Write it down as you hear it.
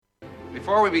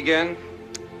Before we begin,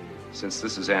 since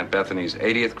this is Aunt Bethany's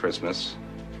 80th Christmas,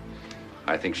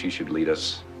 I think she should lead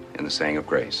us in the saying of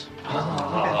grace.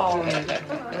 Oh,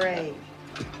 great.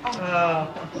 Oh.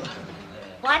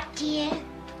 What, dear?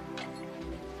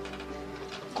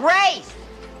 Grace!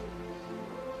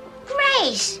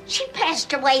 Grace. She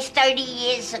passed away 30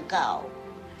 years ago.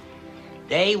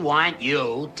 They want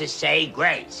you to say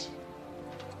grace.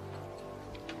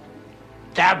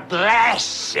 The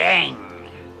blessing.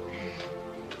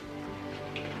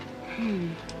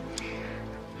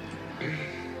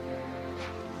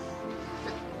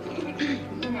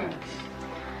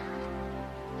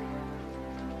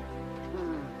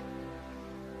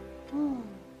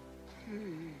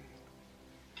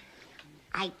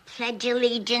 I pledge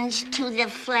allegiance to the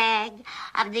flag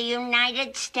of the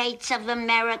United States of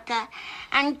America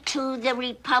and to the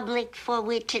republic for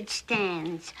which it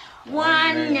stands.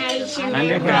 One nation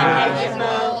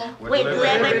indivisible, with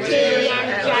liberty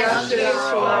and justice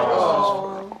for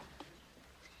all.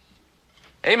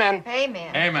 Amen.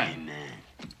 Amen. Amen.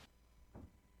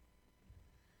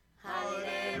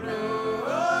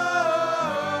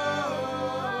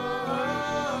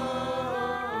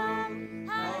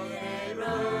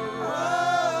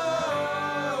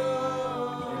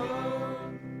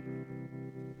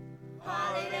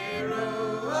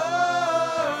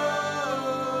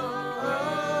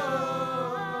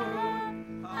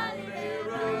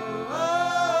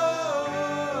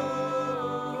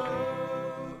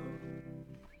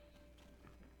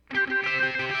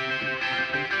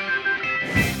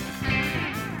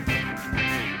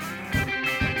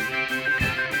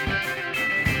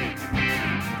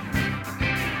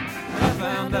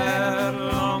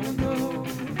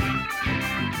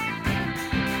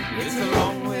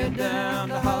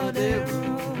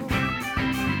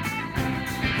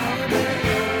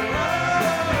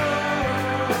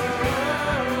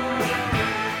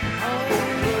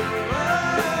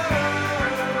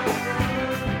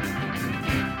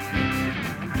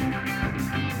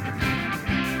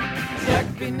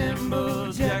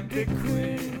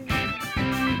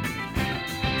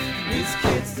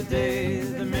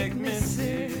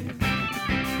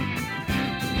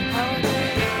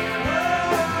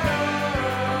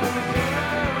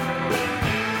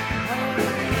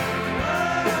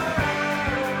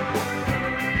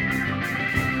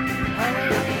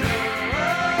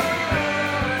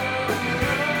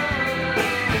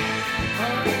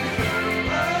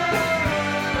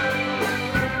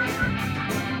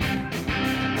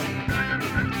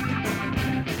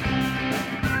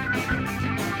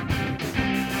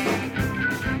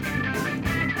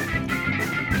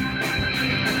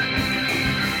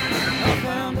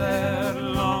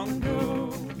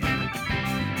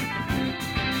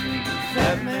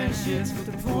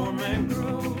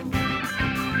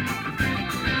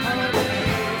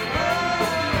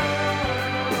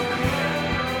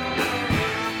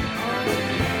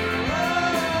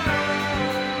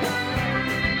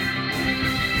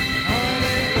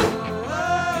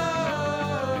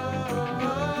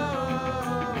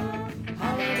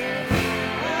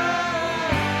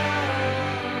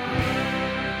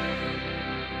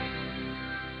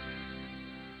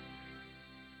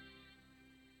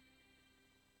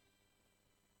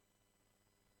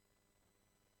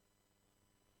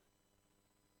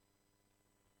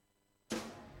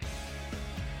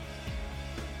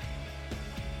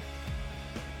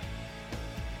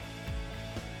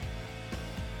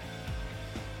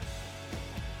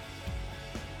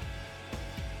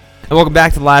 And welcome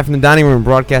back to Live from the Dining Room,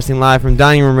 broadcasting live from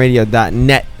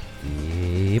diningroomradio.net.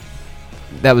 Yep.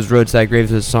 That was Roadside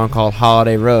Graves with a song called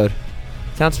Holiday Road.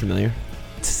 Sounds familiar.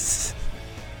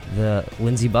 The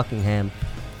Lindsey Buckingham,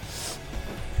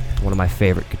 one of my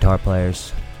favorite guitar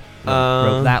players,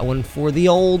 wrote that one for the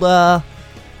old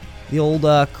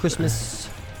Christmas.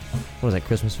 What was that?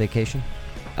 Christmas Vacation.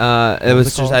 It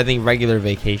was just, I think, regular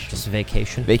Vacation. Just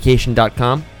Vacation.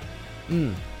 Vacation.com.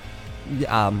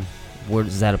 Where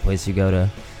is that a place you go to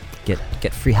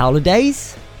get free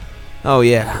holidays? Oh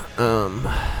yeah.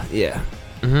 Yeah.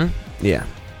 Yeah.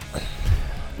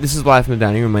 This is Live from the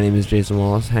Dining Room. My name is Jason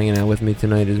Wallace. Hanging out with me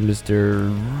tonight is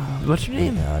Mr. What's your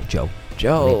name? Joe.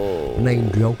 Joe.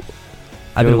 Name Joe.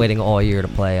 I've been waiting all year to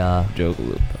play Joe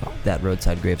Galupo. That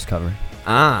Roadside Graves cover.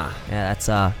 Ah. Yeah, that's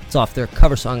it's off their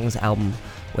Cover Songs album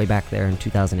way back there in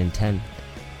 2010.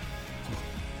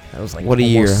 That was like what a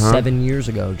year, huh? 7 years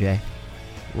ago, Jay.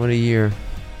 What a year.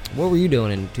 What were you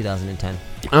doing in 2010?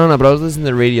 I don't know, but I was listening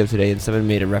to the radio today and someone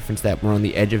made a reference that we're on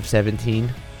the edge of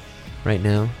 17 right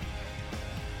now.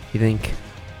 You think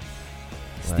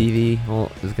What? Stevie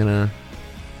is gonna...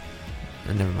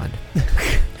 never mind.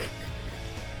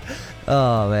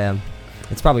 Oh, man.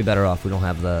 It's probably better off we don't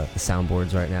have the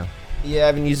soundboards right now. Yeah,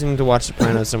 I've been using them to watch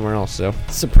Sopranos somewhere else, so.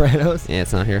 Sopranos? Yeah,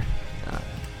 it's not here.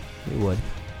 We would.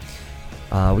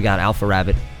 We got Alpha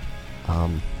Rabbit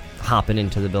hopping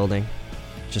into the building,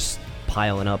 just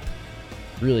piling up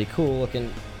really cool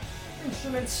looking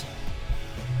instruments.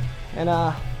 And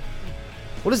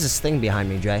what is this thing behind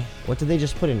me, Jay? What did they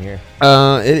just put in here?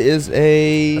 It is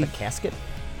Is that a casket?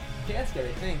 casket,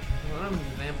 I think. I'm a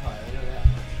vampire, I know that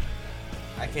much.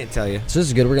 I can't tell you. So this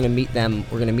is good. We're gonna meet them.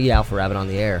 We're gonna meet Alpha Rabbit on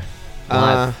the air.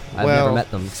 Live. I've never well- met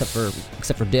them except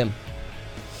for Dim.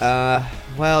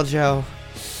 Well, Joe.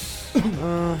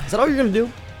 Is that all you're gonna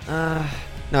do?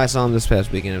 No, I saw him this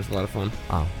past weekend. It was a lot of fun.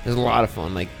 Oh. It was a lot of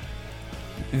fun, like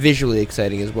visually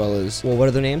exciting as well as Well, what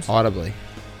are their names? audibly.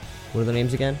 What are their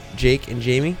names again? Jake and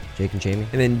Jamie, Jake and Jamie.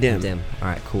 and then Dim. Dim. All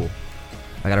right, cool.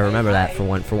 I gotta remember that for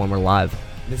when we're live.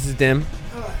 This is Dim.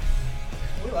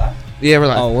 Yeah, we're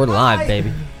live. Oh, we're live,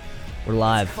 baby. We're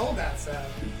live. Cold outside.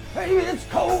 Hey, it's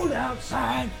cold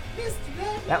outside.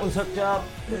 That one's hooked up.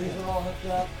 These are all hooked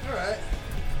up. All right.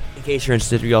 In case you're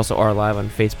interested, we also are live on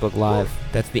Facebook Live.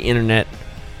 That's the internet.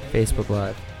 Facebook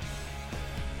Live.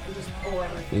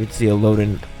 You can see a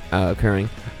loading occurring.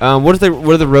 What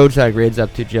are the roadside grades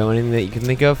up to, Joe? Anything that you can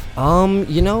think of?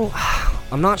 You know,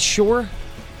 I'm not sure.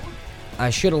 I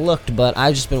should have looked, but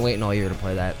I've just been waiting all year to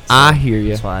play that. So I hear you.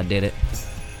 That's why I did it.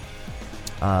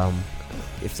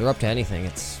 If they're up to anything,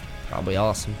 it's probably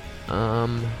awesome.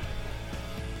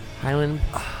 Highland.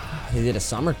 They did a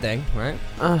summer thing, right?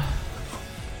 Uh,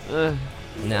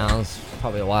 No, it's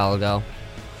probably a while ago.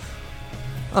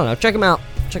 I don't know. Check them out.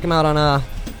 Check them out on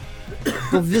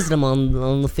go visit them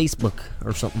on the Facebook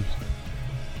or something.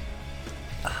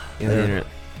 yeah, the internet.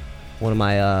 One of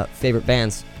my favorite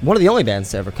bands. One of the only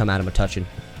bands to ever come out of Metuchen.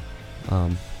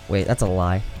 Wait, that's a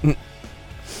lie. What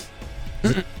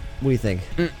do you think?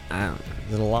 I don't know.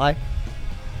 Is it a lie?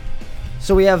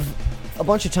 So we have a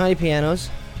bunch of tiny pianos.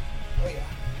 Oh, yeah.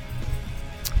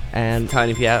 And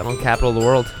Tiny piano, capital of the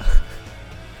world.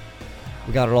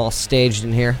 we got it all staged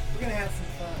in here. We're going to have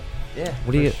some fun. Yeah.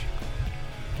 What do you...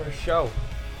 For a show.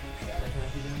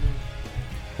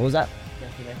 What was that?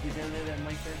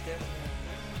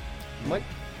 Mike?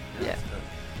 Yeah.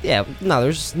 Yeah,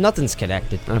 no, nothing's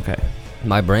connected. Okay.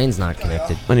 My brain's not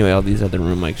connected. Anyway, all these other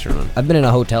room mics are on. I've been in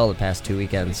a hotel the past 2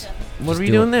 weekends. What Just were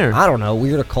you doing there? I don't know,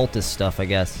 weird occultist stuff, I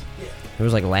guess. There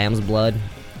was like lamb's blood.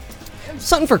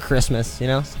 Something for Christmas, you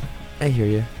know? I hear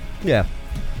you. Yeah.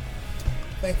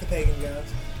 Thank the pagan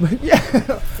gods.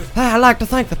 Yeah. I like to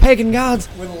thank the pagan gods.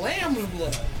 With lamb's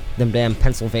blood. Them damn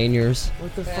Pennsylvanians.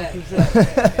 What the fuck is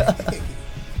that?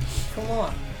 Come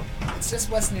on. It's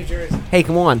just West New Jersey. Hey,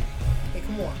 come on. Hey,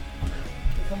 come on.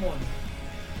 Hey, come on.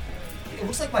 It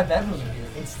looks like my bedroom in here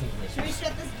instantly. Should we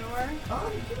shut this door? You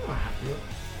don't have to.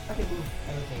 I can move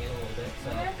everything in a little bit, so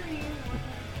Whatever you want.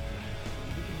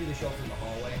 we can do the show from the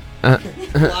hallway.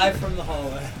 Live from the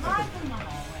hallway. Live in the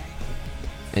hallway.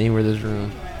 Anywhere there's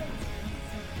room.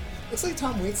 Looks like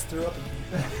Tom Waits threw up.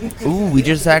 Ooh, we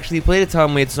just actually played a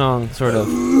Tom Waits song, sort of.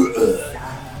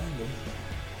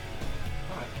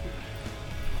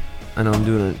 I know I'm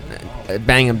doing a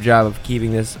bang-up job of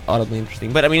keeping this audibly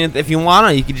interesting. But, I mean, if you want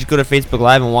to, you can just go to Facebook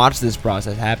Live and watch this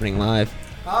process happening live.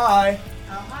 Hi.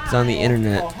 It's on the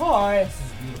internet. Oh, hi. This is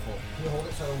beautiful. Can you hold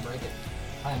it so I don't break it?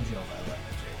 I am Joe, by the way.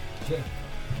 Jay.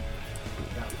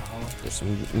 There's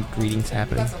some greetings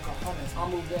happening. That's some cojones. I'll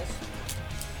move this.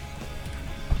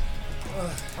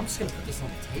 I'm just gonna put this on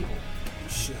the table.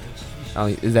 Shit. Oh,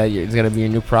 is that is gonna be your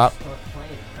new prop? Start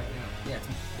playing it right now. Yeah,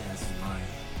 this is mine.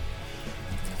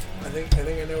 I think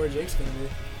I know where Jake's gonna be.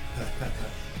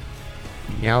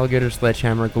 The alligator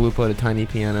sledgehammer, Galupo, the tiny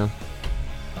piano.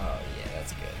 Oh yeah,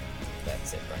 that's good.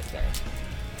 That's it right there.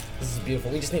 This is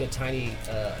beautiful. We just need a tiny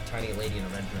lady in a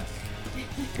red dress.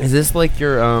 Is this like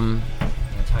your And a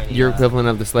tiny, your equivalent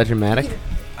of the sledge-o-matic? You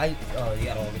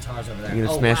got all the guitars over there. You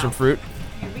gonna Oh, smash wow. some fruit?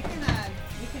 Here, we can arrange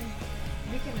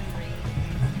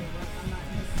things too. I'm not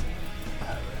listening.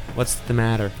 What's the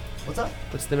matter? What's up?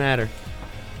 What's the matter?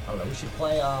 I don't know. We should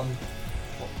play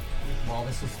while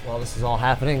this is all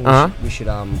happening. We should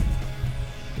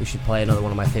play another one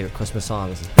of my favorite Christmas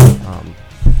songs.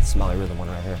 Smelly Rhythm one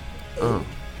right here. Oh,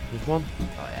 this one?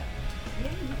 Oh yeah.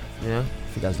 Yeah.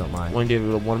 If you guys don't mind. Want to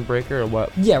do a one breaker or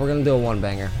what? Yeah, we're gonna do a one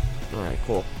banger. All right,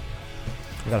 cool.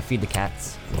 I gotta feed the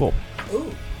cats. Cool.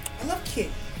 Ooh, I love kitty.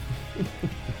 It's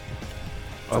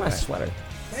a nice sweater.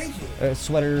 Thank you.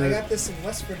 Sweater. I got this in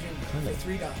West Virginia for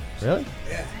 $3. Really?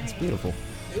 Yeah. It's beautiful.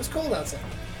 It was cold outside.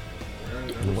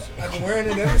 I've been wearing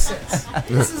it ever since.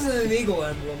 This isn't an eagle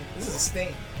emblem. This is a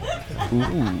stain.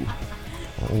 Ooh.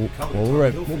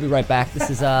 We'll be right back. This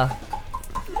is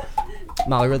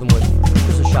Molly Rhythmwood.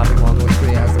 This is Shopping Mall, North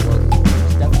Korea has the world's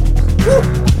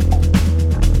best.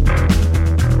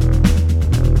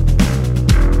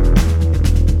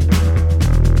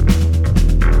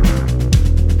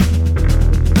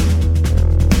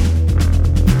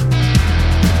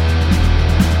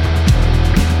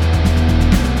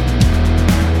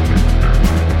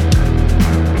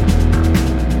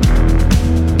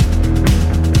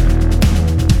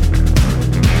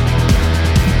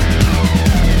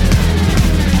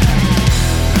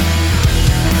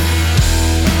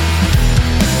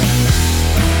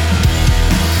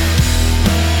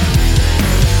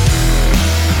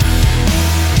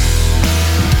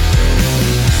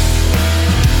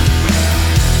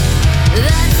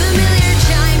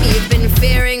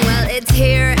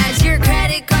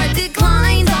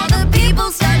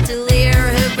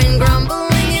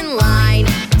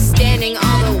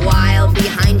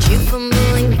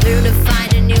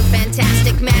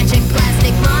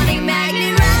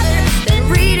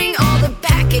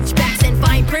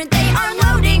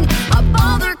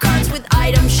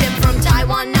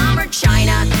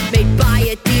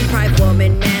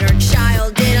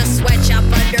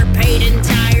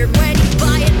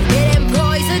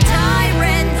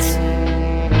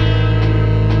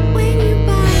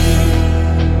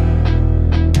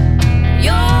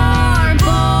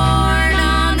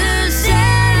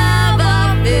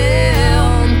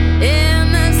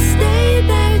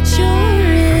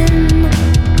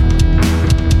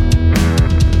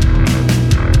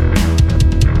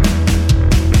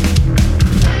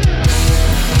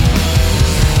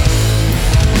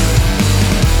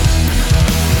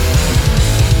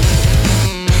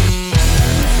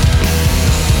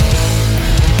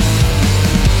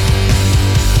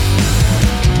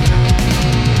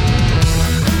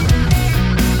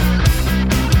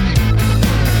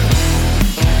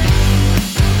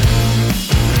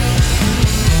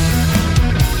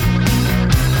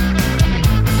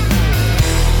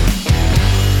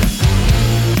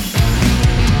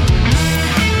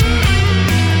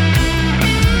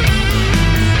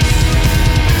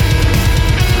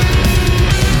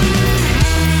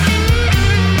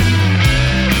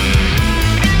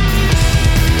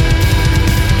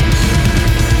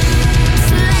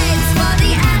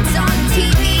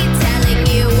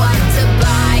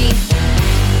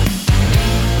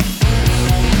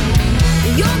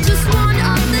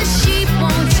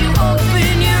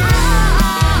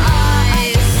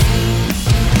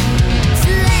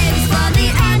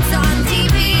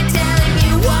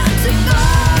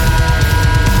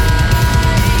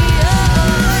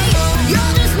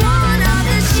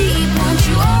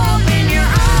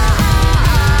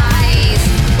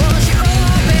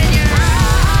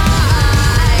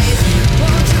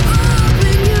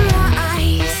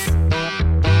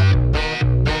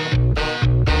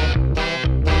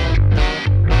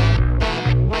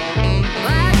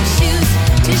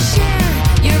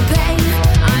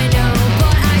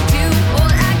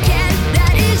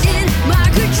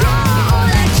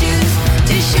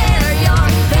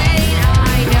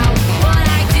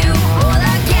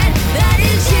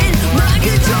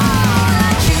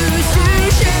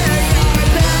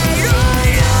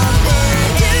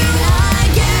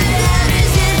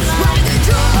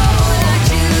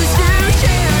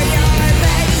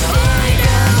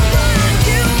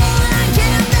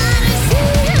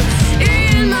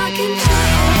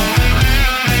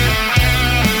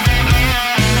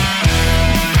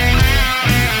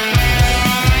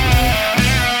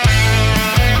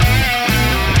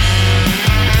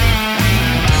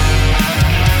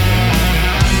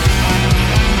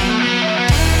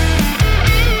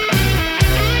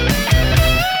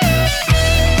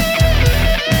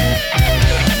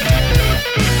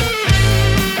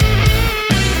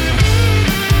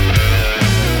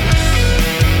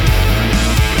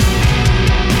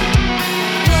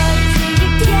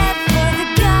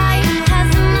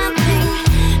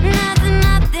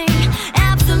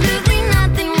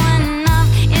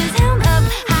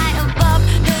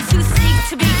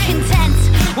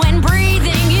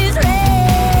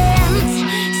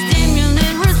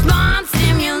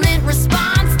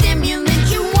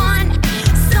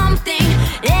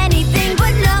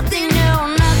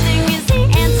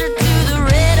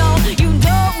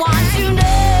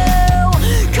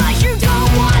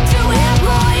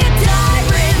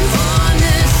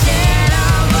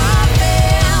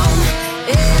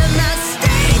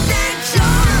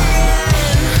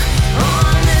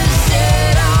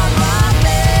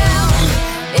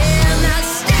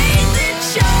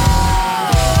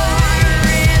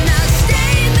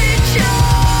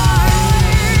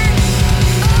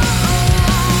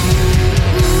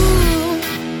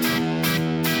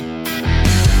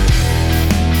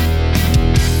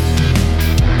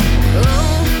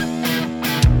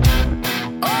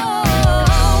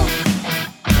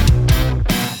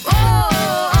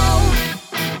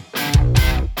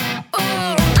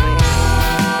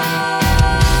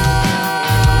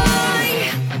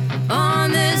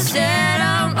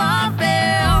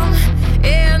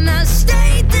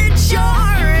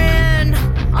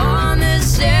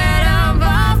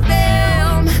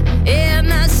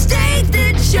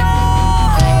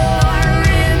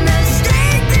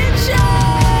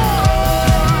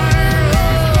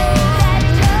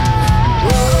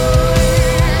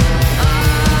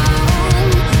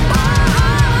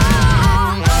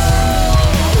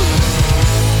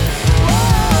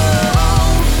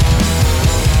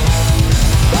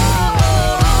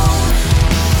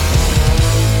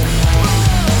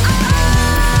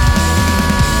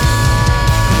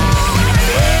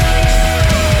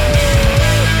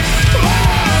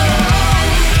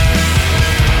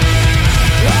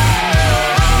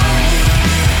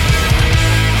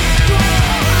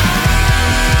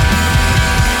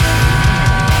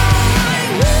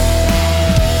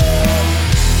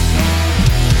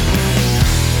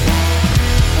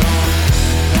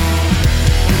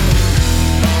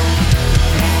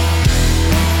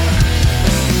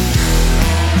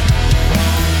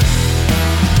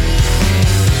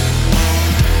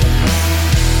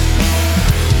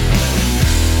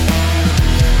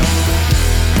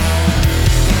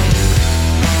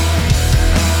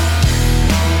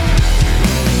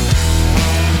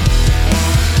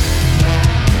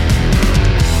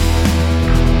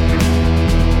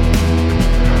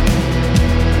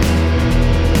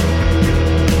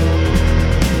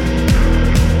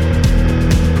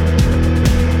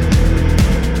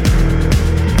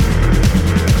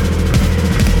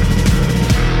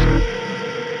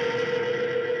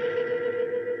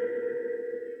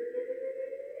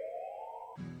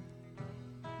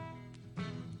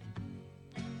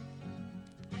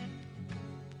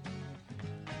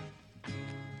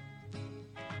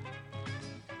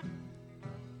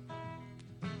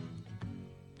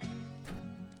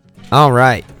 All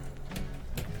right.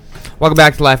 Welcome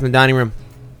back to Live from the Dining Room.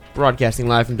 Broadcasting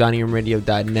live from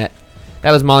diningroomradio.net.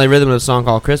 That was Molly Rhythm with a song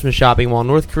called Christmas Shopping, while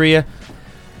North Korea,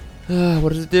 what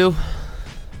does it do?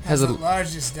 Has the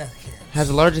largest death camp. Has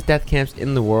the largest death camps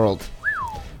in the world.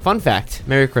 Fun fact.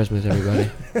 Merry Christmas, everybody.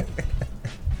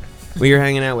 We are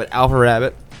hanging out with Alpha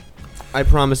Rabbit. I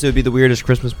promise it would be the weirdest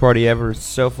Christmas party ever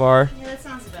so far. Yeah, that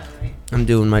sounds about right. I'm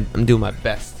doing my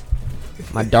best.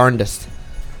 My darndest.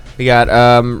 We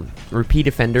got repeat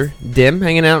offender Dim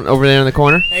hanging out over there in the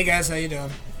corner. Hey guys, how you doing?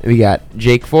 We got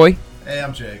Jake Foy Hey,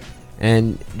 I'm Jake.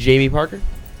 and Jamie Parker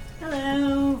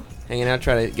Hello. hanging out,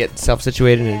 trying to get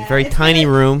self-situated in a very it's tiny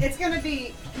room. It's gonna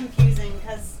be confusing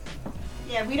because,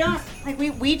 yeah, we don't like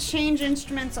we change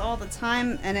instruments all the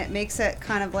time, and it makes it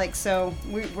kind of like so.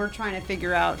 We're trying to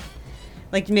figure out,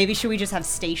 like, maybe should we just have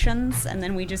stations and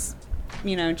then we just,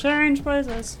 change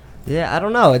places. Yeah, I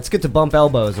don't know. It's good to bump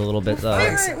elbows a little bit, though. We'll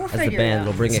As the figure it band, out.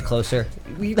 it'll bring it closer.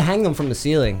 We can hang them from the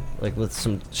ceiling, like with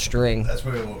some string. That's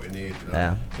really what we need.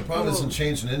 Yeah. The problem isn't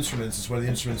changing instruments; it's when the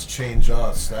instruments change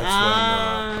us.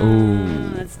 That's Ooh.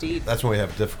 That's deep. that's when we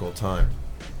have a difficult time.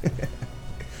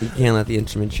 You can't let the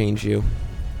instrument change you.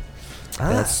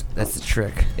 That's the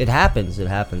trick. It happens. It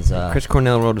happens. Chris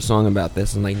Cornell wrote a song about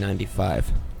this in like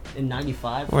 '95, in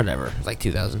 '95. whatever, like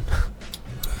 2000.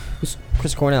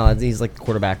 Chris Cornell. He's like the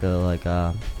quarterback of like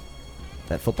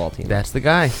that football team. That's the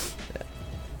guy.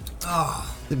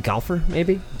 Oh, The golfer,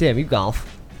 maybe. Damn, you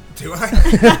golf. do I?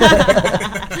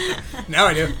 Now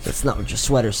I do. That's not what your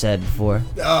sweater said before.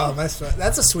 Oh, my sweater.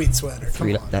 That's a sweet sweater.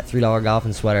 Come on. That $3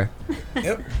 golfing sweater.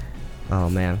 Yep. Oh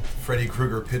man. Freddy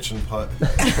Krueger pitch and putt.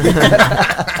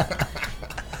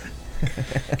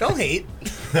 Don't hate.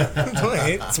 Don't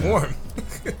hate. It's warm.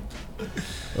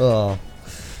 Oh.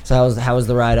 So how was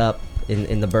the ride up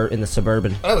in the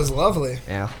Suburban? That was lovely.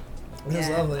 Yeah. It was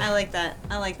lovely. I like that.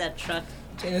 I like that truck.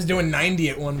 Jane was doing 90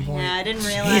 at one point. Yeah, I didn't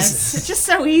realize. Jesus. It's just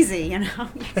so easy, You're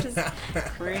just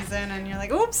cruising, and you're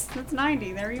like, "Oops, that's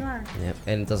 90. There you are." Yep.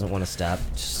 And it doesn't want to stop.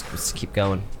 Just keep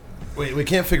going. Wait, we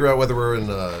can't figure out whether we're in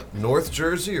North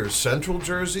Jersey or Central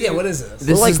Jersey. Yeah, what is this?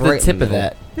 This like is the right in tip the of middle.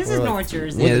 that. This is North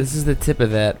Jersey. Yeah, this is the tip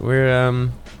of that. We're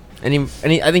I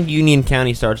think Union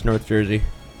County starts North Jersey,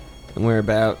 and we're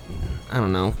about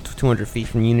 200 feet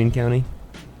from Union County.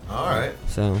 All right.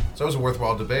 So So it was a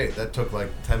worthwhile debate. That took like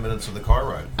 10 minutes of the car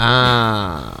ride.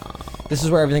 This is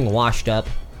where everything washed up,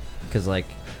 because like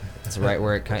it's right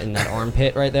where it kind of in that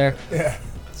armpit right there. Yeah.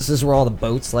 This is where all the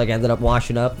boats like ended up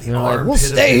washing up. You know, like Armpit we'll of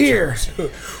stay New here.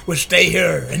 Jersey. We'll stay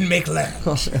here and make land.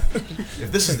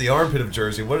 If this is the armpit of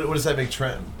Jersey, what does that make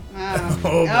Trenton? Oh,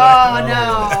 Oh,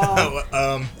 no.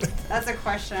 Oh, That's a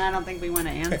question I don't think we want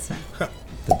to answer.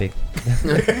 The big.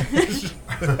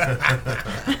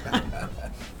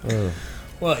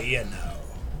 well,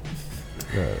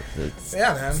 It's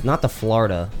Yeah, man. not the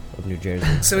Florida of New Jersey.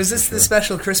 So is this the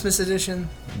special Christmas edition?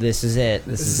 This is it.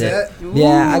 This is it? it.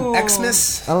 Yeah.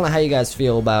 Xmas? I don't know how you guys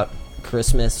feel about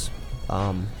Christmas.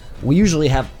 We usually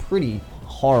have pretty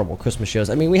horrible Christmas shows.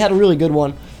 I mean, we had a really good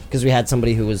one because we had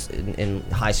somebody who was in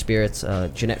high spirits,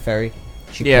 Jeanette Ferry.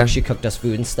 She cooked us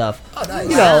food and stuff. Oh, nice.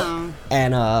 You Wow. know,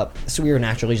 and so we were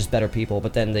naturally just better people.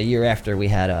 But then the year after, we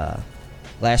had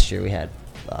last year we had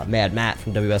Mad Matt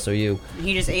from WSOU.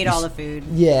 He just ate all the food.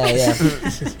 Yeah, yeah.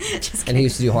 Just And he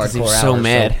used to do hardcore he was hours. so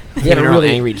mad. He had a Real really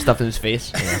angry, just stuff in his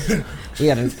face. we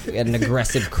had an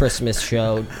aggressive Christmas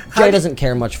show. Jay doesn't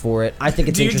care much for it. I think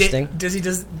it's interesting. Did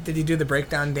he do the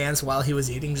breakdown dance while he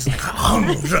was eating? Just like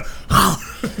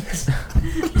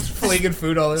flinging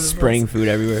food all over the Spraying place. food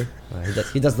everywhere.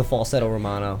 He does the falsetto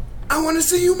Romano. I want to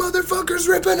see you motherfuckers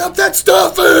ripping up that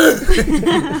stuffing.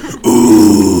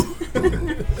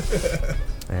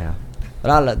 Yeah.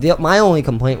 But I don't know. My only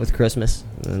complaint with Christmas,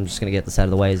 and I'm just going to get this out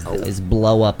of the way, is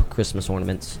blow up Christmas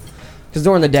ornaments. Because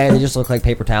during the day, they just look like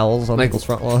paper towels on Like- people's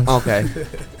front lawns. Okay.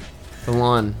 The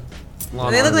lawn.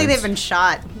 They look like they've ornaments. been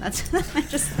shot. That's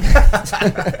just.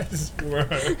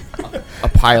 A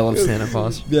pile of Santa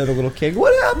Claus. Yeah, the little kid.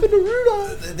 What happened to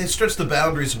Rudolph? They stretch the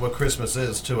boundaries of what Christmas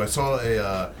is too. I saw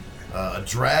a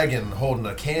dragon holding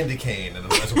a candy cane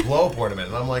and as a blow-up ornament,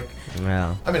 and I'm like,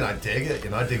 Yeah. I mean, I dig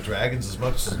it. I dig dragons as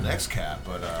much as an X-Cat,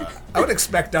 but I would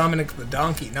expect Dominic the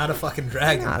donkey, not a fucking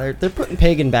dragon. Nah, they're putting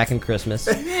pagan back in Christmas.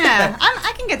 Yeah,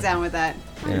 I can get down with that.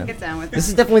 I Yeah. can get down with This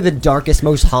is that. definitely the darkest,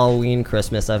 most Halloween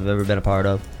Christmas I've ever been a part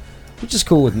of. Which is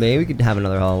cool with me. We could have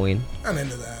another Halloween. I'm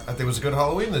into that. I think it was a good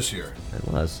Halloween this year. It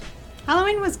was.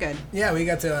 Halloween was good. Yeah, we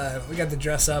got to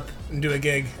dress up and do a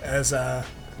gig as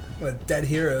Dead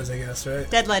Heroes, I guess, right?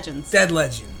 Dead Legends. Dead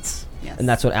Legends. Yes. And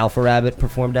that's what Alpha Rabbit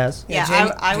performed as? Yeah,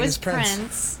 Jamie- I Jamie's was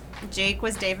Prince. Jake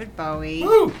was David Bowie.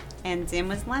 Woo! And Dim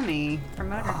was Lemmy from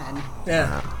Motorhead.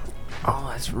 Yeah. Oh,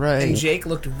 that's right. And Jake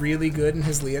looked really good in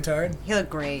his leotard. He looked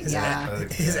great. Yeah.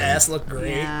 His ass looked great.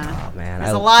 Yeah. Oh man,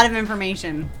 There's a lot of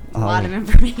information. A lot of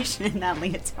information in that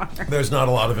leotard. There's not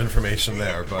a lot of information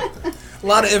there, but A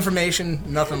lot of information,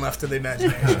 nothing left to the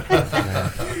imagination.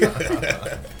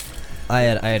 I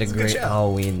had a good great show.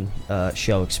 Halloween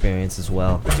show experience as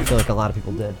well. I feel like a lot of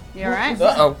people did. You alright?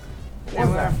 Uh-oh. Yeah,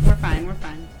 we're fine. We're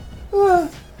fine.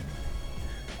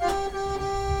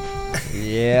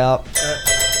 Yep.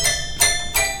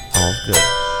 All's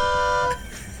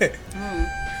good.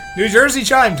 New Jersey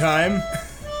chime time.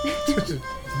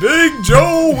 Big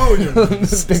Joe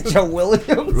Williams. Big Joe We're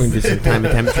gonna Williams. do some time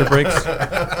and temperature breaks.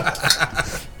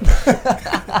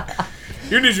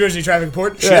 Your New Jersey traffic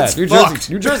report. Yeah, Shit's New fucked.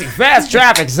 Jersey, New Jersey fast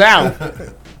traffic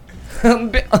south.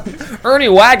 Ernie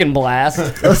Wagon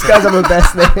Blast. Those guys are the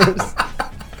best names.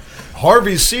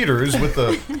 Harvey Cedars with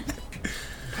the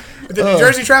The New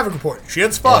Jersey traffic report.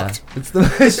 Shit's fucked. Yeah, it's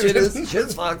the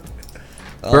shit's fucked.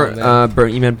 Oh, man.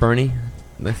 You meant Bernie?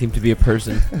 That seemed to be a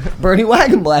person. Bernie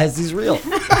Wagon Blast, he's real.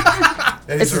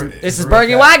 This is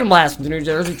Bernie Wagon Blast from the New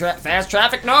Jersey fast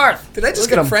traffic north. Did I just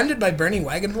Look at get him. friended by Bernie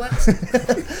Wagon Blast?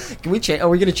 Can we change? Are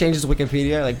we gonna change his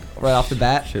Wikipedia like right off the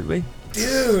bat? Should we?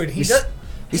 Dude, he does.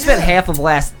 We spent half of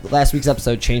last week's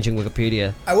episode changing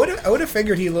Wikipedia. I would have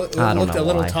figured he looked I don't a know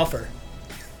little why. tougher.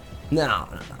 No.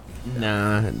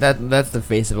 Nah, that's the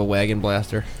face of a wagon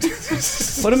blaster.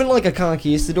 Put him in like a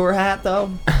conquistador hat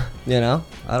though. You know,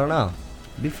 I don't know.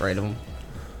 I'd be afraid of him.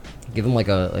 Give him like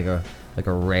a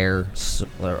rare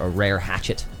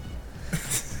hatchet. I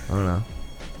don't know.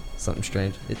 Something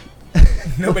strange.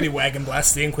 Nobody wagon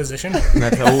blasts the Inquisition.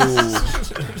 That's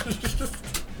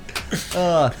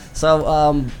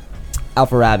So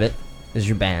Alpha Rabbit is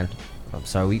your band. I'm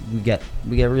sorry, we get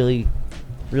really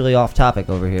off topic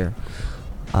over here.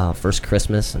 First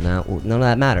Christmas, and now none of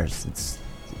that matters. It's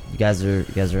you guys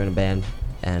are in a band,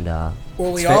 and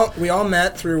Well, we all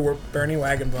met through Bernie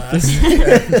Wagon Blast.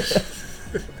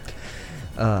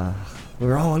 we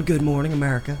were all on Good Morning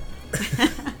America.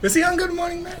 Was he on Good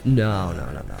Morning Man? No,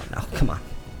 come on.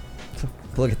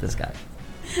 Look at this guy.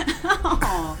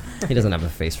 He doesn't have a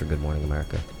face for Good Morning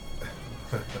America.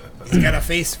 He's got a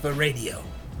face for radio.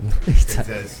 He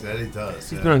does.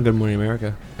 He's been on Good Morning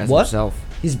America as What? himself.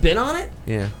 He's been on it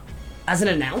Yeah. as an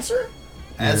announcer.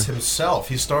 As himself.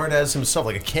 He starred as himself,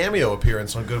 like a cameo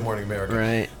appearance on Good Morning America.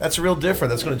 Right. That's real different.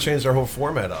 That's going to change their whole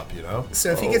format up, you know?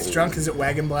 So if he gets drunk, is it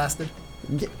wagon blasted?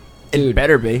 It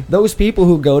better be. Those people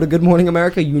who go to Good Morning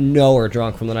America, are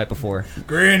drunk from the night before.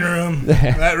 Green room.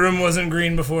 That room wasn't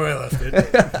green before I left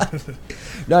it.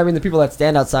 No, I mean the people that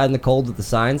stand outside in the cold with the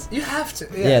signs. You have to.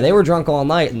 Yeah, they were drunk all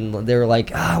night, and they were like,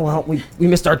 well, we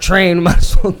missed our train. We might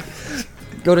as well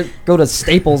go to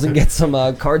Staples and get some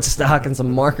cardstock and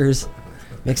some markers,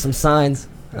 make some signs.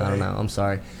 I don't know. I'm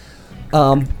sorry.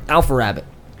 Alpha Rabbit.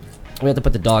 We have to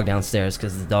put the dog downstairs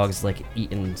because the dog's like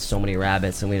eating so many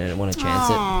rabbits, and we didn't want to chance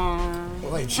it.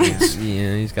 Boy, jeez.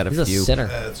 Yeah, he's got a He's few. a sinner.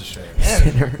 That's a shame.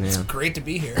 Man, it's Yeah. great to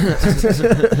be here.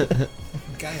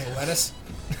 Guy of lettuce.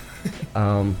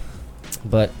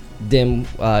 But Dim,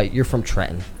 you're from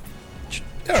Trenton.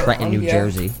 Trenton, New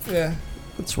Jersey. Yeah.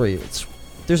 That's where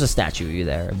there's a statue of you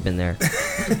there. I've been there.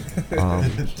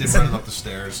 Did running up the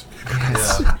stairs.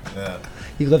 Yeah.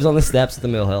 He lives on the steps at the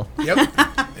Mill Hill. Yep.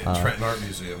 In Trenton Art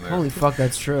Museum there. Holy fuck,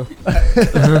 that's true.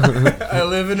 I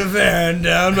live in a van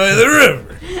down by the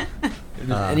river.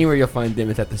 Anywhere you'll find Dim,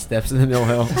 it's at the steps of the Mill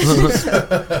Hill.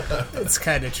 It's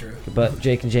kind of true. But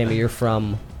Jake and Jamie, you're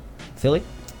from Philly?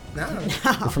 No.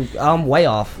 You're from, I'm way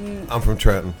off. I'm from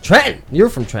Trenton. Trenton! You're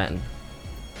from Trenton.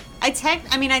 I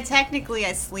technically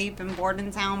sleep in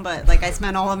Bordentown, but like I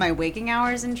spend all of my waking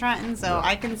hours in Trenton, so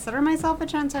I consider myself a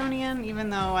Trentonian,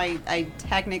 even though I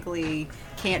technically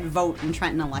can't vote in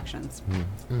Trenton elections.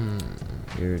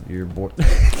 You're bored.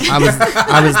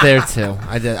 I was there too.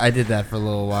 I did that for a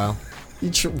little while. You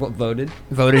voted?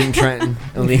 Voted in Trenton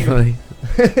illegally.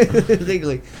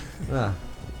 Legally. Ah,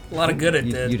 A lot of good it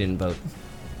you did. didn't vote.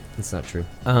 That's not true.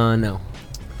 No.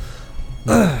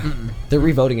 They're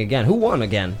revoting again. Who won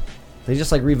again? They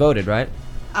just like revoted, right?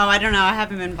 Oh, I don't know. I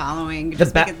haven't been following.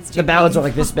 Just because it's The too ballots are late.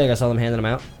 like this big. I saw them handing them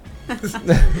out.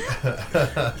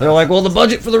 They're like, well, the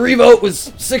budget for the revote was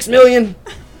 $6 million.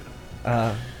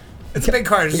 It's a big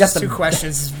card. It's We got just the- two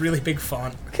questions. It's really big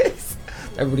font.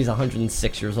 Everybody's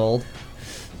 106 years old.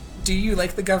 Do you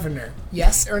like the governor?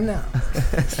 Yes or no?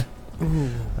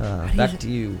 Back to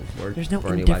you. Lord There's no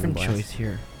Bernie indifferent Wagenblast. choice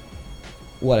here.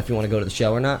 What, if you want to go to the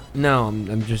show or not? No,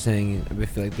 I'm just saying I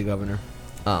feel like the governor.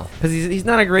 Oh. Because he's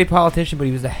not a great politician, but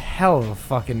he was a hell of a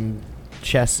fucking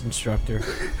chess instructor.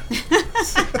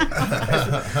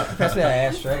 Pass me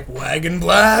that ashtray. Wagon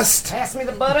blast. Pass me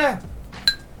the butter.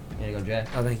 Here you go, Jay.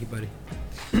 Oh, thank you, buddy.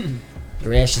 The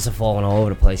rashes are falling all over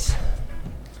the place.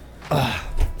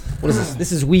 What is this?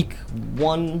 This is week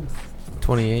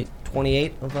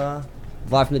 128 of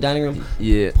Live from the Dining Room.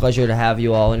 Yeah. Pleasure to have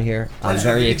you all in here. I'm Pleasure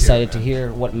very to be excited here, to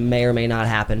hear what may or may not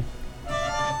happen.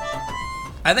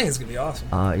 I think it's gonna be awesome.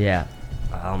 Yeah.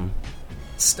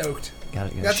 Stoked.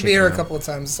 Gotta Got to shake be here a around. couple of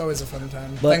times. It's always a fun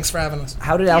time. But- Thanks for having us.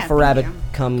 How did Yeah, Alpha thank Rabbit you.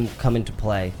 come into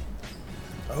play?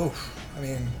 Oh, I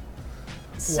mean,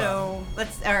 So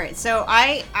let's. All right. So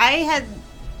I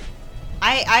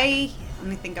let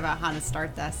me think about how to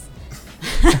start this.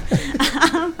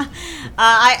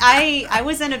 I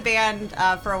was in a band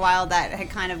for a while that had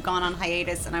kind of gone on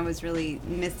hiatus, and I was really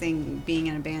missing being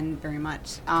in a band very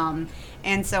much.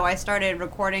 And so I started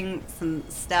recording some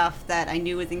stuff that I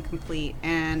knew was incomplete,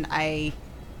 and I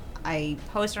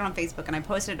posted on Facebook, and I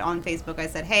posted on Facebook. I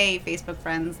said, "Hey, Facebook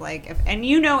friends, like, if and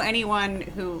you know anyone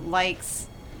who likes."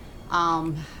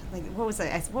 Like what was it?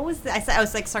 I said I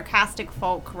was like sarcastic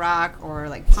folk rock or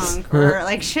like punk or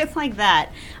like shit like that.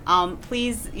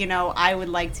 Please, I would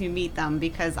like to meet them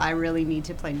because I really need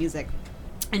to play music.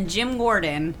 And Jim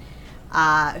Gordon,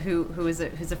 who's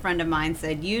a friend of mine,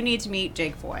 said you need to meet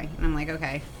Jake Foy. And I'm like,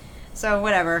 okay, so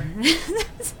whatever.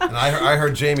 And I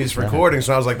heard Jamie's recording,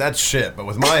 so I was like, that's shit. But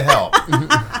with my help,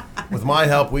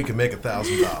 we can make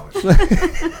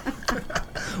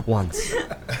 $1,000. Once.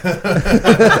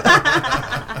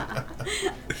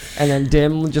 And then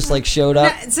Dim just like showed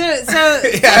up. So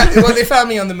yeah. Well, they found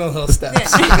me on the Mill Hill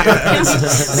steps.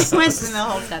 we went to the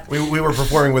whole step. We were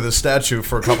performing with his statue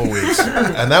for a couple weeks,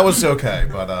 and that was okay.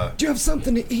 But Do you have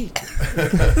something to eat?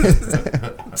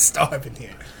 I'm starving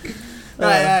here. No,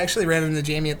 I actually ran into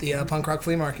Jamie at the punk rock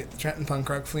flea market, the Trenton Punk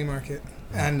Rock Flea Market,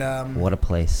 and What a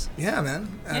place. yeah, man,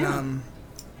 and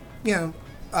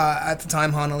at the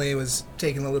time Honolulu was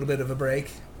taking a little bit of a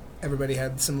break. Everybody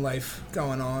had some life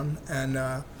going on,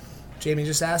 and Jamie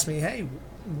just asked me, "Hey,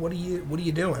 what are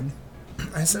you doing?"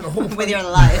 I said, "A whole With bunch- your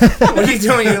life. What are you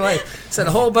doing in your life?" I said,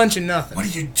 "A whole bunch of nothing." what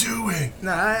are you doing?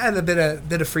 No, I had a bit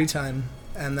of free time,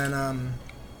 and then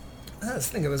I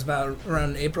think it was about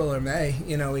around April or May.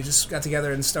 We just got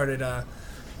together and started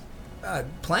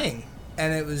playing,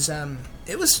 and it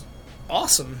was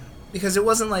awesome because it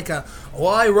wasn't like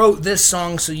I wrote this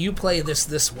song, so you play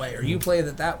this way or you play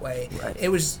it that way. Right. It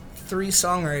was 3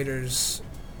 songwriters,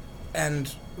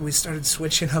 and we started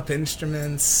switching up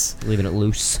instruments, Leaving it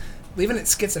loose. leaving it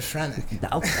schizophrenic.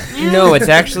 Okay. No, it's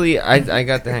actually I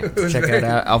got to was check very-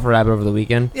 out Alpha Rabbit over the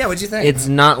weekend. Yeah, what'd you think? It's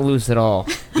not loose at all.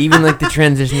 Even like the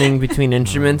transitioning between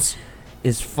instruments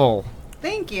is full.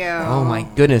 Thank you. Oh my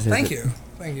goodness! Thank you.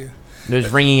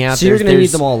 There's ringing out. So you're there's, gonna need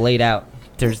there's- them all laid out.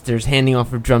 There's handing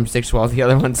off of drumsticks while the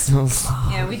other one's still.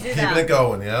 Yeah, we did Keeping that. it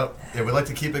going, yeah. Yeah, we like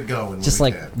to keep it going. when Just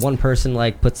we like can. one person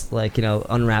like puts like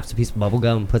unwraps a piece of bubble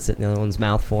gum and puts it in the other one's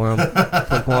mouth for them.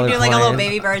 You do like a little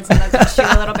baby bird, so that's chew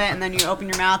a little bit, and then you open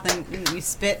your mouth and you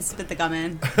spit the gum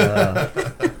in.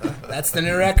 That's the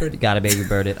new record. Got to baby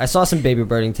bird it. I saw some baby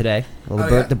birding today. Well,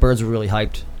 Oh, the birds were really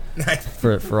hyped Nice.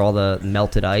 for all the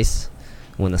melted ice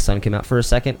when the sun came out for a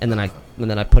second, and then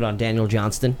I put on Daniel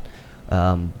Johnston.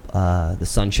 The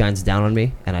sun shines down on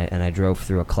me, and I drove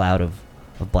through a cloud of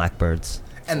blackbirds.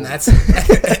 And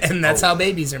that's how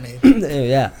babies are made.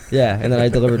 yeah, and then I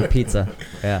delivered a pizza.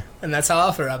 Yeah. And that's how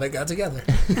Alpha Rabbit got together.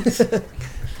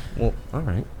 Well, all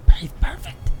right.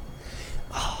 Perfect.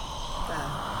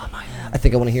 I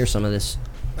think I want to hear some of this,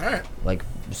 All right. like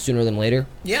sooner than later.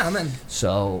 Yeah, I'm in.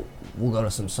 So we'll go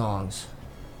to some songs,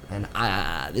 and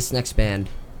this next band,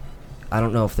 I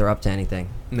don't know if they're up to anything,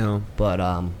 No. but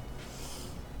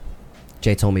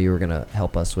Jay told me you were gonna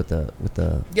help us with the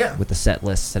Yeah. with the set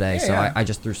list today. Yeah, So yeah. I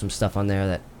just threw some stuff on there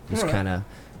that was Alright.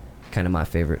 kind of my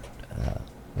favorite,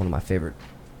 one of my favorite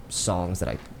songs that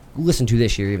I listened to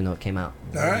this year, even though it came out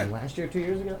Alright. last year, 2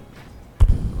 years ago.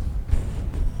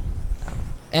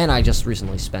 And I just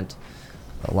recently spent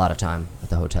a lot of time at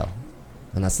the hotel,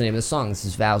 and that's the name of the song. This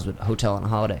is Vows with Hotel on a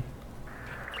Holiday.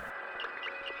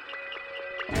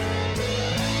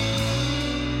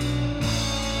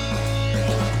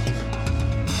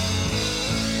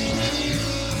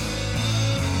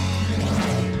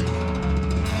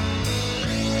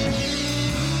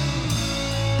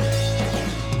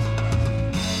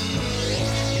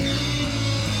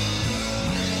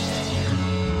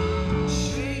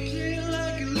 Shaking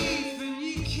like a leaf and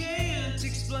you can't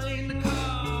explain the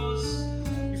cause.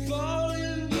 You're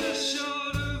falling just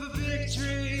short of a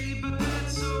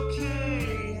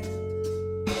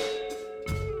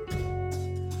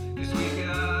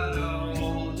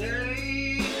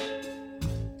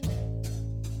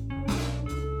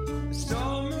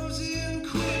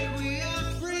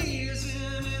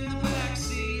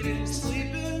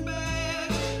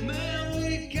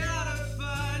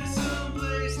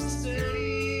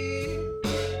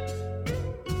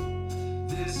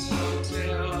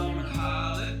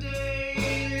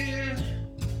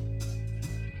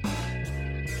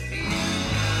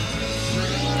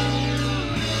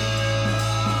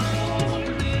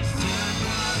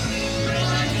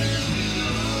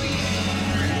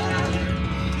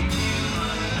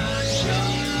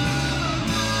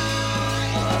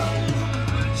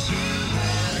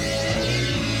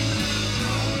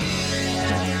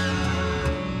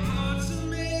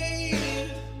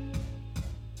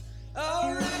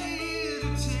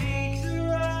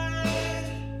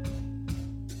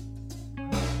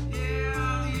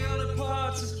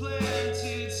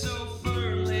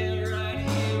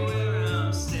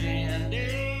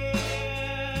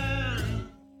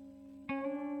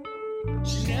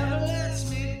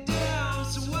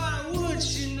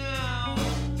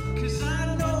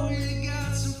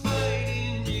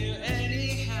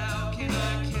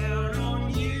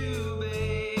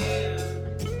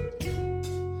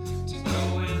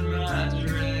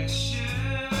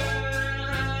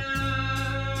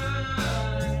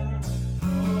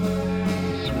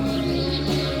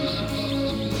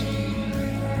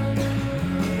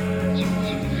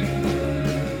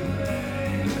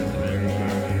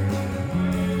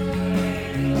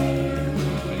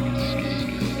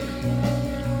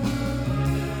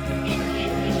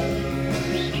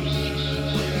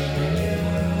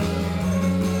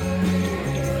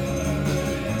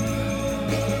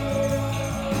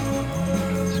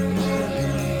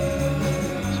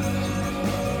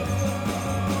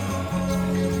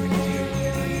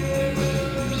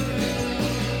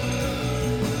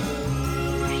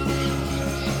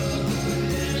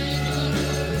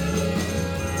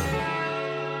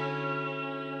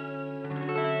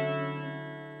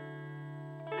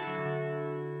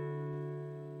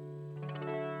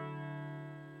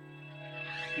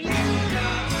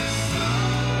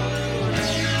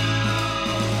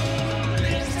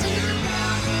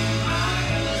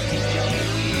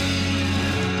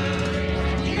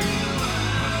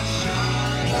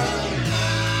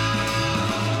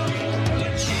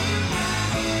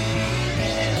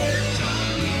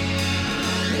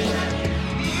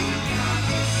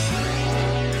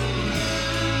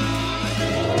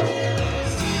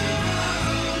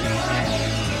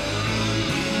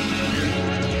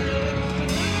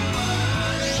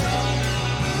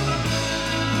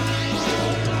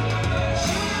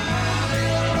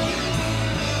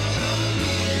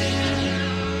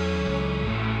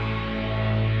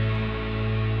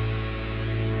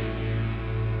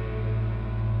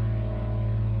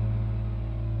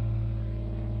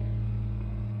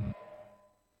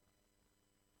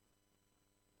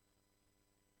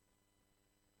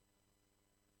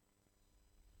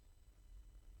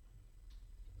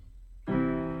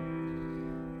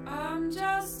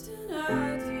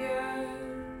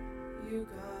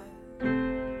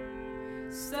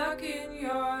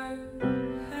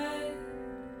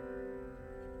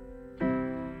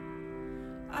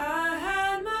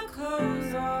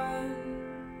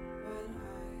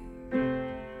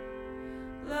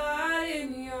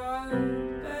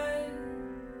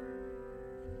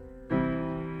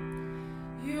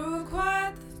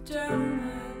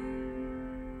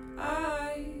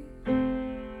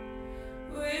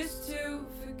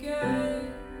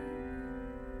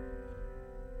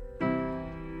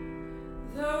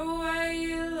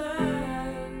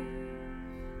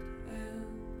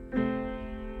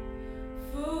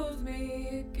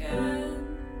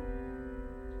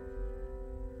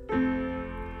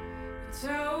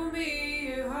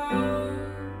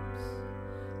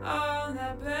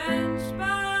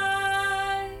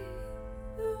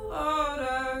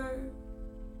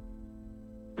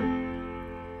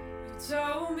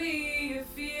Tell me your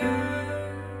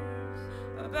fears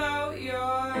about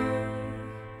your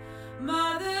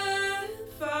mother and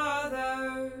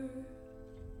father.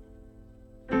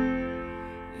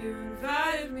 You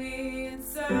invited me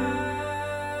inside,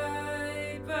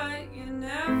 but you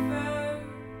never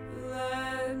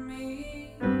let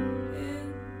me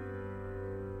in.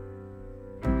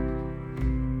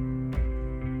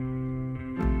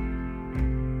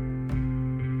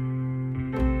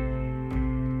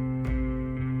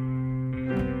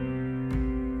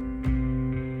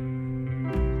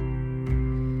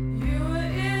 You were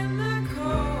in the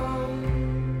cold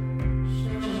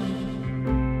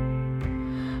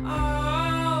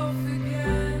off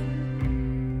again.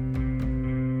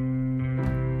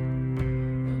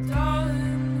 Oh,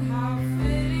 darling, how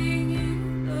fitting you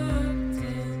looked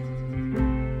in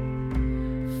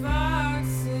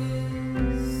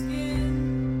fox's skin.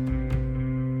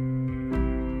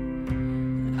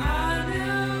 I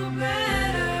knew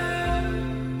better,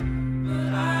 but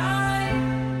I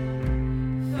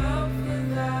fell for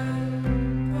that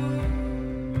pose.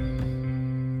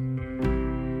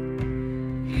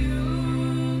 You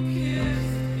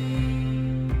kissed me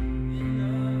in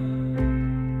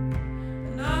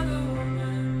another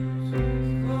woman's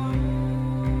clothes.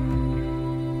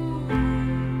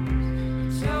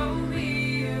 Told me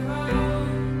your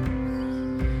hopes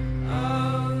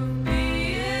of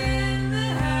being the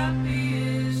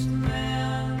happiest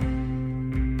man.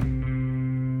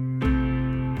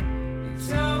 You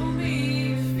told me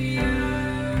fear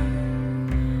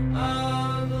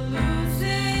of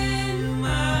losing your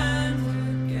mind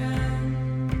again.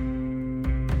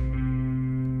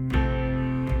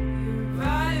 You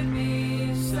invited me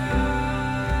inside,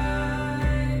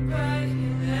 but you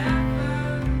never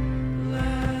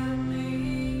let me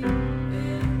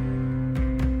in.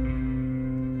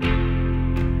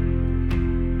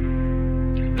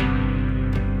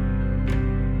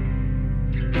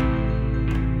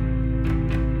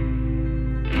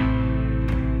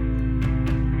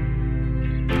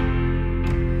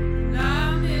 And I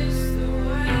miss the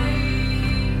way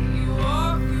you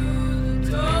walk through the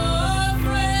door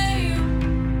frame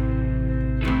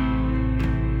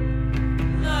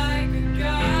like a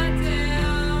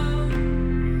goddamn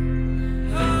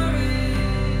hurricane.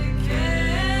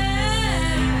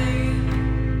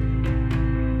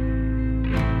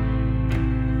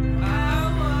 I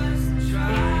was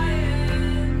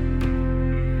trying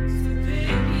to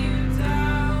pin you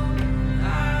down. I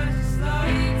just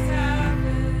liked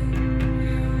having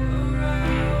you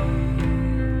around.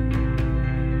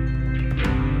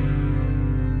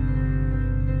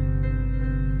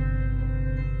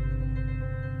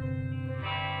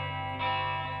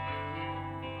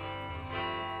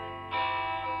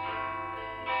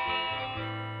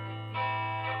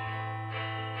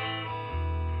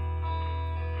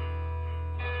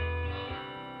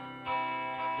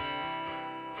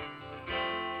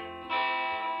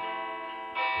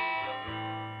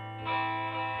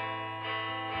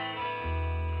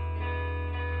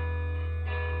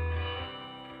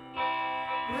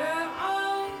 We're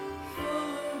all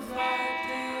full of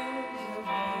ideas of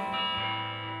all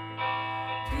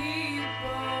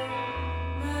people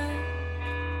met.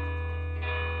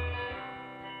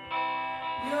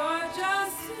 You're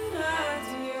just an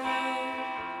idea I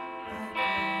got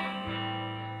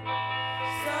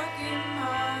stuck in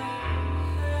my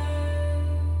head.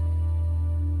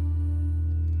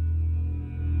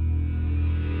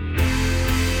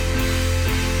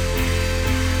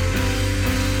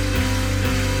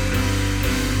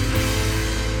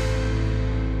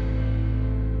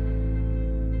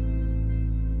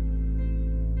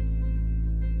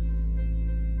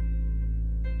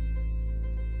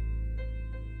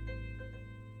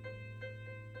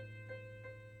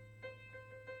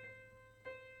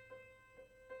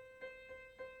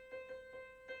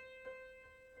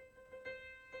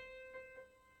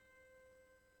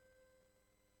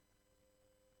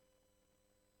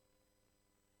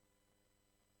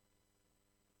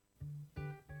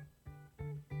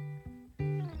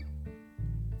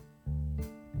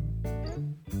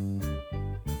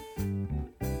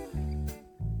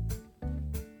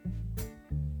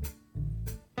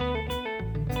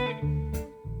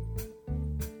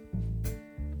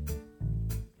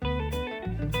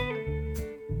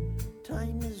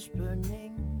 Time is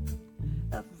burning,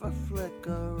 ever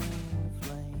flickering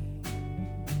flame.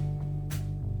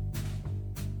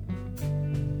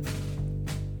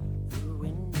 The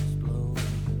wind is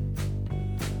blowing,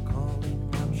 calling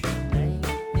out your name.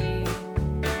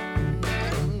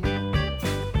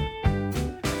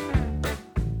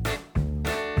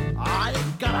 I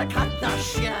gotta cut the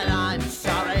shit, I'm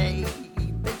sorry,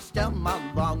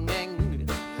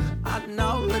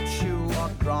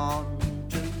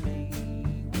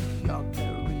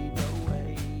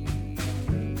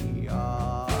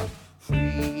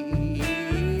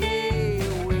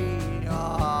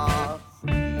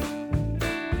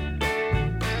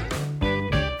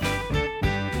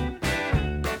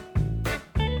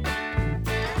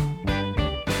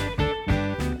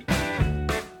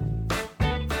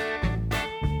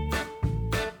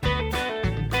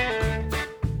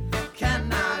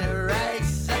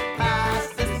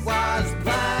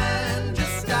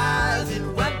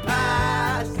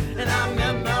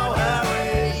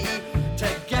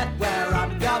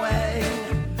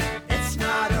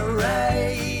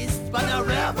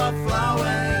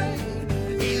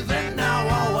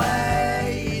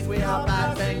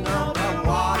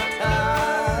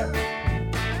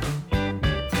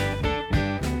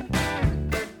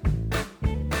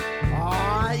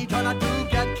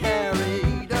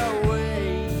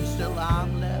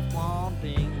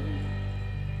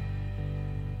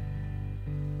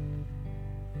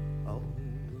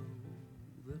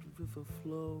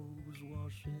 clothes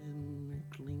washing and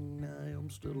clean, I am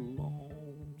still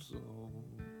lonesome.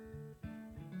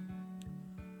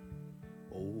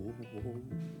 Oh,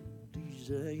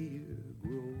 desire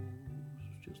grows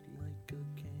just like a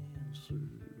cancer.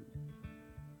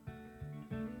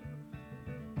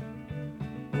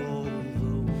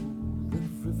 Although the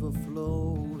river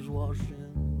flows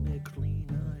washing me clean,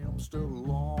 I am still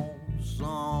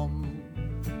lonesome.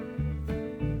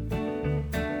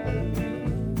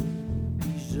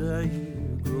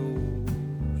 Desire grows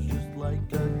just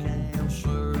like a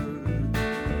cancer.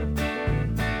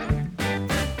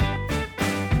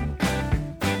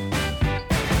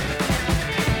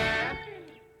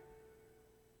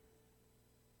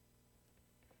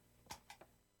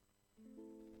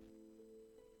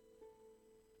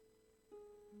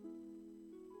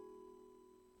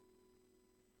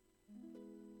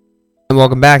 And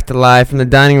welcome back to Live from the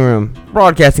Dining Room,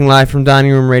 broadcasting live from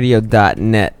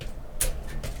diningroomradio.net.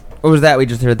 What was that we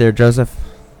just heard there, Joseph?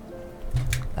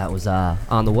 That was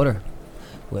On the Water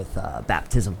with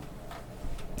Baptism.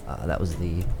 That was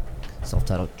the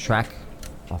self-titled track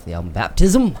off the album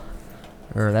Baptism.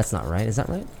 Or that's not right. Is that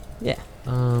right? Yeah.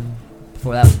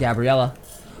 Before that was Gabriella.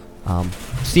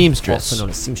 Seamstress. Also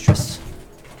known as Seamstress.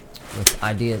 With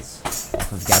Ideas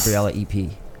off of Gabriella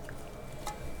EP.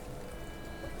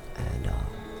 And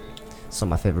some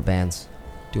of my favorite bands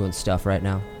doing stuff right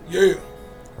now. Yeah.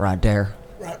 Right there.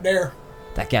 Right there.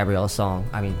 That Gabriella song,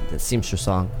 I mean, the Seamstress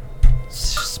song,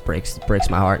 just breaks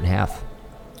my heart in half.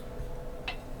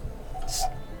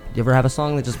 You ever have a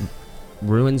song that just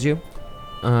ruins you?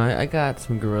 I got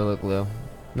some Gorilla Glue.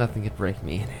 Nothing could break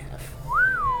me in half.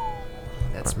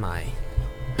 That's my...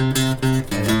 If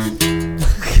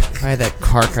I had that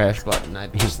car crash button,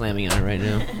 I'd be slamming on it right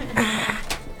now.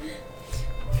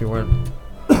 If you weren't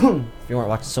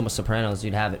watching so much Sopranos,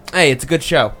 you'd have it. Hey, it's a good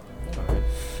show.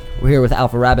 We're here with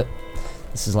Alpha Rabbit.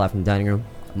 This is Live from the Dining Room,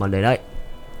 Monday night.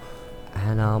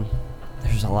 And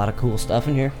there's a lot of cool stuff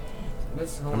in here.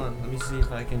 Hold on, let me see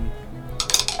if I can...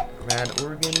 Rad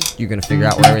Oregon. You're gonna figure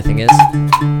out where everything is.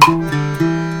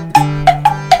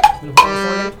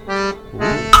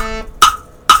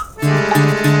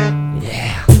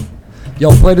 Yeah. Yo,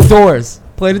 play the Doors.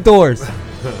 Play the Doors.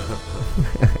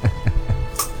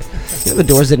 You know the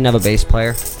Doors didn't have a bass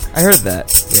player? I heard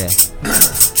that. Yeah.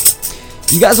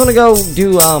 You guys want to go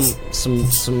do some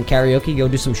karaoke? Go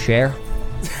do some Cher?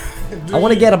 I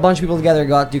want to get a bunch of people together,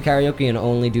 go out, do karaoke, and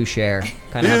only do Cher.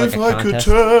 Kind of have like a contest.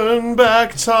 If I could turn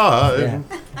back time,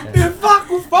 If I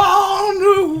could find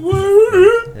a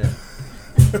way.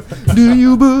 Do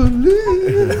you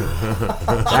believe?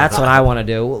 That's what I want to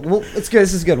do. Well, it's good.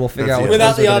 This is good. We'll figure out what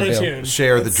Without the we're gonna auto-tune.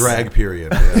 share the drag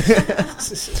period.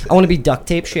 Yes. I want to be duct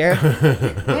tape Cher.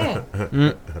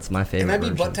 That's my favorite. Can I be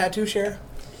version. butt tattoo share?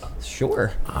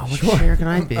 Sure. Oh, what Cher can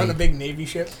I be? On a big Navy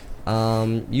ship?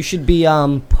 You should be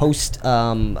post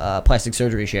plastic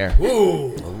surgery Cher.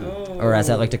 Ooh. Or as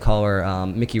I like to call her,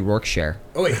 Mickey Rourke Cher.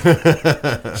 Oh wait.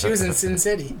 She was in Sin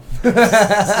City.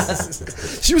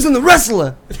 She was in The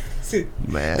Wrestler.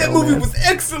 Man, That movie was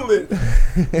excellent.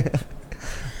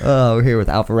 Oh, we're here with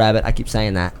Alpha Rabbit. I keep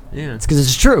saying that. Yeah. It's because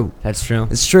it's true. That's true.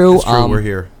 It's true. It's true, we're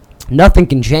here. Nothing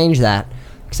can change that,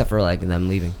 except for like them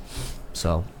leaving.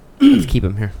 So, Let's keep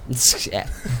him here. yeah.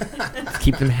 Let's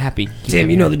keep them happy.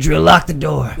 Damn, you know the drill. Lock the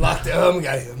door. Locked it up. We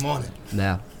got here. Morning.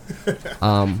 Yeah.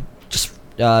 Just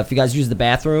if you guys use the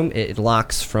bathroom, it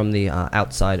locks from the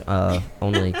outside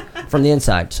only, from the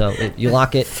inside. So you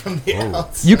lock it. From the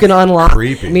outside. You can unlock,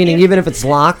 Creepy. meaning even if it's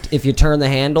locked, if you turn the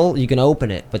handle, you can open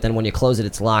it. But then when you close it,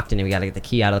 it's locked, and you got to get the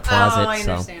key out of the closet. Oh, I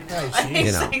so understand. You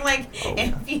It's know. saying, like,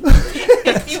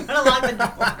 if you want to lock the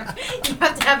door, you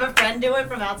have to have a friend do it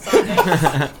from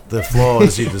outside. The flaw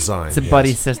is he designed. It's a yes.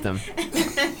 buddy system.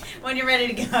 When you're ready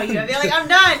to go, you have to be like, I'm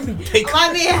done.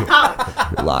 Lock me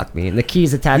out. lock me, and the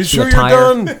key's You attached sure to a you're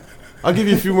tire. done? I'll give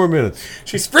you a few more minutes.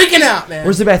 She's freaking out, man.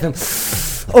 Where's the bathroom?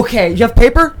 Okay, you have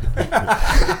paper?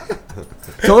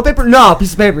 Toilet paper? No, a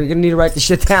piece of paper. You're gonna need to write this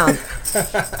shit down.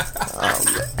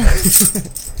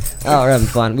 Oh, we're having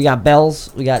fun. We got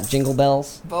bells. We got jingle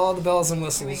bells. All the bells and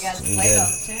whistles. We got sleigh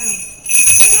bells, too.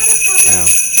 Wow.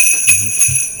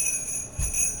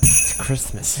 It's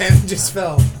Christmas. Santa just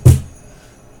fell.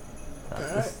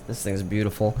 This thing's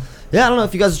beautiful. Yeah, I don't know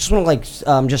if you guys just want to like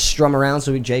just strum around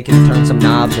so Jay can turn some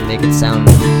knobs and make it sound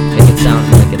like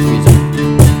it's music.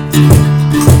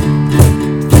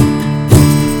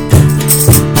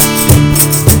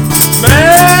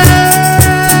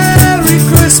 Merry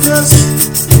Christmas.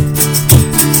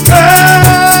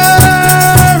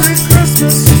 Merry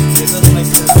Christmas.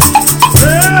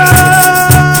 Merry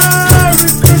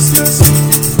Christmas.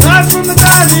 Live from the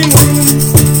dining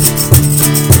room.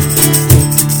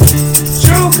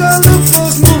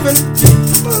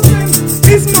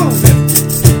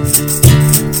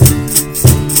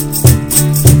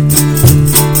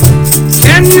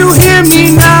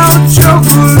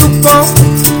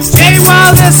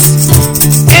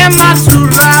 am I too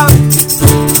loud?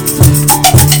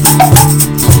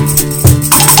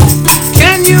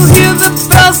 Can you hear the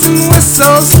bells and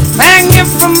whistles hanging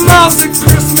from walls at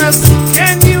Christmas?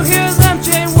 Can you hear them,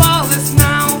 Jay Wallace,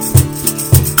 now?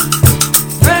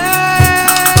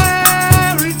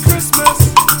 Merry Christmas.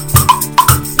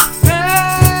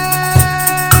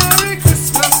 Merry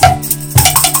Christmas.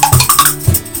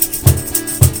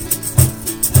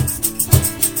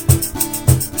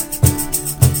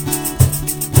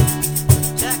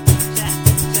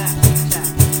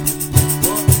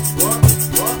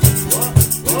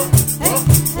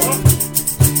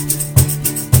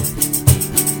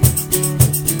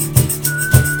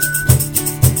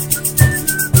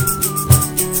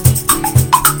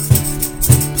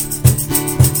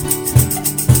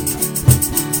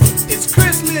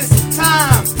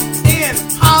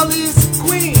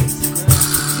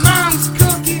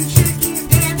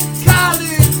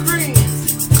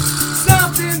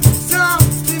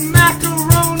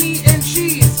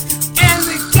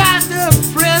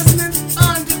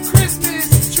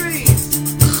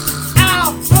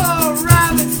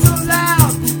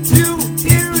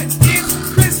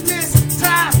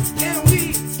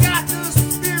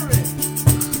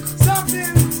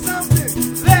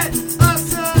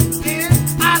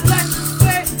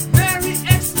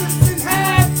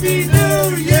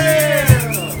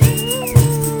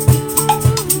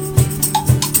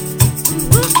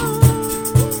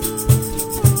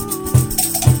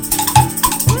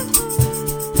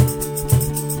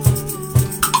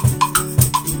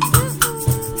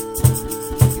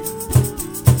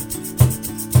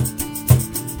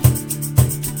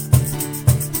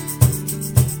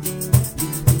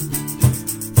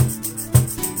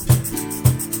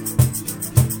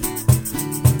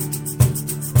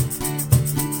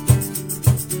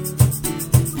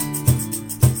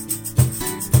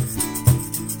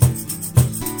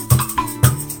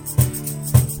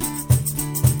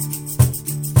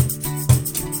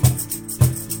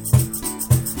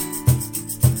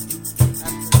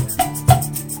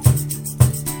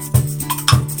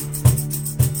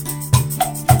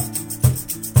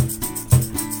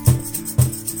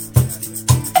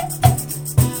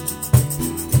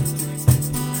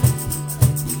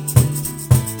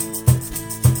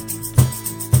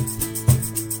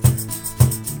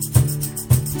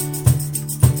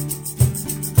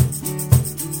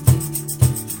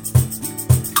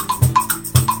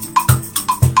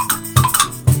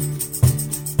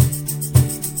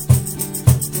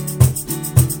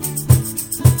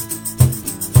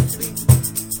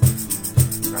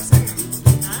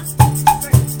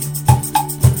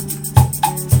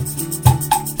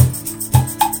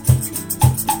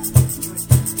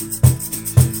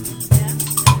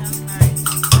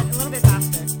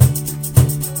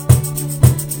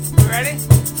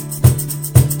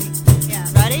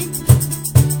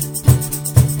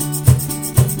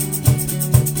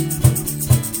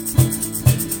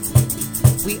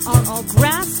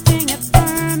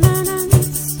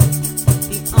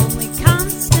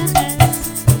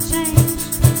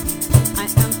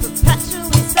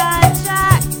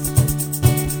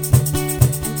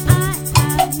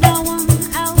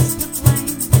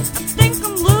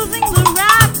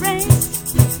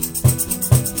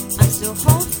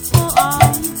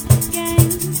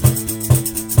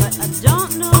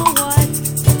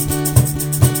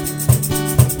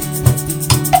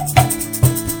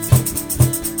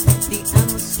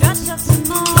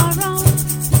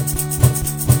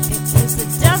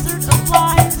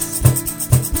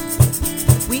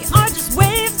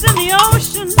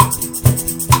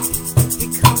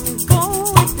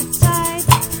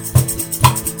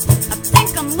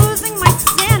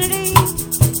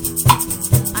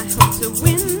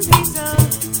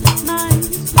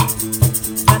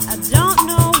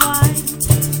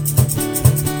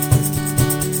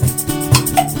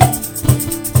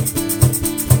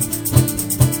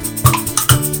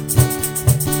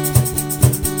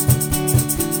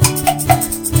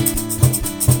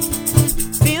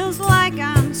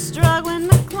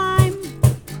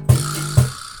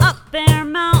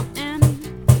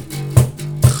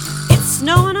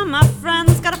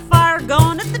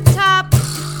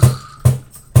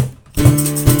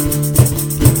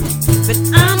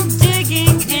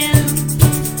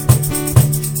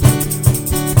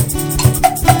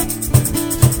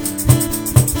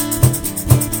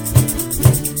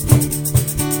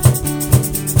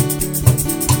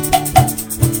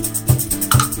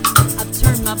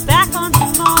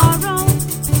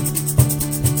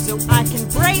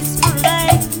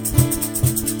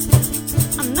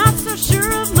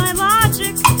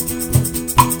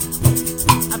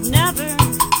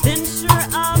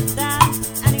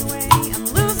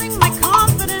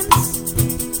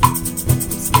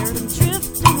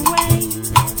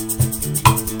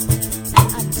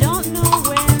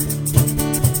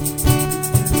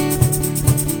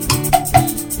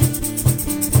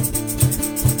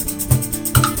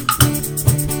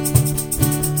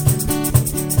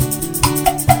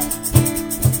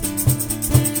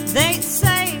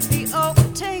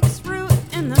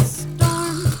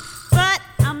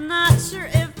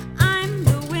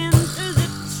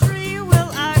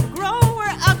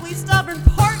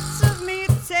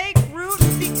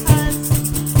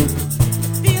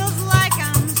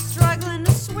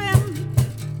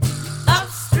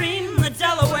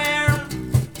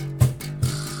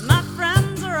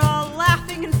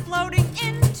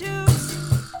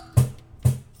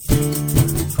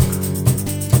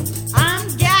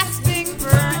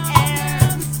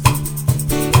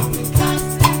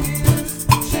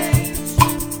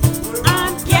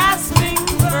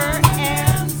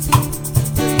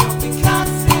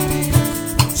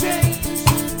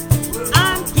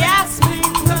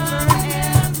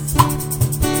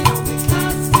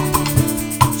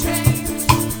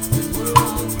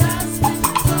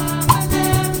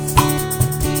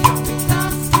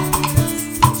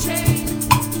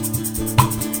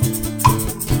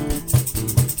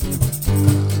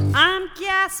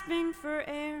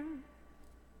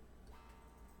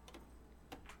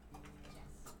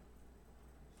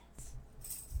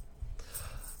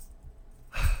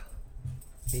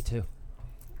 Me too.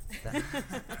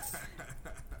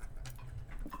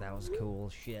 That was cool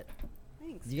shit.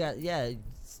 Thanks. You got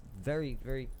it's very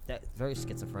very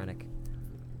schizophrenic.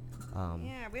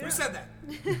 Yeah, we Who don't. said that?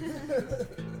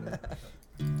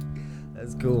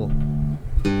 That's cool.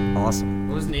 Awesome.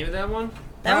 What was the name of that one?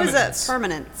 That was a Permanence.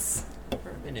 permanence.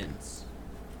 Permanence.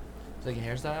 It's like a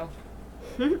hairstyle?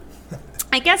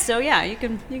 I guess so. Yeah, you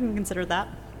can consider that.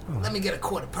 Let me get a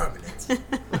quarter permanence.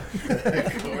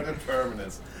 Quarter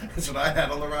permanence. That's what I had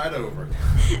on the ride over.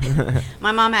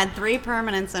 My mom had 3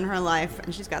 permanents in her life,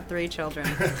 and she's got 3 children,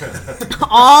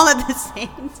 all at the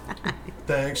same time.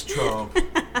 Thanks, Trump.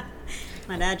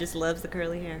 My dad just loves the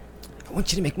curly hair. I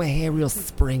want you to make my hair real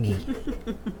springy.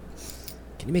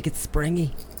 Can you make it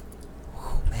springy?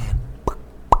 Oh man.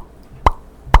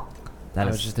 I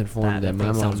was just informed that my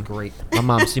thing sounds mom great. My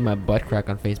mom see my butt crack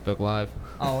on Facebook Live.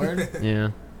 Oh, word? Yeah.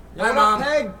 Hi, Mom.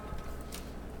 Peg.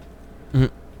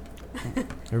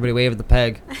 Everybody wave at the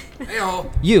peg.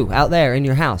 Hey-o. You out there in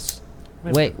your house.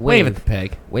 Wave at the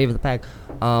peg. Wave at the peg.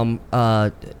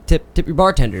 Tip your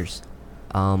bartenders.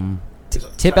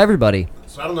 Tip everybody.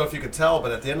 So I don't know if you could tell,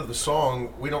 but at the end of the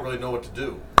song, we don't really know what to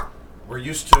do. We're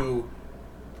used to.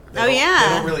 They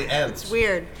don't really end. It's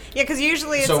weird. Yeah, because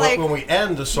usually it's so like when we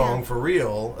end a song for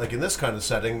real, like in this kind of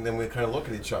setting, then we kind of look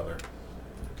at each other.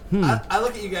 I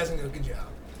look at you guys and go, good job.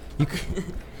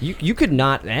 You could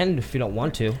not end if you don't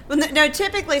want to. Well, no,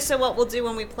 typically, so what we'll do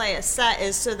when we play a set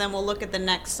is so then we'll look at the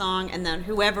next song, and then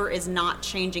whoever is not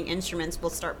changing instruments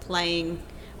will start playing,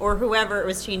 or whoever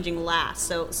was changing last.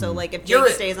 So like if Jake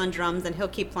stays on drums, then he'll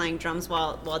keep playing drums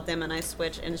while Dim and I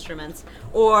switch instruments,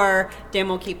 or Dim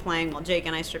will keep playing while Jake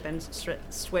and I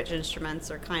switch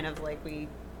instruments, or kind of like we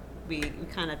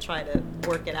kind of try to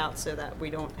work it out so that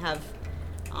we don't have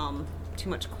too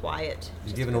much quiet.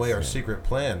 He's giving away our secret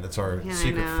plan. That's our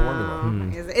secret I know.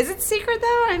 formula. Is it secret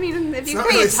though? I mean, if you not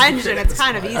pay really attention, secret at it's this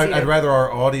kind of point. easy. I'd rather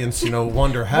our audience,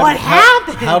 wonder how What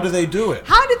happened? How do they do it?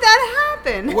 How did that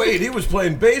happen? Wait, he was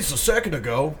playing bass a second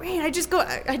ago. Wait, I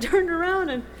turned around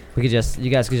and You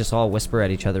guys could just all whisper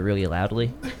at each other really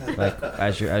loudly, like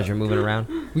as you're moving around.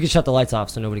 We could shut the lights off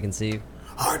so nobody can see you.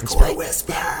 Hardcore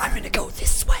whisper. I'm gonna go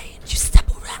this way, and you step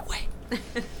over that way.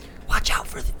 Watch out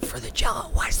for the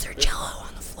Jello. Why is there Jello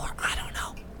on the floor? I don't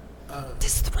know.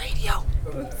 This is the radio.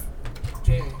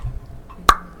 Jamie.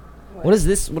 What is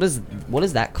this? What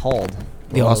is that called?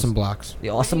 The Awesome Blocks. The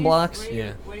Awesome Blocks?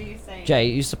 Yeah. What are you saying? Jay,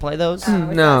 you used to play those?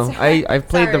 No, I've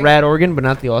played the Sorry. Rad organ, but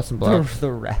not the Awesome Blocks. the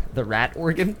rat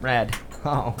organ? Rad.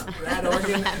 Oh. Rad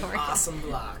organ. Awesome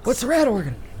blocks. What's a rat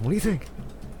organ? What do you think?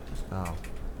 Oh.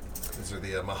 These are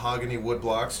the mahogany wood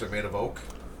blocks. They're made of oak.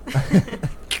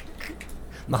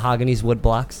 Mahogany's wood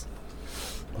blocks.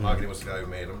 Mahogany was the guy who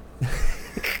made them.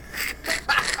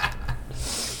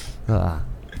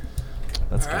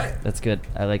 That's good. right. That's good.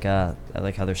 I like how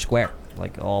they're square,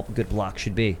 like all good blocks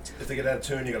should be. If they get out of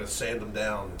tune, you got to sand them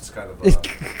down. It's kind of it's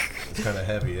kind of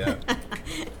heavy, yeah.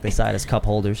 They side as cup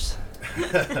holders.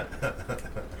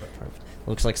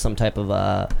 Looks like some type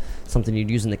of something you'd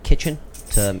use in the kitchen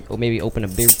to maybe open a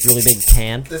really big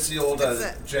can. This is the old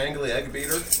jangly egg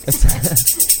beater.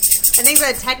 I think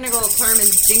the technical term is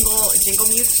jingle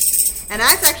mute, and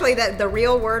that's actually the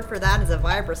real word for that is a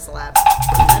vibroslap.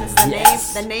 That is the name.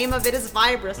 The name of it is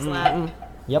vibroslap.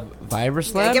 Yep.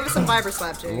 Vibroslap? Yeah, give us some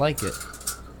vibroslap, Jake. I like it.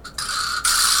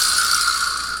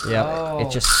 Yep. Oh. It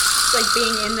just It's like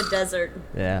being in the desert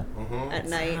yeah. at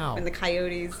night Ow. when the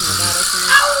coyotes and the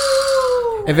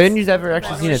rattlesnakes. Have any of you ever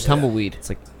actually seen a tumbleweed? It's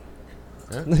like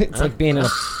it's like being in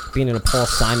a Paul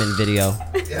Simon video.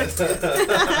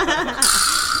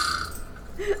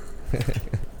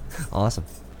 Awesome.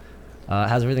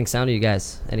 How's everything sound to you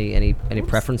guys? Any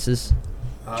preferences?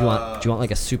 Do you want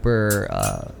like a super?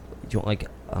 Do you want like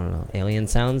I don't know alien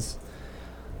sounds?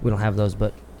 We don't have those,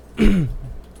 but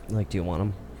like, do you want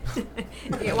them?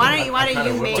 Yeah, why don't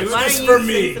you make? Do Why this don't for you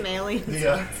me. sing some aliens?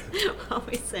 Yeah. While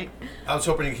we sing. I was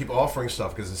hoping you keep offering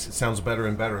stuff because it sounds better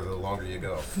and better the longer you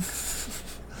go.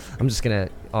 I'm just gonna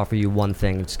offer you one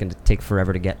thing. It's gonna take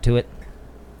forever to get to it.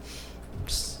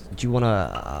 Do you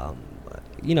wanna?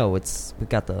 It's we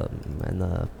got the and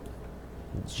the.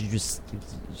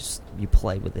 You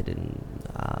play with it and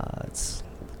it's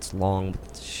long.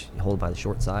 But you hold it by the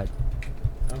short side.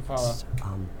 I don't follow.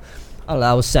 I don't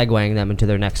know, I was segueing them into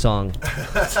their next song.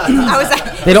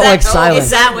 They don't like silence.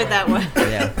 Is that what that was?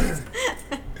 Yeah.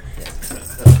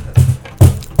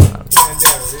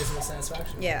 Reasonable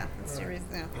satisfaction. Yeah, that's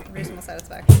reasonable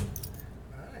satisfaction.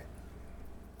 All right.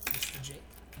 Mr. Jake.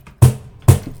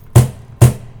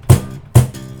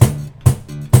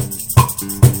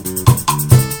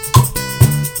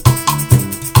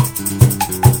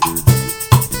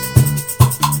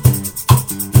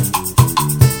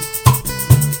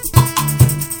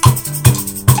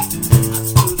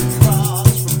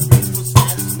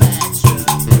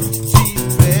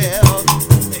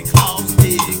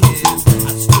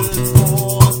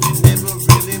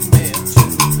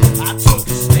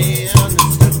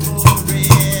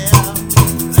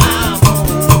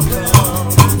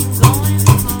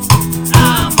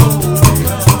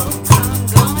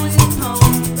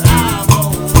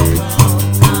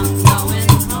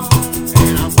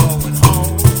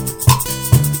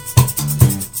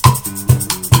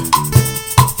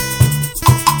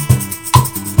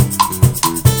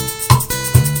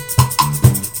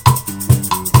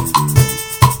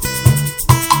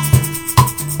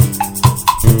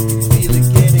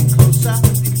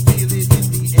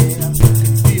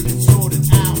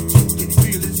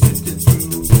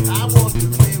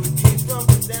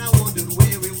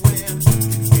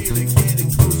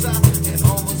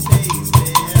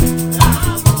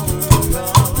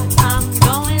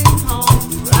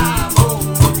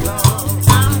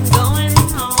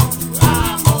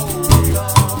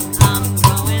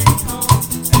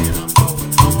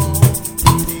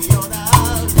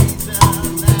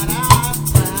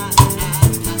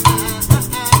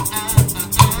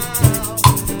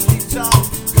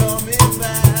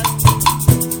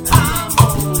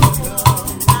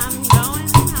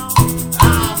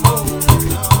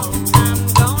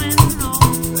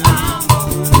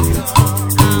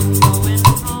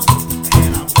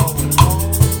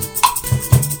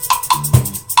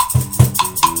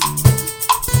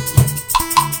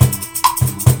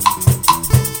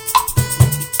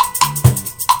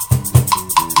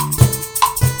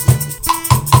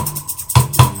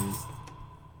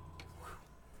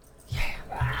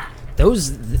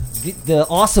 the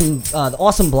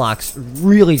awesome blocks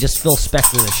really just fill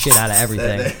Spectre the shit out of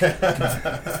everything.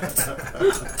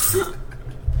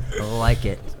 I like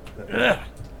it.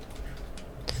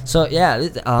 So yeah,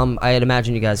 I'd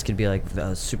imagine you guys could be like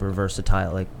super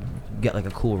versatile, like get like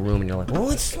a cool room, and you're like, well,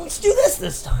 let's do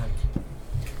this time.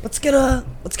 Let's get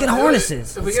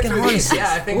harnesses. If we Let's get get through these, harnesses.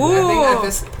 yeah, I think at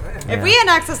this. If we had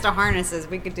access to harnesses,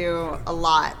 we could do a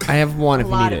lot. I have one if a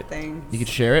you lot need of it. things. You could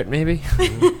share it, maybe.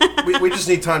 We just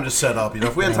need time to set up. You know,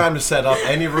 if we had time to set up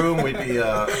any room, we'd be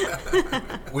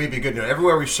good. You know,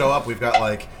 everywhere we show up, we've got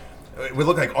like. We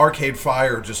look like Arcade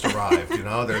Fire just arrived, you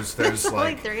know. There's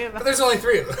like three of us. But there's only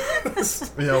three of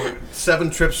us. You know,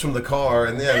 7 trips from the car,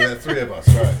 and yeah, 3 of us,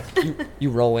 right? You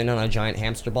roll in on a giant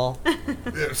hamster ball.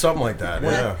 Yeah, something like that.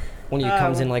 Yeah. One of you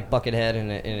comes in like Buckethead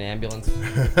in an ambulance.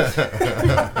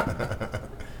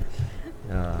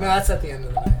 No, that's at the end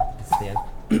of the night. That's the end.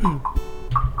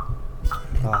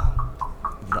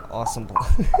 The awesome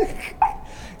block.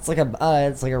 It's like a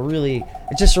really.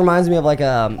 It just reminds me of like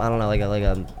I don't know, like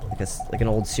an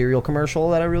old cereal commercial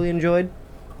that I really enjoyed,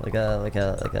 like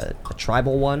a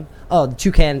tribal one. Oh, the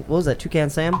Toucan. What was that?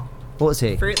 Toucan Sam? What was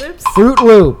he? Fruit Loops. Fruit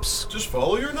Loops. Just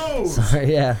follow your nose.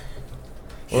 Sorry, yeah.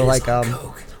 Or like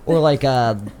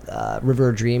River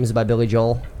of Dreams by Billy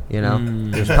Joel. You know,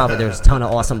 there's a ton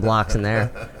of awesome blocks in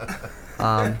there.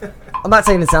 I'm not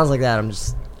saying it sounds like that. I'm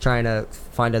just trying to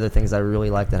find other things I really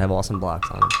like that have awesome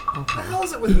blocks on them. What the hell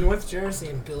is it with North Jersey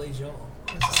and Billy Joel?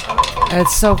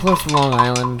 It's so close to Long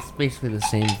Island. It's basically the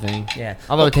same thing. Yeah.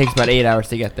 Although it takes about 8 hours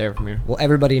to get there from here. Well,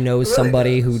 everybody knows Really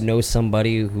somebody does. who knows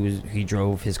somebody he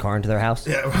drove his car into their house.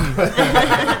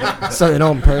 Yeah. So they know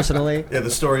him personally. Yeah,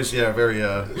 the story's very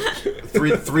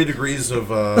 3 degrees of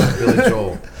Billy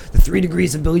Joel. The 3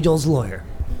 degrees of Billy Joel's lawyer.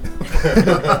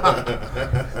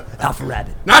 Alpha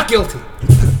Rabbit. Not guilty.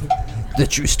 The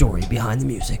true story behind the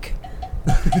music.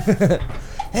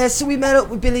 So we met up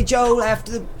with Billy Joel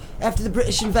after the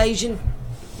British invasion.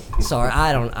 Sorry,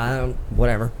 I don't.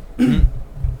 Whatever. And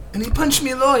he punched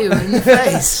me lawyer in the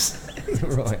face.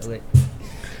 Royally.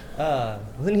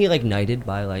 Wasn't he like knighted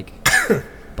by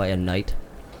by a knight?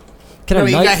 No,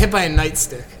 he got hit by a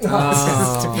nightstick.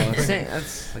 Oh,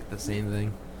 that's like the same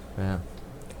thing. Yeah.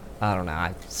 I don't know.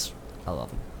 I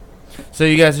love him. So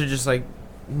you guys are just like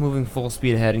moving full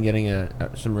speed ahead and getting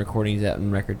some recordings out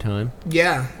in record time.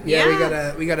 Yeah.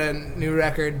 We got a new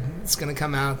record. It's gonna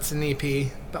come out. It's an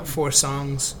EP, about 4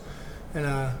 songs,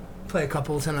 and play a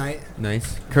couple tonight.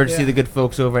 Nice. Courtesy Yeah. of the good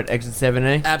folks over at Exit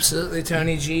 7A. Absolutely,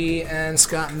 Tony G and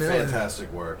Scott Miller.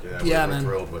 Fantastic work. Yeah, Yeah, we're man.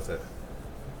 thrilled with it.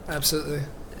 Absolutely.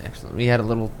 Excellent. We had a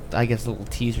little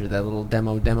teaser, that little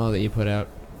demo that you put out.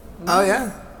 Oh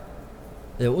yeah.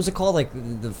 What was it called? Like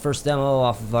the first demo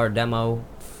off of our demo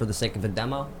for the sake of a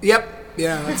demo? Yep.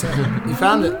 Yeah, that's it. You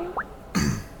found it.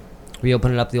 We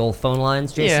opening up the old phone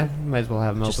lines, Jason? Yeah, might as well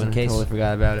have them Just open. in case. Totally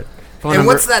forgot about it. And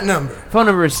what's that number? Phone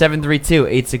number is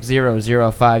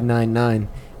 732-860-0599.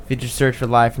 If you just search for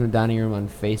Live from the Dining Room on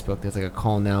Facebook, there's like a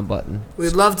call now button.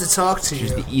 We'd love to talk to Which you.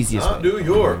 is the easiest Not way. New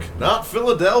York, not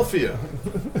Philadelphia.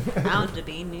 Proud to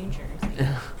be New Jersey.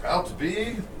 Proud to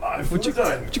be live from the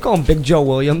dining. What'd you call him, Big Joe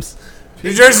Williams?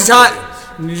 New Jersey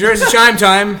chime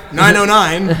time,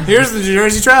 9:09. Here's the New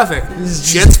Jersey traffic.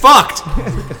 Shit's fucked.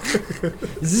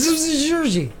 This is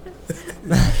Jersey.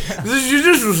 This is your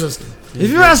judicial system.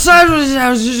 If you're outside of this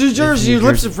house, New Jersey, your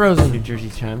lips are frozen. New Jersey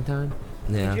chime time?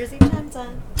 Yeah. Jersey chime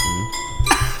time.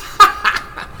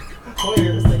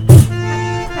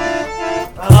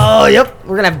 Oh, yep.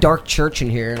 We're gonna have Dark Church in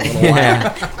here in a little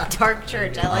while. Dark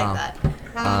Church. I like that.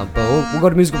 But we'll go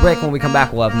to musical break. When we come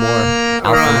back, we'll have more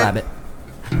Alpha Rabbit.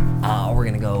 We're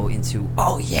gonna go into.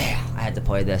 Oh yeah, I had to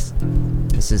play this.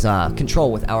 This is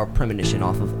Control with Our Premonition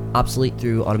off of Obsolete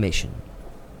Through Automation.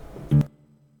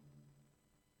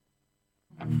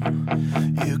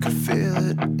 You could feel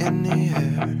it in the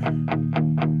air.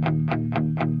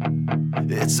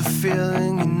 It's a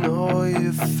feeling you know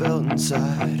you've felt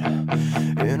inside.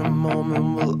 In a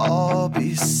moment we'll all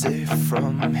be safe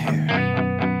from here.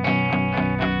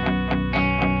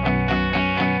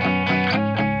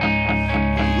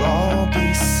 We'll all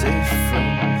be safe from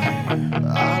here.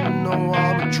 I know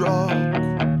I'm a drug.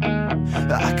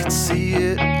 I could see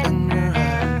it in your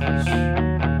eyes.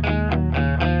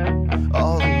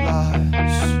 All the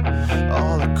lies,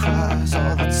 all the cries,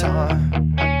 all the time.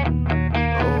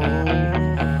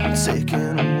 Oh,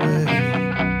 taken away.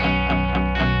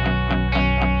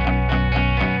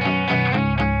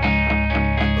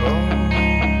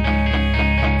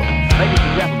 Ladies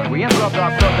and gentlemen, we interrupt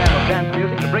our program of dance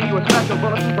music to bring you a special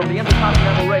bulletin from the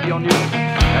Intercontinental Radio News.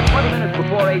 At 20 minutes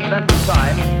before 8 Central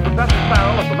Time, Professor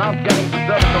Farrell of the Mount Jennings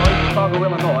Observatory, Chicago,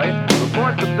 Illinois,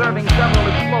 reports observing several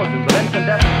explosions of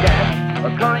incandescent gas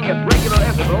occurring at regular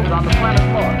intervals on the planet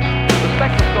Mars. The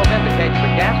spectroscope indicates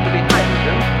the gas to be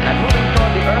hydrogen and moving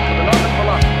toward the Earth with enormous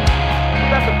velocity.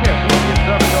 Professor Pearson of the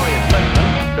observatory at Princeton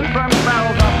confirms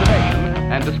Farrell's observation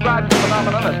and describes the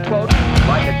phenomenon as, quote,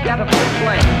 like a jet of quick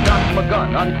flame shot from a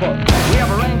gun, unquote. We have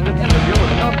arranged an interview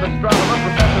with a noted astronomer,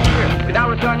 Professor Pearson. We now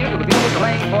return you to the view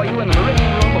playing for you in the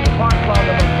Meridian Room of the Park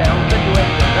Plaza Hotel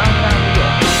situated in downtown New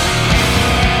York.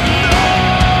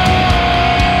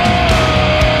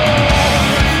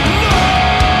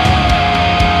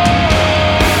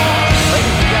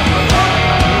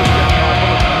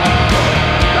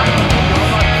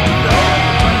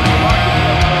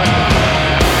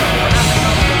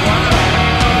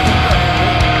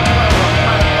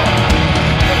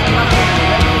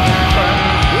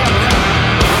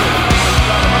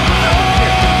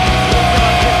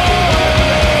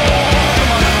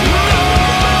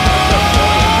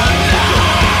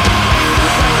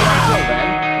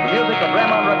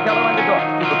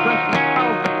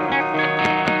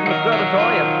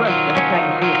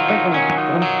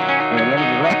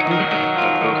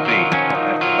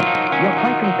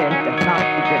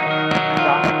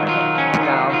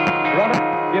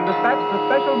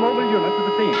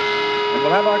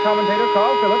 We'll have our commentator,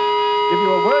 Carl Phillips, give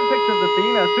you a word picture of the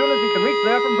scene as soon as he can reach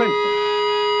there from Princeton.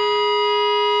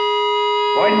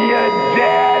 When you're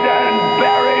dead and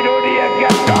buried, who do you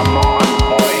get to mourn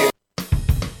for you?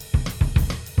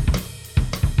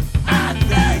 I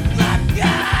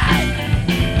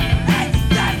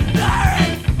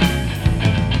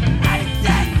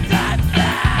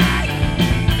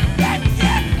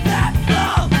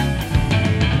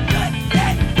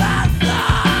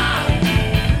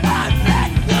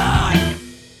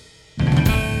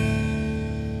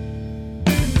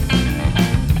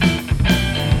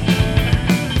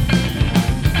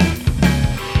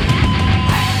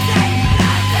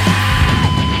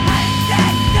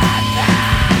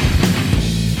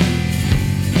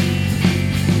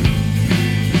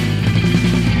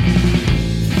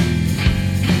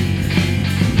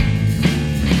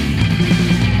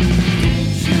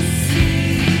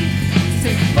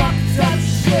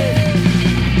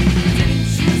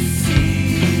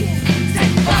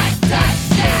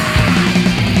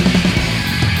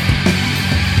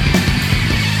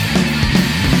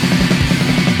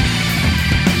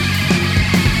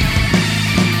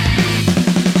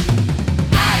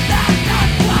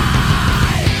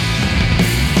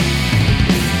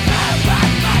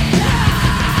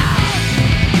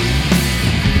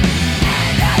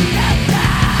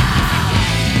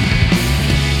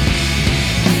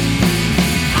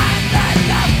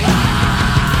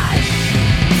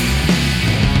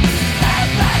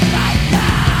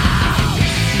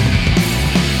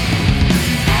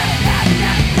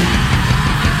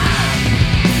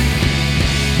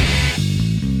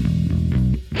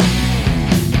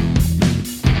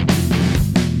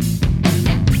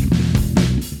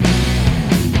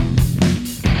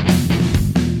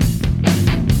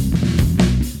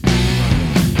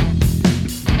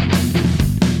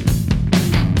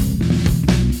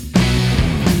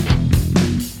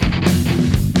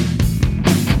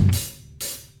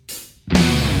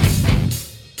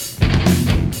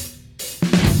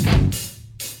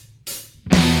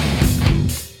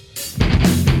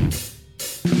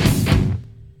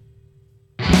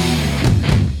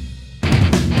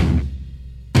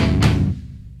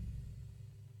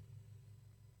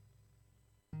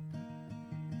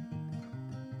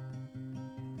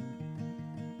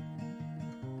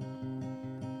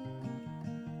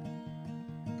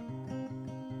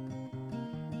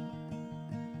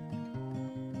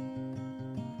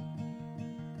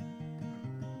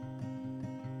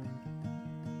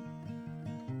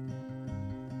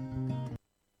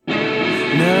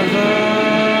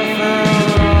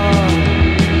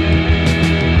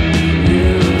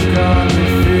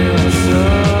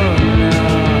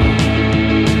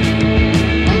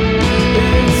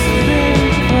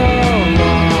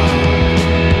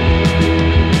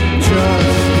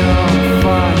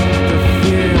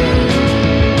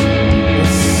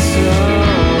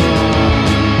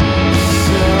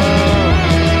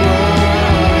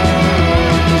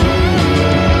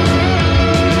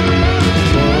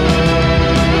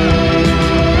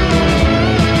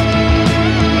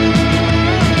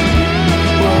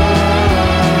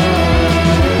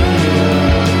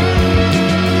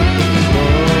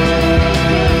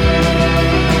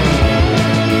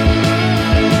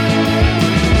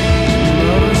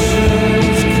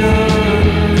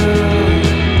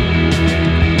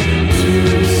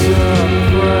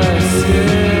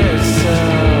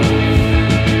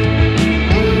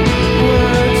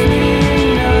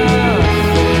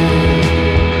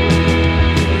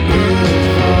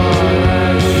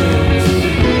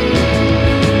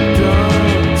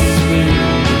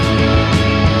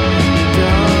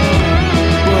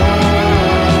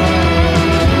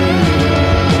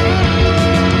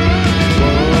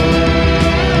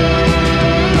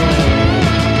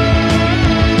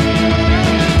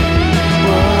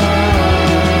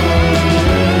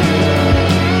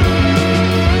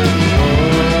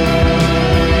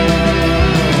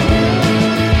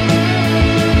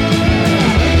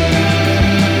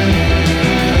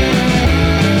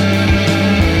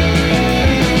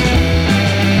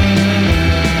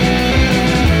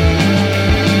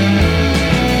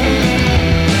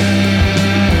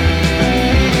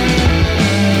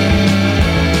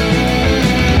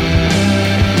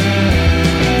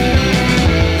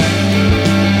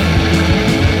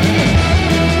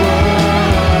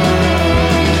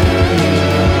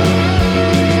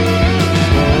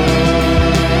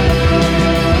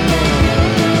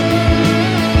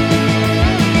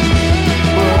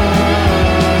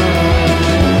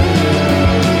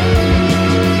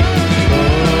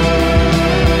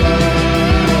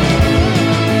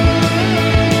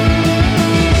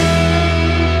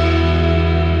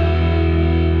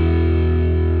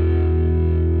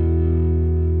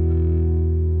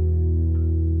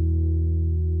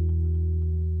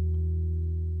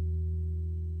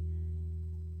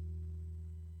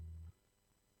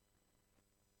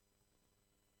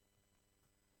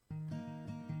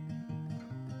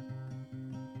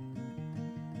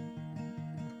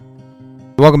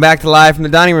Welcome back to Live from the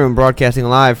Dining Room, broadcasting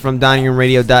live from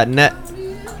diningroomradio.net.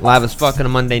 Live as fuck on a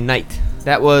Monday night.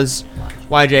 That was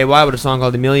YJY with a song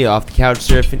called Amelia off the Couch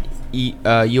Surfing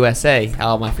USA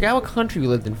album. I forgot what country we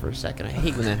lived in for a second. I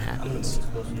hate when that happens.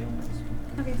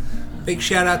 Big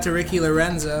shout out to Ricky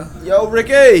Lorenzo. Yo,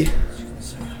 Ricky!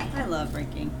 I love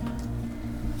Ricky.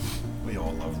 We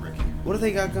all love Ricky. What do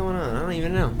they got going on? I don't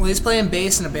even know. Well, he's playing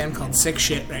bass in a band called Sick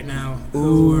Shit right now,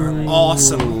 who are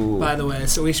awesome, by the way.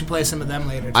 So we should play some of them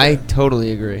later. Too. I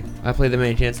totally agree. I play them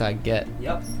any chance I get.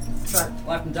 Yep.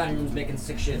 Live from Dining Room's making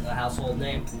Sick Shit a household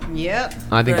name. Yep.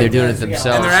 I think they're doing it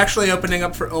themselves. And they're actually opening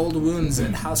up for Old Wounds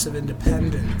at House of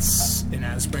Independence in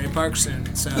Asbury Park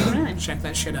soon. So check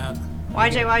that shit out.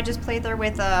 YJY just played there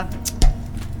with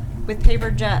Paper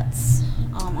Jets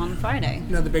on Friday.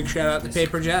 Another big shout out to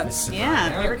Paper Jets.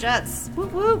 Yeah, Paper Jets.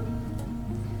 Whoop whoop.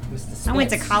 I went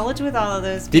to college with all of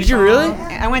those people. Did you really?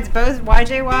 I went to both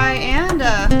YJY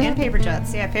and Paper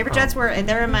Jets. Yeah, Paper Jets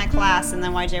they're in my class, and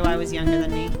then YJY was younger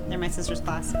than me. They're my sister's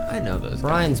class. I know those.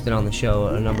 Brian's been on the show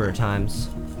a number of times.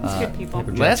 He's good people.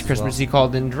 Last Christmas he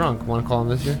called in drunk. Want to call him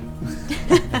this year?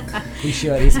 We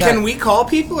should. Can we call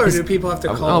people, or do people have to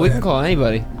call? Oh, we can call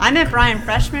anybody. I met Brian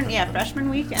freshman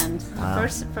weekend. Wow.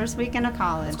 First weekend of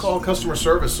college. Let's call customer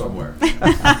service somewhere.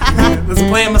 Let's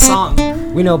play him a song.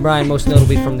 We know Brian most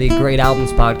notably from the Great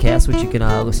Albums podcast, which you can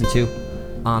listen to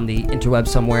on the interweb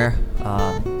somewhere.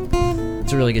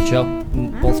 It's a really good show.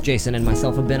 Both Jason and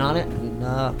myself have been on it. And,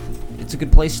 it's a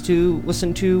good place to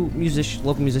listen to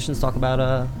local musicians talk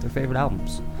about their favorite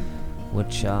albums,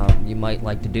 which you might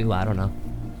like to do. I don't know.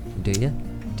 Do you?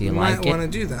 Do you like it? Might want to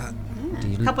do that.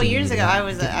 A couple years ago,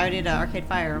 I did an Arcade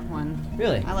Fire one.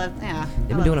 Really? I loved. Yeah.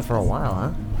 They've been doing it for a while,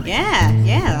 huh?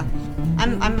 Yeah.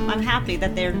 I'm happy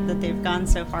that they've gone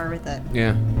so far with it.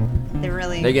 Yeah.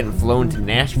 They're getting flown to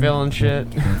Nashville and shit.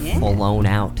 Yeah. Flown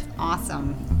out.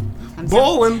 Awesome.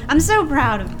 Bowling. I'm so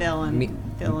proud of Bill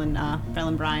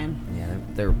and Brian.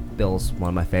 Yeah, Bill's one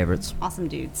of my favorites. Awesome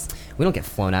dudes. We don't get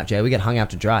flown out, Jay. We get hung out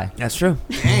to dry. That's true.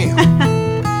 Damn.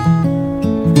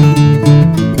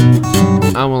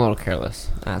 I'm a little careless.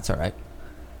 That's all right.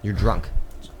 You're drunk.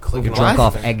 Clicking You're drunk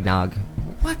off. off eggnog.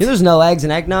 What? You know, there's no eggs in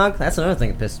eggnog. That's another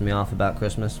thing that pisses me off about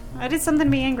Christmas. I did something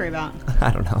to be angry about. I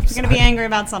don't know. If you're gonna be angry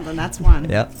about something, that's one.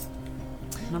 Yep.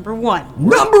 Number one.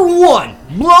 Number one.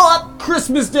 Blow up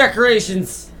Christmas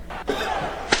decorations.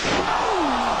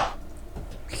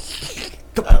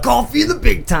 Cup of coffee in the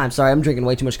big time. Sorry, I'm drinking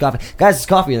way too much coffee. Guys, there's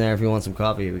coffee in there if you want some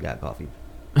coffee. We got coffee.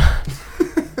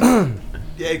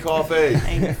 Yay, coffee.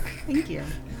 Thank you.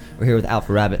 We're here with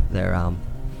Alpha Rabbit.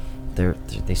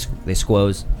 They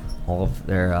squoze all of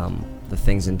their the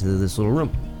things into this little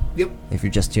room. Yep. If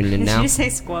you're just tuning in now. Did you say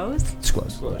squoze?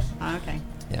 Squoze. Oh, okay.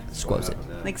 Yeah, squoze it.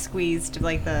 Like squeezed,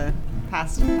 like the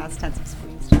past tense of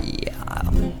squeezed. Yeah. I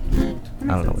don't even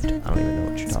know what you're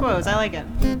talking Squoze, about. I like it.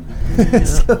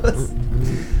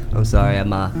 I'm sorry. I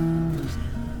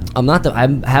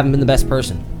haven't been the best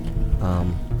person.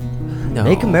 No.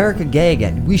 Make America gay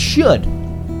again. We should.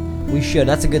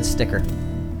 That's a good sticker.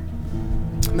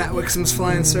 Matt Wixom's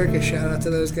Flying Circus. Shout out to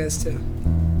those guys too.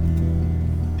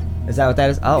 Is that what that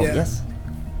is? Oh, Yeah. yes.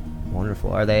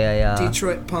 Wonderful. Are they a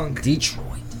Detroit punk. Detroit.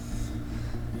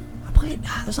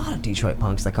 There's a lot of Detroit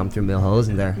punks that come through Mill Hill,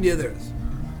 isn't there? Yeah, there is.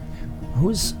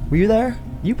 Were you there?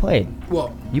 You played.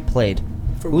 What? You played.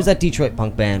 For Who was what? that Detroit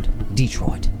punk band?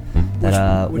 Detroit.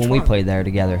 That Which when we one? played there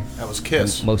together. That was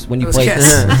Kiss. When you That was played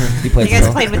Kiss. you played You guys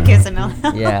Mill. played with Kiss and Mill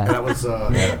Hill. Yeah. That was,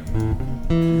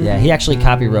 Yeah, he actually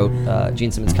copywrote,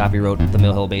 Gene Simmons copywrote the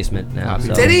Mill Hill Basement now.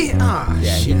 So, Did he? Ah,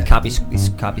 Yeah, he shit. copies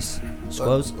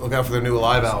Squoze. Look out for their new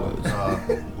live album,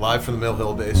 Live from the Mill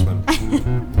Hill Basement.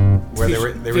 Where they were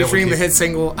able Featuring to the hit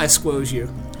single "I Squoze You."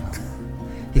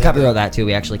 He copywrote that too.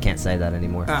 We actually can't say that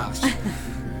anymore. Ah,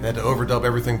 They had to overdub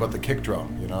everything but the kick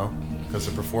drum, because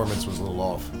the performance was a little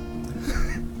off.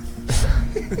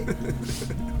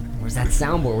 Where's that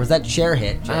soundboard? Where's that chair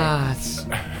hit? Jay? It's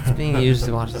being used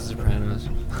to watch The Sopranos.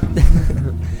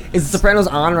 Is The Sopranos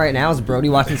on right now? Is Brody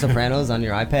watching Sopranos on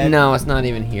your iPad? No, it's not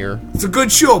even here. it's a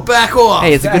good show. Back off.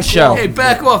 Hey, it's a good show. Hey,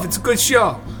 back off. It's a good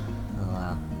show. Oh,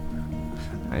 wow.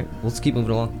 Alright, let's keep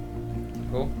moving along.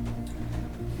 Cool.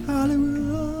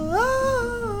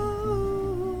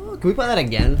 Can we play that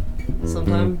again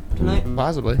sometime tonight?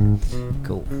 Possibly.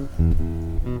 Cool.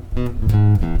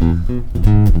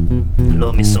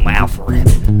 Love me some Alpha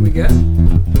Rabbit. We good?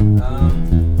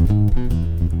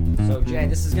 So, Jay,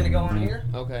 this is gonna go on here.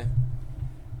 Okay.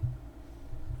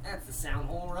 That's the sound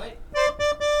hole, right?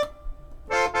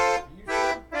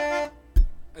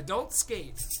 Adult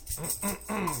skate.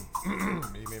 Me.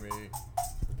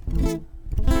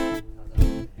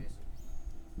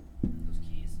 Those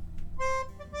keys.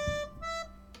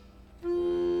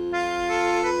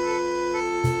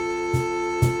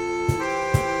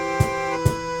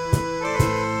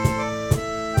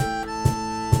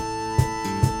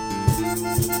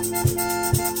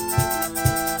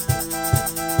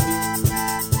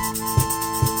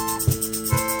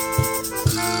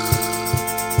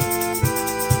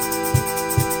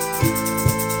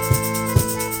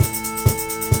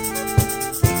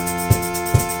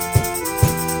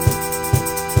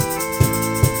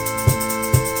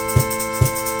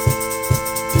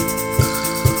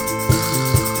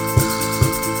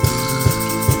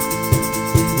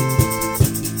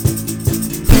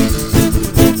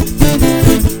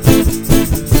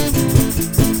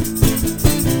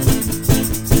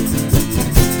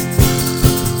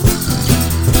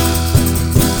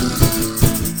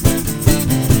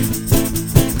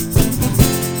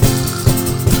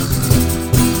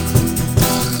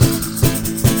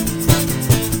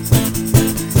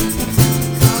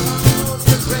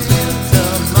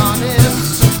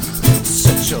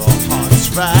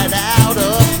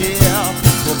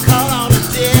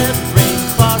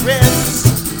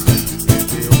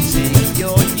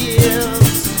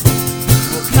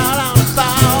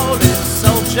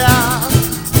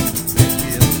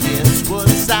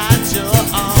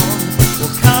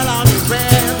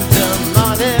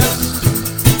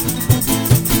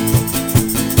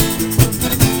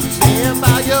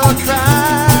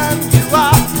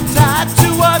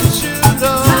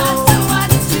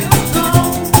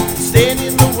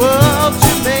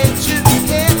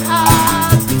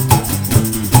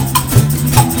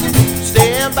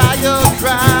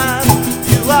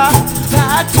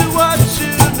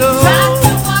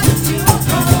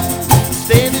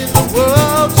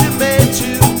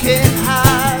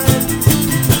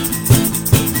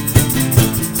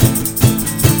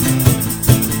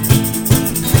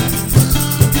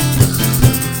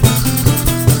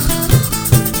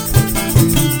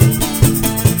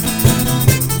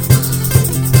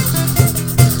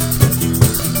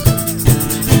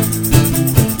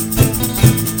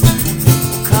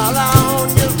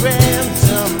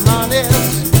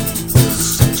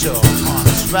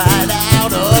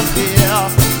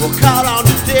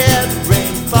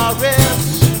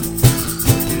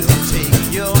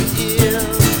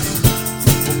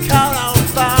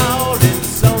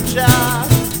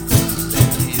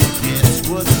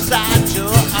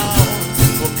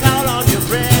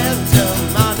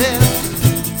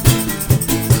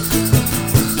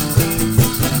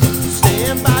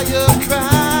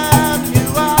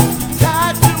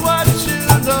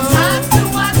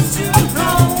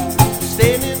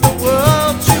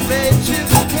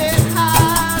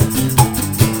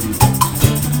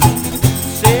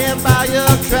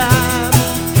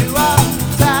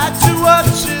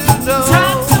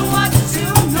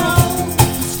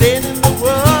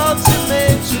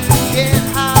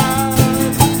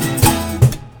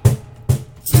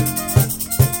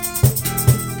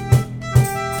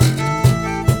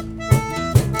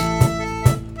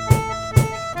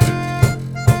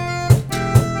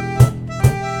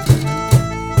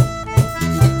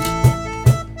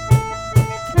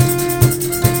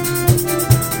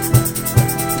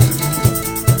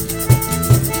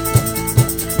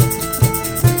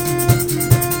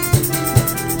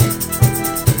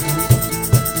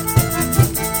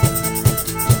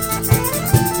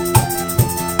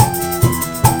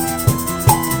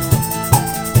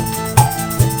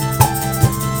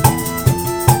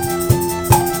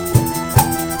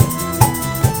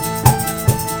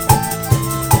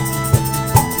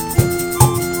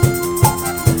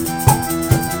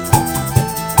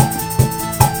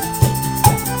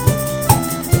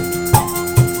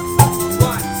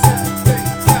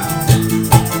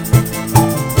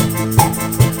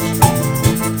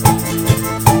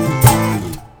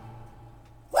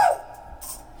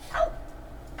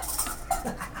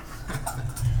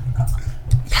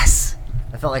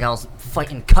 felt like I was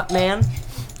fighting Cutman, or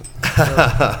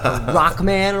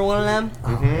Rockman, or one of them.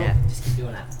 Oh, yeah, just keep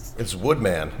doing that. It's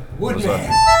Woodman. Woodman. What was that?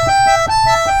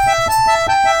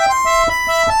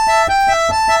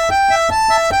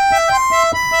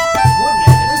 Woodman.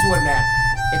 It is Woodman.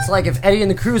 It's like if Eddie and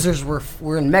the Cruisers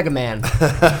were in Mega Man.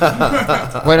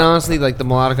 Quite honestly, like the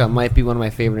melodica might be one of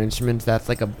my favorite instruments. That's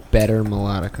like a better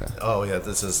melodica. Oh yeah,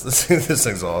 this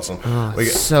thing's awesome. Oh,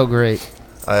 it's so great.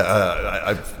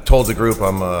 I told the group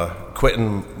I'm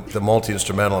quitting the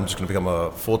multi-instrumental. I'm just going to become a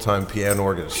full-time piano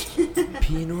organist.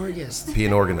 Piano organist.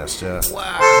 Piano organist, yeah.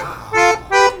 Wow.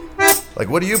 Like,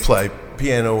 what do you play?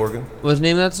 Piano organ. What's the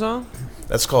name of that song?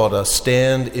 That's called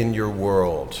 "Stand in Your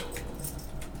World."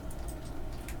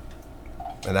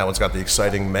 And that one's got the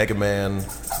exciting Mega Man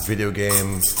video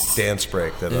game dance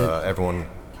break that everyone,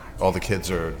 all the kids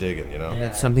are digging, you know?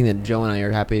 That's something that Joe and I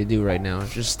are happy to do right now.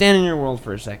 Just stand in your world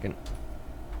for a second.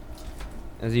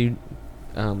 As you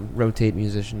rotate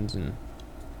musicians and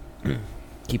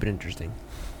keep it interesting.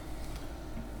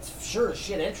 Sure as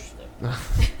shit interesting.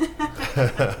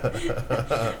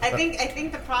 I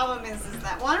think the problem is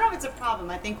that, well, I don't know if it's a problem.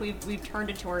 I think we've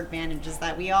turned it to our advantage, is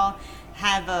that we all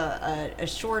have a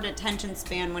short attention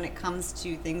span when it comes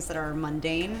to things that are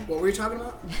mundane. What were you talking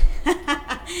about?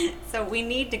 So we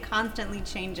need to constantly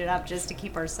change it up just to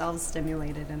keep ourselves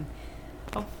stimulated, and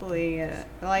hopefully,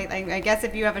 I guess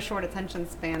if you have a short attention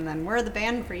span, then we're the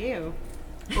band for you.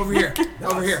 Over here,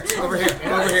 over here, over here,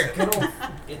 over here.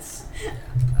 It's.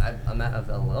 I love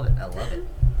it. I love it.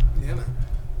 Yeah, man.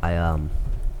 I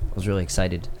was really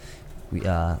excited. We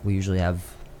usually have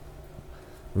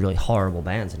really horrible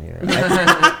bands in here.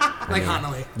 Like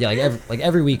Hanoi. Yeah, like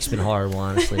every week's been horrible,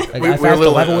 honestly. Like, We're I've had to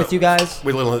level with you guys.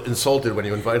 We're a little insulted when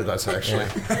you invited us, actually.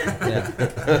 Yeah.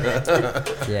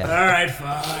 All right,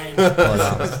 fine.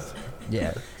 But,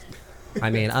 yeah. I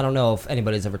mean, I don't know if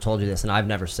anybody's ever told you this, and I've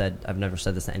never said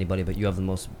this to anybody, but you have the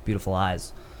most beautiful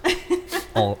eyes.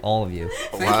 all of you.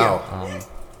 Wow.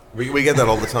 We get that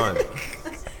all the time.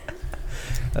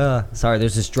 Sorry,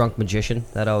 there's this drunk magician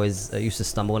that always used to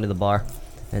stumble into the bar,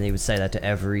 and he would say that to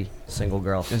every single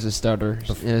girl. As a starter.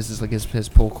 Yeah, this is like his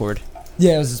pull cord.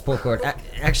 Yeah, it was his pull cord.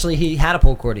 Actually, he had a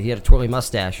pull cord. He had a twirly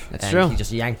mustache. That's and true. He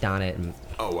just yanked on it, and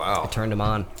oh wow, it turned him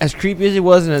on. As creepy as he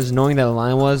was and as annoying that the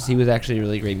line was, he was actually a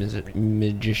really great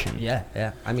magician. Yeah,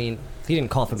 yeah. I mean, he didn't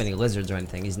call for many lizards or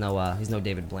anything. He's no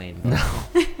David Blaine. No.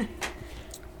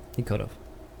 He could have.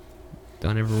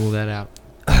 Don't ever rule that out.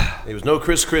 He was no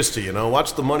Chris Christie, you know.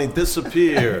 Watch the money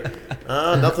disappear.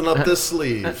 Nothing up this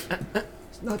sleeve.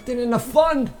 There's nothing in the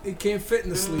fund. It can't fit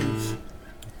in the sleeves.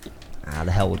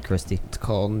 The hell with Christie. It's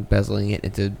called embezzling it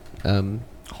into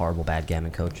horrible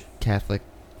backgammon coach. Catholic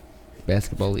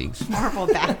basketball leagues. Horrible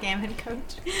backgammon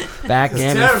coach.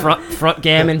 Backgammon, front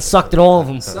gammon, sucked at all of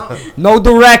them. Something. No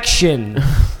direction.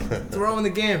 Throwing the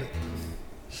game.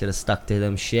 Should have stuck to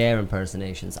them Cher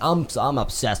impersonations. I'm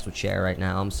obsessed with Cher right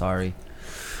now. I'm sorry.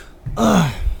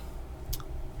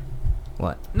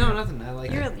 What? No, nothing. I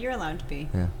like it. You're allowed to be.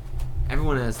 Yeah.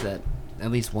 Everyone has that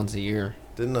at least once a year.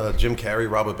 Didn't Jim Carrey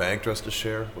rob a bank dressed as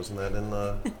Cher? Wasn't that in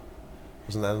the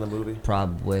movie?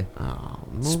 Probably.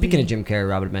 Movie? Speaking of Jim Carrey,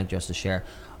 Robert Bank just to share.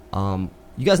 You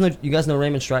guys know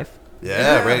Raymond Strife?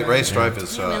 Yeah, Ray Strife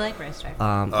is. We like Ray Strife.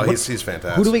 He's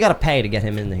fantastic. Who do we got to pay to get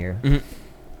him in here? Mm-hmm.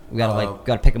 We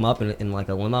gotta pick him up in like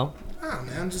a limo. Oh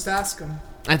man, just ask him.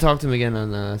 I talked to him again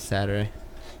on Saturday.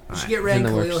 You should get Rand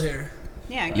Khalil here.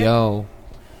 Yeah. Good. Yo.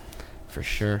 For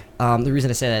sure. The reason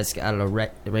I say that is I don't know.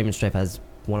 Raymond Strife has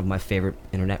one of my favorite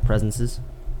internet presences.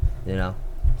 You know,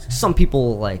 some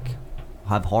people like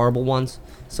have horrible ones,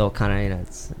 so it kind of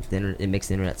it makes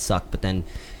the internet suck. But then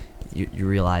you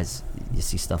realize you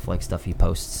see stuff he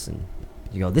posts, and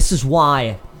you go, "This is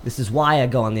why I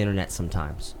go on the internet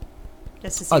sometimes."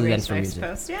 Just to see Ray Strife's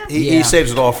post, yeah. He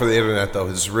saves it all for the internet, though.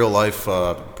 His real life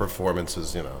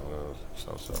performances, you know.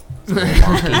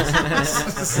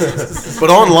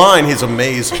 But online, he's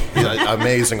amazing. He's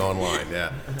amazing online,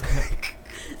 yeah.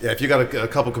 Yeah, if you got a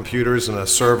couple computers and a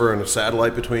server and a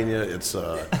satellite between you, it's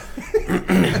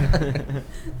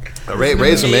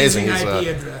Ray's amazing. He's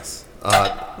IP address.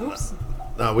 Oops.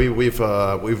 No, we've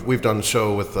done a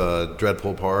show with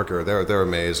Dreadpool Parker. They're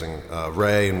amazing.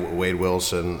 Ray and Wade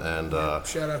Wilson and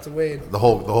shout out to Wade. The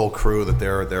whole crew that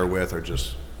they're with are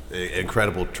just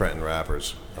incredible Trenton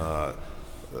rappers.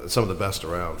 Some of the best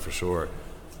around for sure.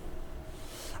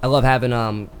 I love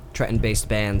having Trenton-based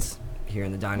bands here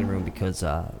in the dining room because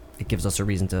it gives us a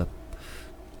reason to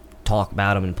talk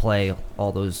about them and play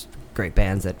all those great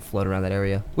bands that float around that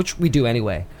area, which we do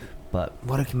anyway. But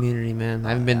what a community, man!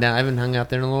 I haven't been down. I haven't hung out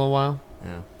there in a little while.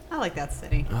 Yeah. I like that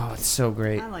city. Oh, it's so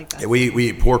great. I like that. Yeah, we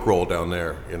eat pork roll down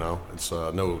there. You know, it's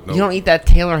no. You don't eat that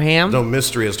Taylor ham? No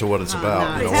mystery as to what it's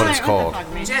about. no. You know what it's called.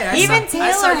 Even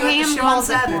Taylor Ham calls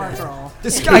it pork roll.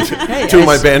 This guy, Two of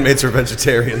my bandmates are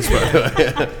vegetarians, by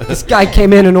the way. this guy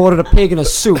came in and ordered a pig in a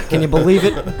soup. Can you believe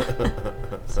it?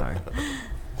 Sorry.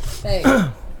 Hey.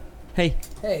 Hey.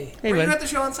 Hey. Hey, Were you bud. at the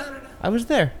show on Saturday? I was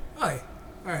there. Oh, yeah.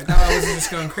 All right. Now I wasn't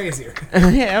just going crazier.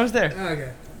 Yeah, I was there.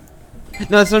 Okay.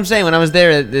 No, that's what I'm saying. When I was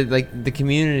there, the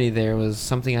community there was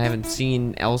something I haven't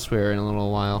seen elsewhere in a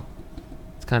little while.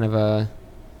 It's kind of a...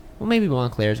 Well, maybe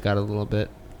Montclair's got a little bit.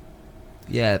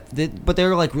 Yeah, but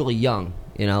they're like really young.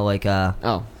 You know, like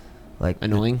like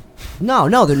annoying. No,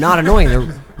 they're not annoying.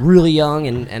 They're really young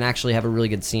and actually have a really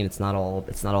good scene. It's not all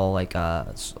like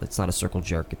it's not a circle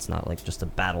jerk. It's not like just a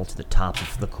battle to the top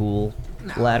of the cool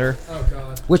ladder. Oh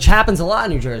God. Which happens a lot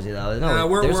in New Jersey though. No,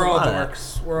 we're there's a all lot of that.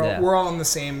 dorks. Yeah. We're all in the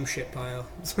same shit pile.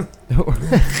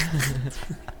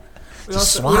 We all Swan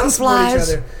support each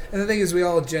flies. other. And the thing is, we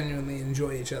all genuinely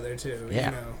enjoy each other too. Yeah.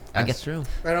 You know? I That's guess true.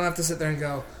 I don't have to sit there and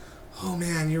go, "Oh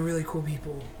man, you're really cool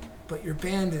people, but your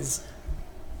band is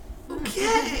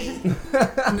okay."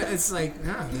 And it's like,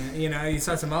 no, man. You know, you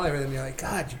talk to Molly with them, you're like,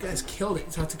 "God, you guys killed it."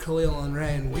 You talk to Khalil and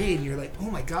Ray and Wade, and you're like, "Oh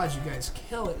my God, you guys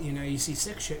kill it." You know, you see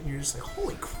sick shit, and you're just like,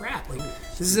 "Holy crap! Like,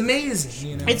 this is amazing."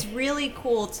 You know, It's really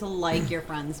cool to like your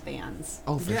friends' bands.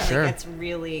 Oh, for Like, sure. it's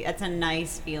a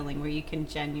nice feeling where you can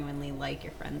genuinely like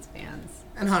your friends' bands.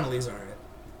 and Hanali's alright.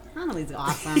 Hanali's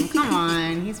awesome. Come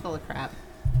on, he's full of crap.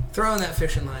 Throwing that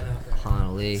fishing line out there.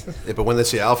 Connolly. Yeah, but when they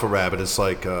see Alpha Rabbit, it's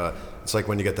like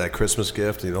when you get that Christmas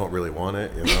gift and you don't really want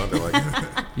it. You know, they're like,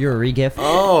 You're a re-gift.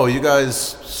 "Oh, you guys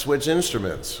switch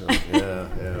instruments." Yeah,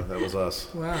 that was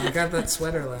us. Wow, I got that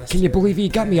sweater last Can you year. believe he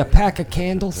got me a pack of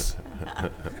candles?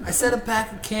 I said a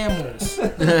pack of camels.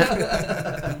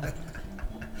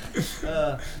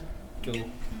 Cool.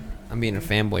 I'm being a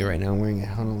fanboy right now. I'm wearing a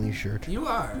Honolulu shirt. You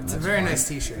are. It's a very nice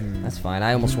T-shirt. That's fine.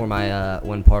 I almost wore my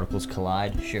When Particles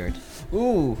Collide shirt.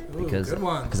 Ooh. Because good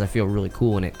one. I feel really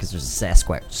cool in it because there's a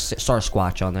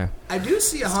Sasquatch on there. I do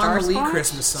see a Star Honolulu Squatch?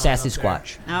 Christmas song. Sassy up there.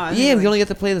 Squatch. Oh, I Yeah, was we only get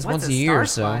to play this what's once a a year,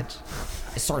 Star so...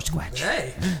 Squatch? A Star Squatch.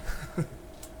 Hey.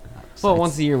 Well,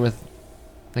 once a year with,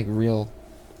 like, real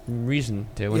reason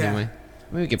to, Yeah. anyway.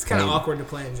 Maybe we could It's kind of play, awkward to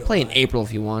play in July. play in April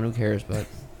if you want. Who cares? But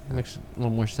it makes a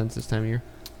little more sense this time of year.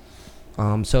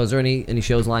 So is there any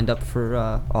shows lined up for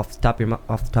off the top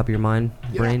of your mind,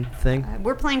 brain thing?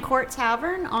 We're playing Court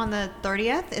Tavern on the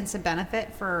 30th. It's a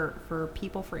benefit for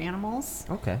People for Animals.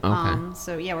 Okay.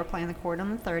 So yeah, we're playing the Court on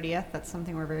the 30th. That's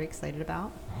something we're very excited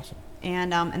about. Awesome.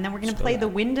 And then we're going to play the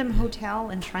Wyndham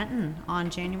Hotel in Trenton on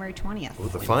January 20th.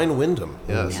 With the fine Wyndham,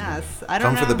 yes. Yes, I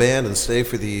don't Come for the know. band and stay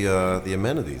for the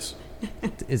amenities.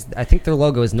 I think their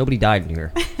logo is "Nobody died in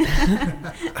here."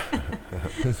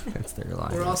 That's their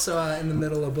line. We're also in the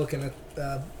middle of booking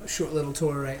a short little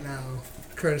tour right now,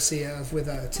 courtesy of with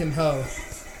Tim Ho.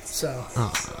 So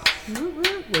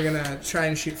we're gonna try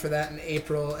and shoot for that in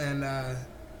April and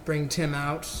bring Tim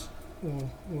out.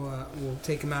 We'll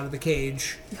take him out of the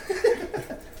cage.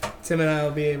 Tim and I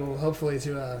will be able, hopefully,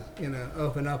 to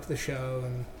open up the show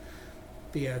and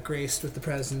be graced with the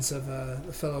presence of the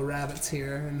fellow rabbits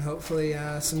here, and hopefully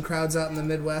some crowds out in the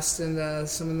Midwest and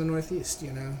some in the Northeast.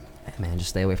 You know. Hey, man, just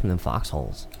stay away from them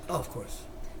foxholes. Oh, of course.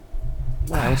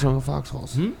 Why? What's wrong with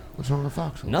foxholes? What's wrong with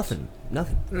foxholes? Nothing.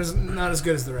 It's not as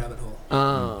good as the rabbit hole.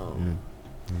 Oh.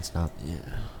 It's not. Yeah.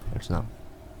 It's not.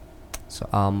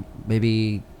 So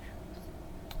maybe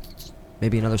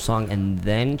another song and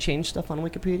then change stuff on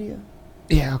Wikipedia.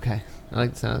 Yeah. Okay. I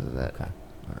like the sound of that. Okay.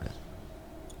 All right.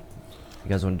 You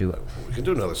guys want to do it? We can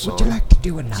do another song. Would you like to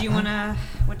do another? Do you wanna?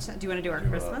 Do you wanna do our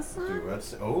Christmas song?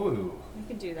 Oh. We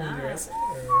could do that. Or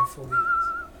full beats.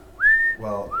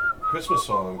 Well, Christmas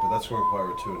song, but that's going to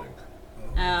require tuning.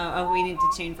 Oh, we need to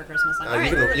tune for Christmas song. All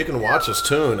right, You can watch us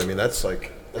tune. I mean, that's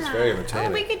very entertaining.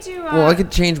 Oh, we could do. Well, I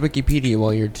could change Wikipedia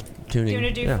while you're tuning. Do you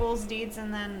want to do Fool's Deeds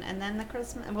and then the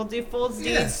Christmas? We'll do Fool's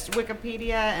Deeds,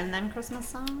 Wikipedia, and then Christmas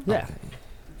song. Yeah. Okay.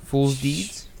 Fool's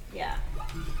Deeds. Yeah.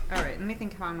 All right. Let me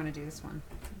think how I'm going to do this one.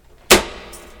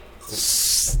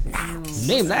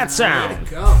 Name that sound.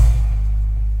 Go.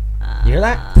 You hear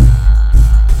that?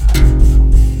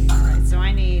 All right. So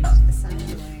I need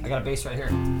essentially. I got a bass right here.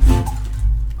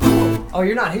 Oh,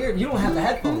 you're not here. You don't have the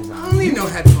headphones on. I don't need no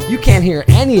headphones. You can't hear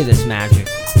any of this magic.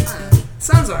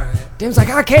 Sounds alright. Tim's like,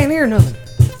 I can't hear nothing.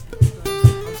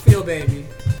 Feel baby.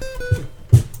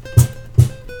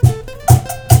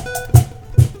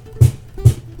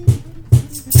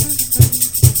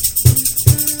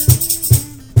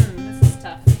 This is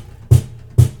tough.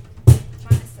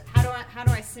 How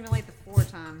do I simulate the 4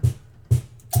 time?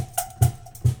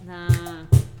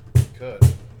 could.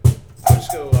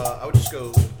 I would just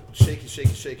go shaky,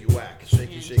 shaky, shaky, whack.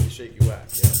 Shaky, shaky, shaky, whack.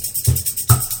 Yeah.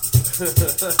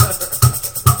 That's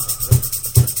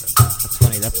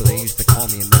funny. That's what they used to call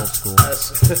me in middle school.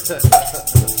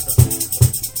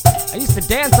 I used to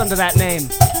dance under that name.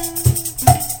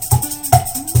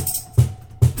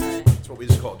 That's what we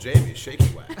used to call Jamie, shaky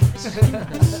whack.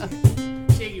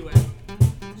 Shake you out.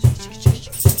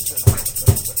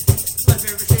 My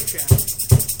favorite shake shack.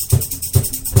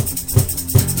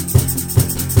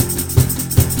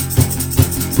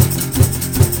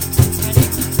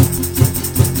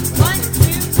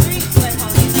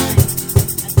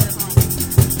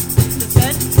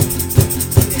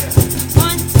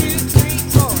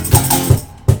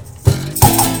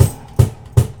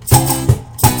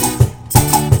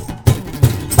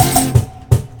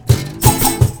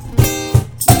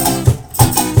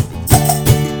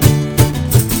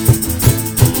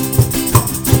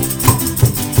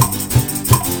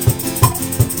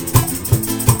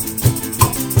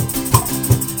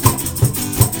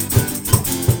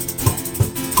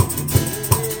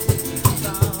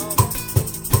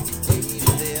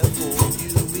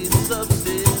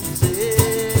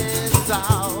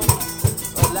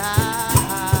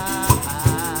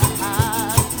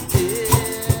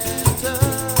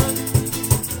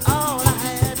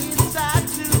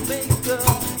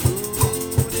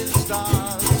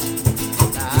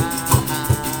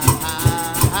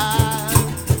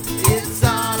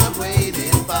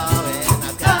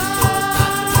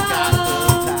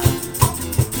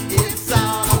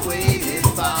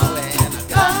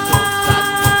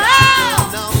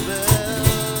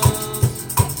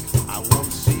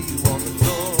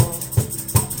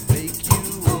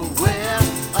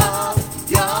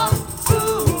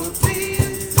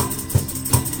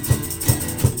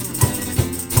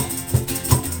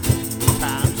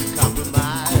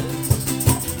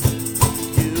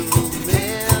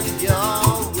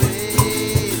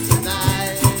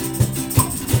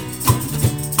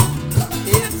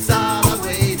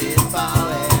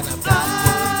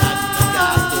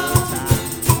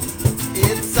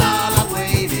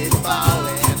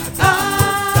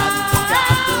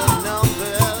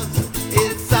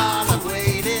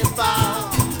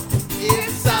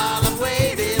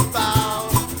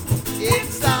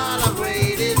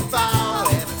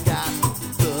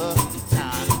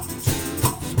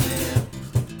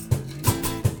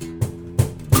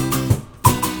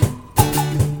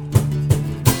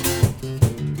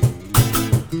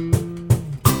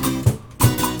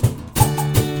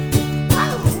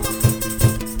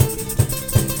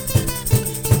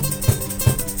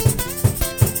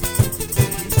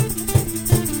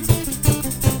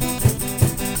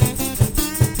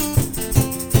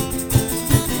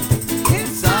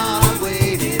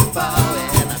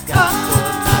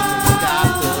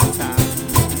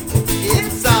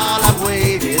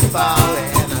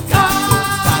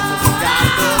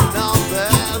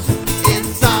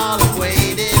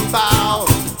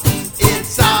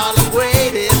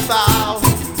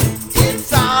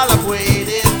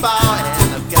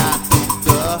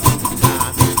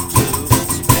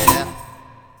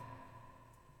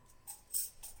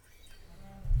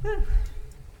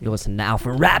 You listen to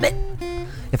Alpha Rabbit.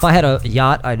 If I had a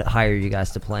yacht, I'd hire you guys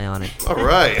to play on it. All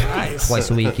right. Nice. Twice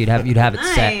a week, you'd have it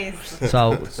Nice. set.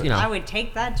 So I would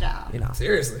take that job.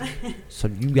 Seriously. So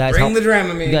you guys Bring help, the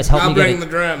drama, man. You guys help I'll me bring get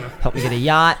the drama. Help me get a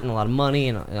yacht and a lot of money,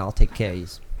 and I'll take care of you.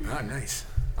 Oh, nice.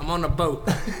 I'm on a boat.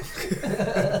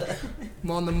 I'm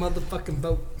on the motherfucking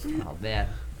boat. Oh man.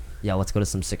 Yo, let's go to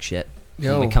some sick shit.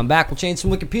 Yo. When we come back, we'll change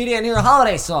some Wikipedia and hear a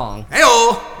holiday song.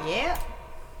 Hey-oh! Yeah.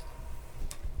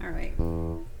 All right.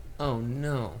 Oh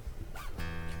no.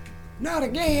 Not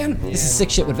again. This is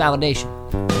sick shit with validation.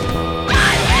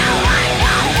 Yeah.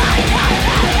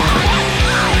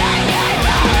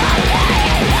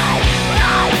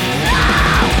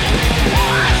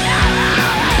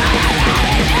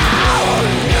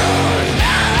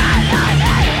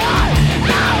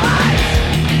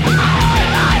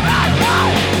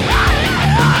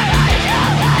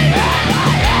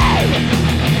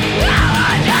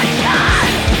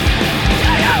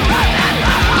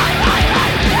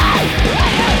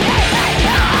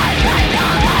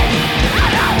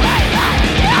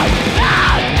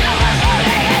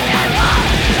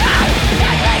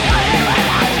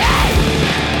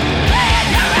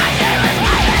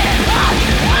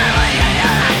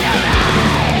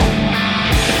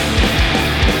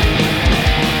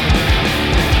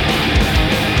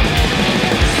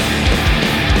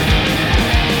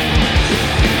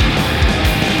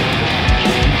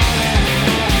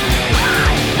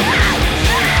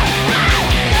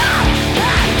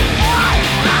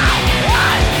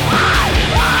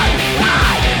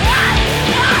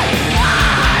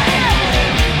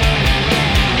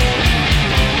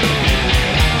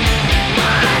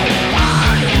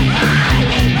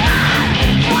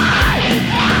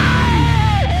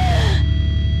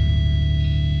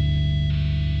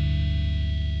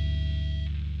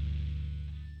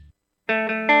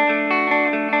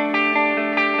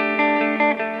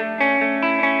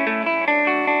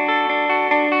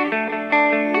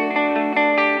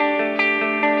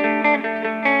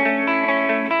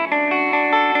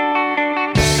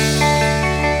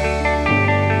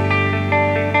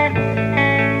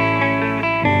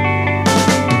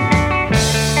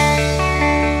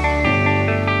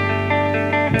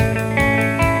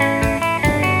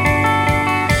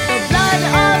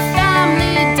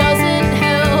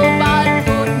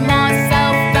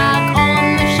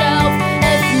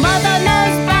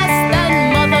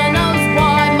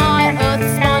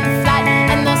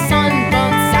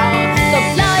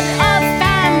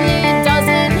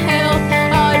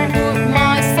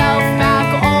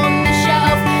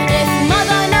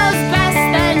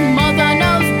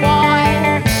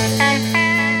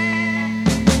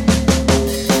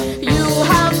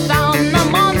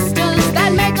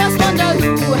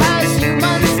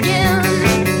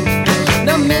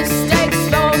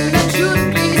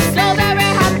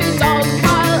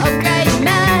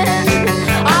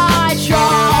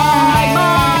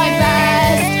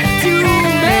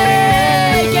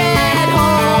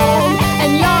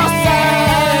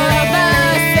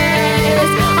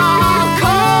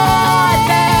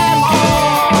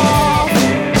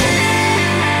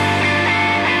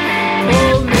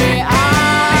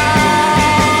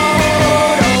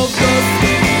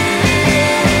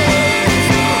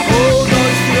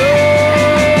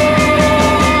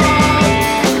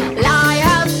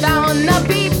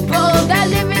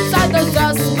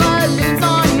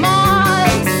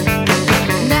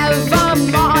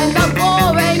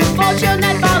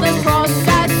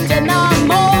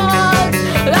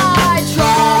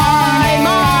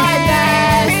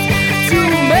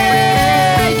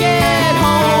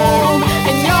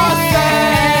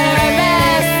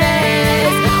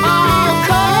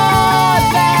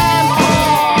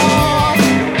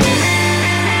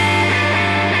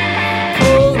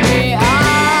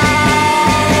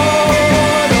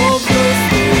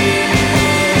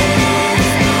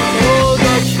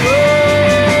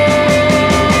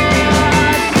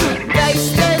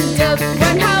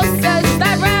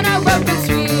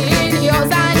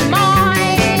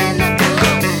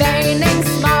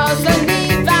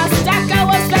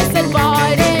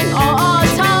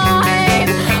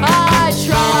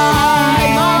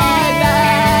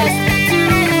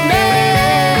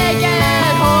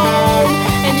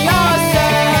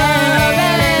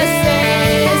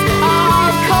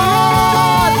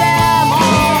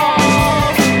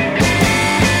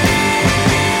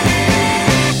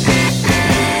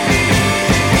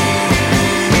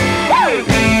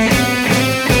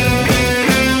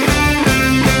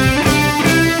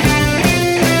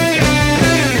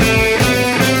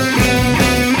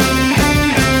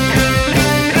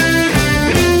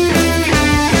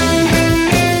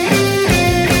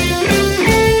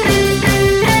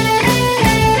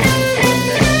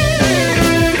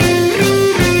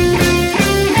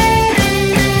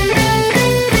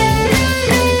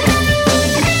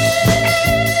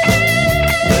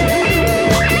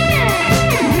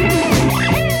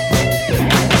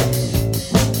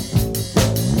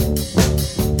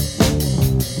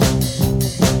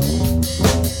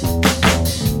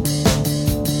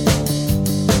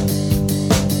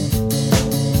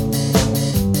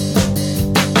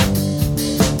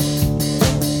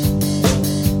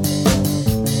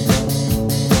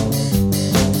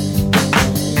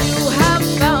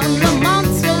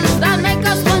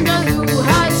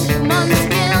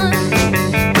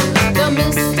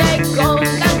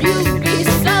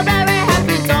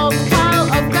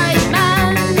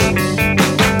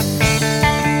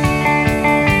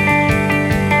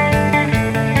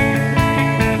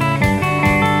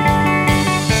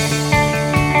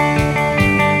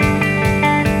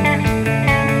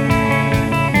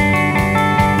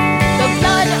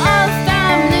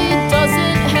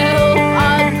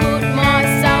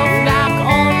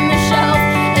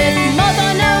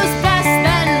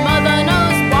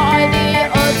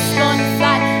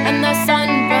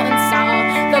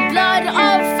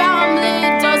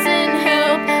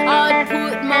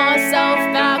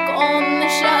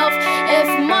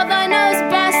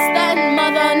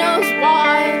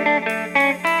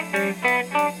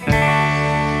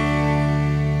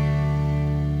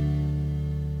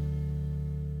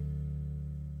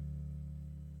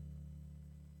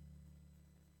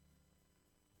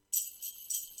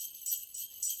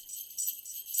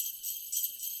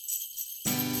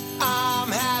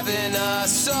 a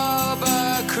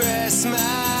sober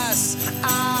Christmas.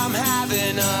 I'm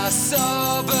having a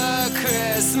sober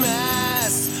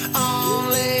Christmas.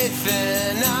 Only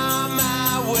thing on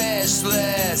my wish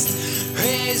list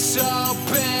is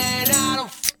hoping I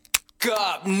don't fuck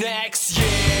up next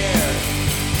year.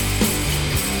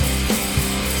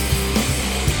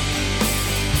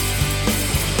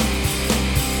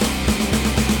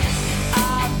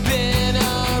 I've been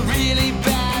a really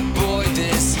bad boy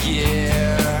this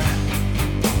year.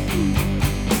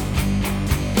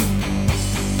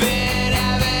 Been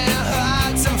having a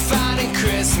hard time finding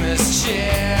Christmas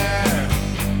cheer.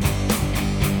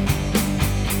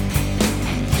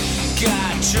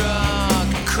 Got drunk,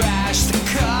 crashed the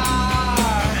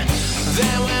car.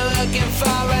 Then we're looking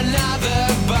for another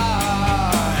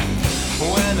bar.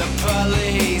 When the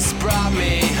police brought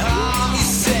me home, you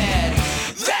said,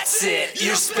 "That's it,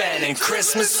 you're spending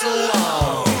Christmas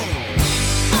alone."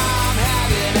 I'm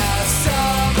having a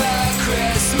sober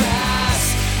Christmas.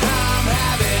 I'm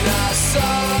having a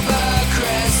sober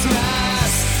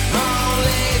Christmas.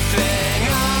 Only thing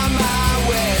on my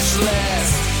wish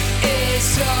list is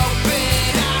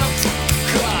hoping I don't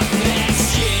fuck up next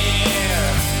year.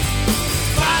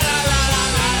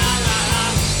 Ba-da-la-la-la-la-la.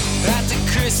 At the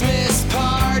Christmas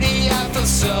party, I feel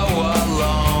so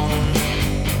alone.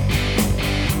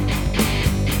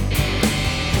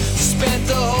 Spent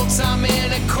the whole time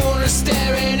in a corner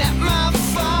staring at my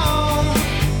phone.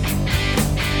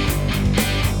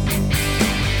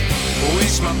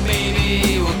 Wish my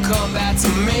baby would come back to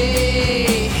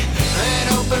me and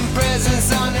open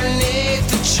presents underneath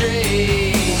the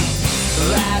tree.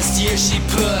 Last year she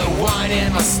put wine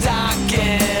in my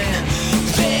stocking.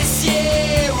 This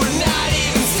year we're not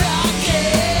even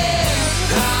talking.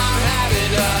 I'm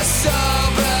having a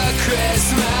sober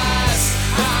Christmas.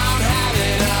 I'm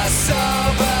having a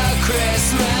sober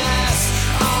Christmas.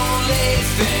 Only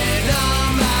thing on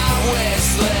my wish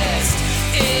list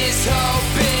is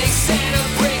hoping Santa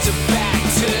brings it back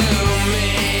to me.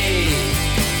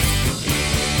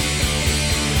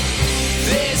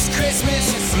 This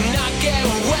Christmas I'm not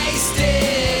getting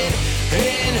wasted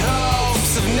in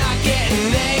hopes of not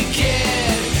getting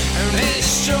naked and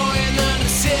destroying the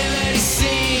nativity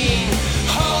scene.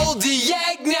 Hold the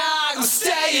eggnog, I'm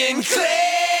staying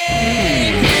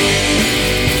clean.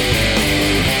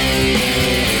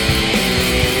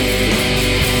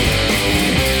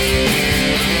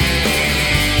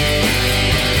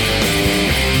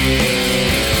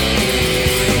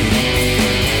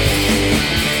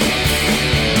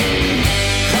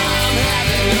 I'm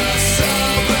having a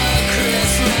sober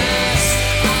Christmas.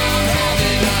 I'm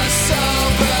having a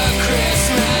sober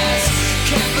Christmas.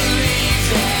 Can't believe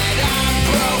that I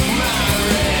broke my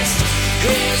wrist.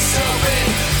 Here's hoping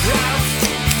I'll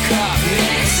fuck up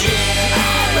next year.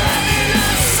 I'm having a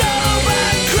sober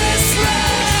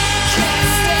Christmas. Can't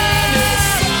stand a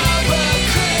sober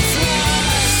Christmas.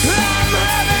 I'm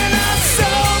having a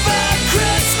sober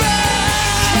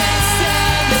Christmas. Can't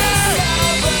stand a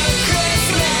sober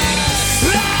Christmas.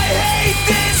 I hate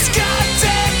this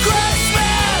goddamn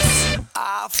Christmas.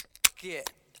 Ah, fuck it.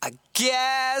 I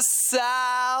guess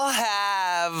I'll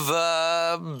have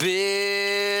a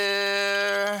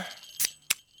beer.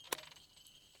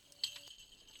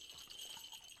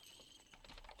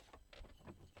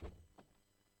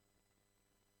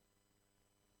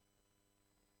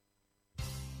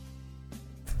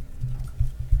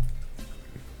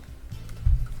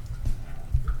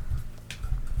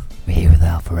 We're here with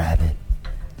Alpha Rabbit.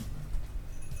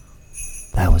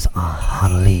 That was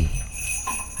Han Lee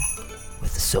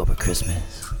with the Sober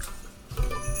Christmas.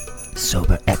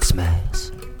 Sober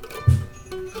Xmas.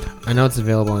 I know it's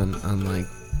available on like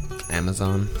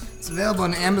Amazon It's available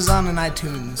on Amazon and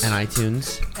iTunes. and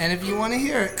iTunes. And if you want to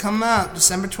hear it, come out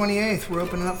December 28th. We're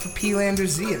opening up for P. Lander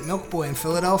Z at Milk Boy in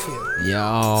Philadelphia.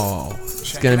 Yo,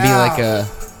 it's Check gonna it be out. like a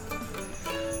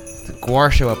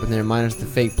Guar show up in there minus the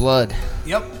fake blood.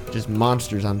 Yep. Just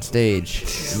monsters on stage,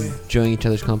 enjoying each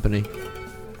other's company.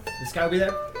 This guy will be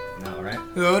there? No, right?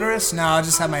 The odorous? No, I'll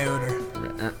just have my odor.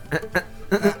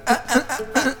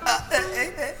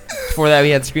 Before that, we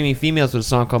had Screaming Females with a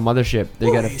song called Mothership.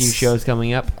 They got a few Nice. shows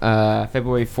coming up.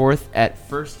 February 4th at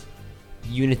First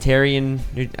Unitarian.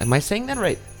 Am I saying that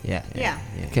right? Yeah. Yeah.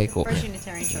 Okay, cool. First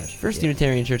Unitarian Church. First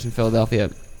Unitarian Church in Philadelphia,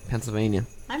 Pennsylvania.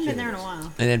 I haven't been there in a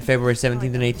while. And then February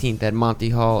 17th and 18th at Monty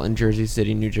Hall in Jersey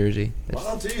City, New Jersey. That's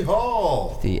Monty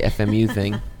Hall. the FMU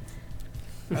thing.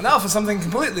 And now for something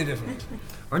completely different.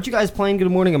 Aren't you guys playing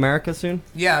Good Morning America soon?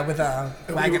 Yeah, with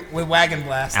Wagon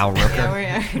Blast. Al Roker. Yeah, we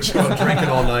are. We're drinking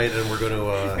all night, and we're going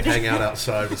to hang out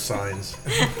outside with signs.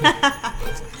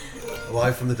 Well,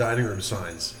 live from the dining room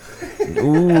signs.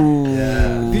 Ooh.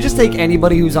 If you just take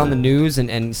anybody who's on the news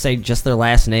and say just their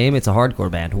last name, it's a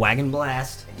hardcore band. Wagon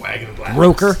Blast. Wagon Blast.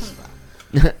 Roker.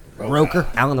 Roker.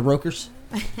 Alan the Rokers.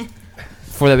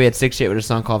 Before that, we had Sick Shit with a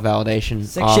song called Validation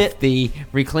Sick off Shit. the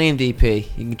Reclaimed EP. You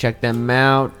can check them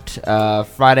out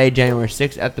Friday, January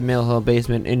 6th at the Mill Hill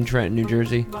Basement in Trenton, New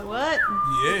Jersey. What?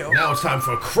 Yeah. Now it's time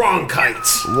for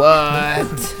Cronkite.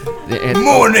 What? And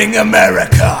Morning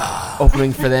America.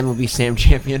 opening for them will be Sam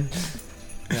Champion.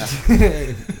 Yeah.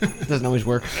 Doesn't always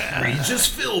work. Regis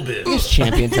Philbin. These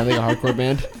Champions sound like a hardcore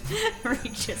band.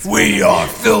 We are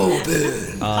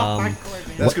Philbin.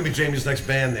 That's going to be Jamie's next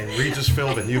band name, Regis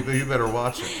Philbin. You better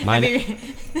watch it. My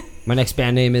next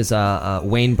band name is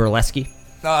Wayne Burlesky.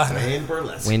 Wayne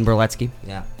Burlesky. Wayne Burlesky.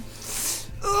 Yeah.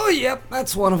 Oh, yep.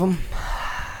 That's one of them.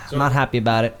 So- I'm not happy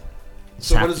about it. Just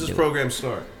So have when does to this do it. program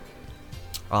start?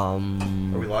 Are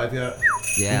we live yet?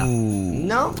 Yeah.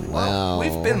 No. Wow.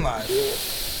 We've been live.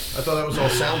 I thought that was all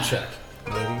sound check.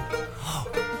 Maybe.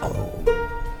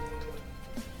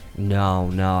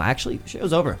 No. Actually,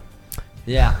 show's over.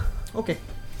 Yeah. Okay.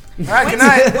 All right, good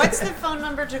night. What's the phone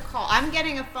number to call? I'm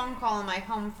getting a phone call on my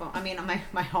home phone. I mean, on my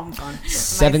home phone.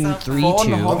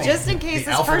 732. Just in case The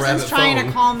this Alpha person's Rabbit trying phone.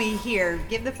 to call me here,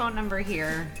 give the phone number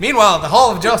here. Meanwhile, the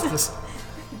Hall of Justice.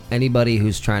 Anybody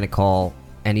who's trying to call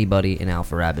anybody in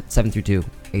Alpha Rabbit,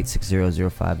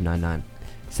 732-860-0599.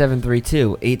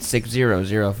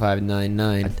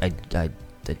 732-860-0599. I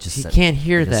just You said, can't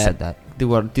hear I just that, said that.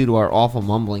 due to our awful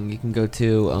mumbling. You can go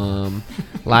to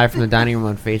Live from the Dining Room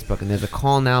on Facebook, and there's a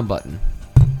Call Now button.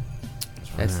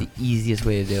 That's the easiest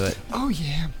way to do it. Oh,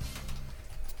 yeah.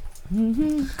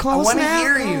 Mm-hmm. I want to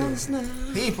hear you.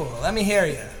 People, let me hear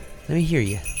you. Let me hear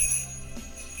you.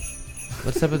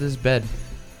 What's up with this bed?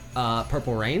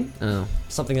 Purple Rain? Oh.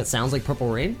 Something that sounds like Purple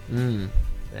Rain?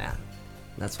 Yeah.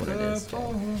 That's what it is.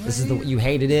 Purple This is you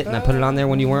hated it, and I put it on there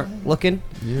when you weren't looking.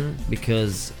 Yeah.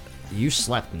 Because you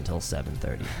slept until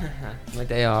 7:30. My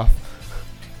day off.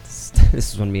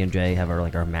 This is when me and Jay have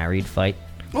our married fight.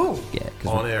 Ooh. Yeah. 'cause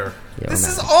On we're- air. Yeah, This we're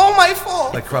is married. all my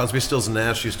fault. Like Crosby, Stills, and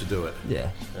Nash used to do it. Yeah.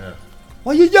 Yeah.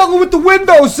 Why are you yelling with the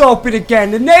windows open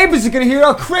again? The neighbors are gonna hear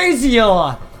how crazy you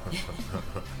are.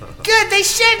 Good, they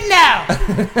should know.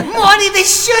 Marty, they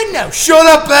should know. Shut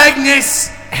up, Agnes.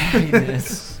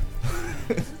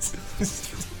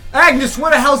 Agnes,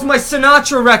 where the hell's my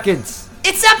Sinatra records?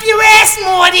 It's up your ass,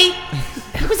 Morty.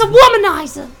 He was a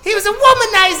womanizer. He was a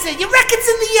womanizer. Your record's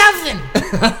in the oven.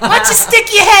 Why don't you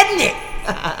stick your head in it?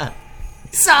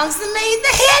 Songs that made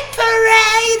the hit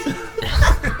parade.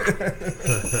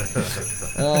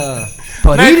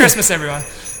 But Merry Christmas, everyone.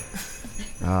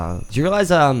 Do you realize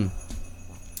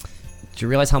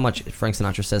how much Frank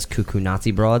Sinatra says "cuckoo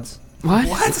Nazi broads"? What?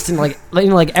 It's in like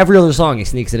every other song he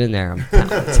sneaks it in there.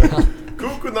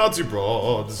 Cuckoo Nazi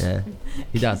broads. Yeah,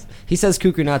 he does. He says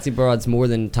 "cuckoo Nazi broads" more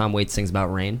than Tom Waits sings about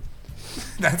rain.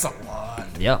 That's a lot.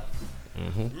 Yep.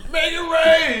 Make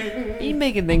it rain. You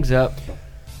making things up.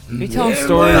 You telling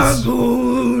stories.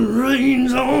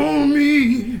 Rains on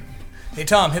me. Hey,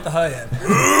 Tom, hit the hi-hat.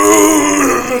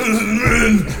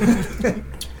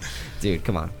 Dude,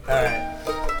 come on. All right.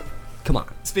 Come on.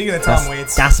 Speaking of Tom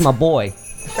Waits. That's my boy.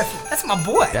 That's my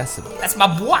boy. That's my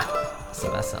boy.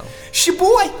 So. She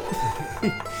boy.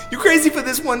 You crazy for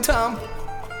this one, Tom?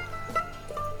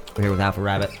 We're here with Alpha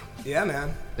Rabbit. Yeah,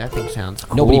 man. That thing sounds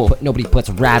cool. Nobody puts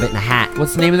a rabbit in a hat.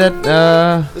 What's the name of that?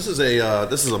 This is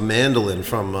a mandolin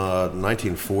from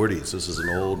 1940s. This is an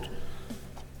old.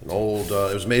 It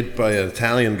was made by an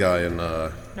Italian guy in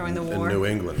During the in war. New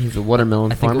England. He's a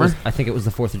watermelon farmer. I think it was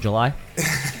the 4th of July.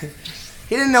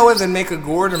 He didn't know whether to make a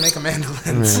gourd or make a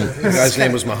mandolin. So The guy's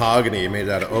name was Mahogany. He made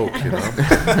it out of oak. You know,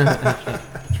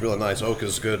 it's really nice. Oak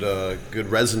is good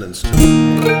resonance.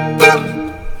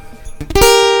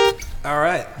 All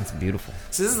right. That's beautiful.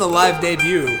 So this is the live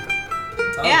debut.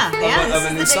 Yeah, of this a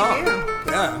is new the song. debut.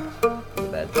 Yeah.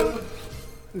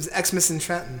 It was Xmas in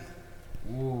Trenton.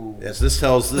 Yes, this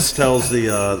tells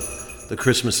the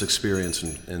Christmas experience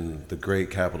in the great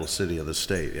capital city of the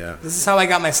state. Yeah. This is how I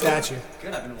got my statue.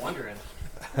 Good, I've been wondering.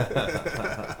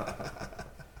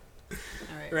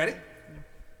 Ready?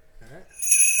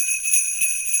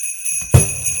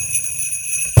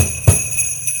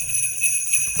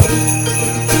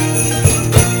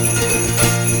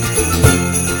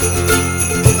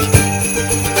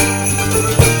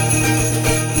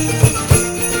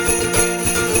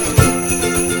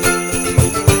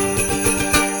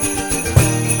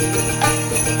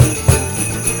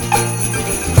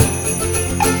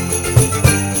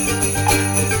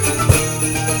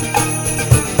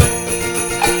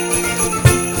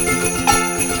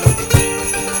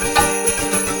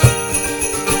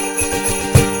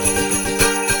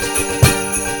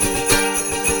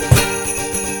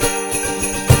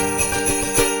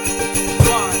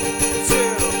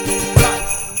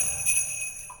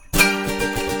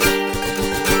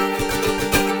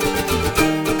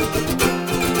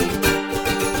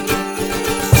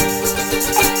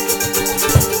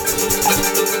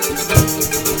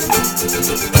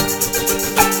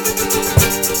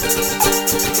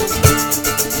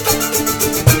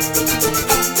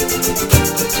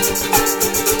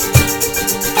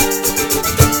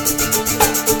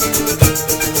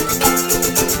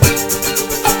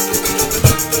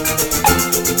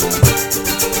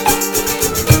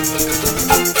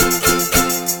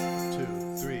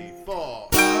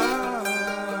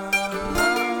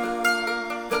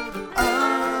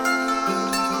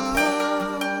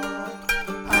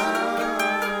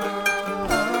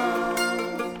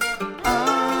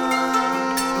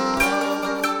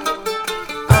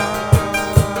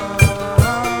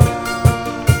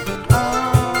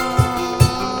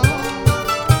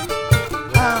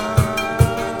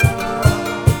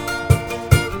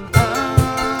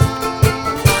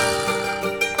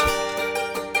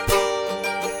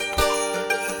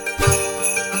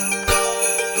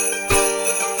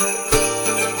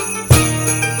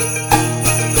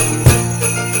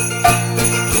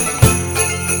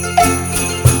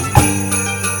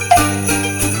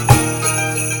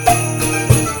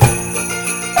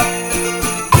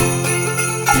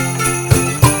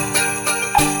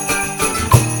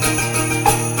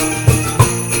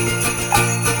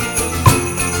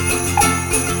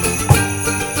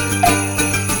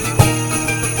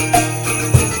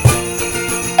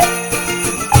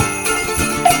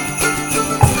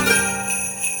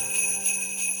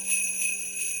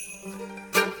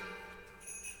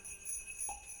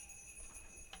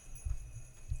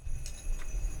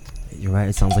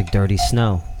 It sounds like Dirty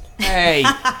Snow. Hey.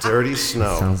 Dirty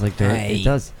Snow. Sounds like dirty. Hey. It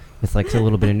does, with like a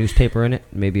little bit of newspaper in it.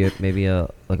 Maybe a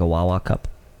like a Wawa cup.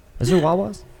 Is there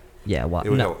Wawas? Yeah, Yeah, we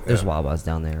no, know- there's yeah. Wawas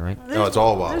down there, right? No, it's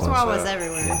all Wawas. There's Wawas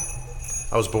everywhere.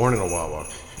 I was born in a Wawa.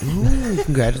 Ooh,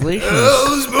 congratulations. I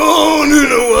was born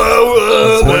in a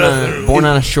Wawa. Born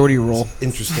on a shorty roll.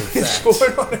 Interesting fact.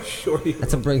 Born on a shorty.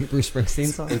 That's a Bruce Springsteen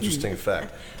song. Interesting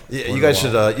fact. Yeah, you guys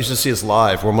should see us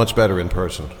live. We're much better in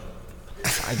person.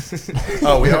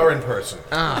 Oh, we are in person.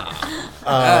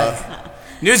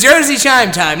 New Jersey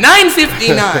chime time,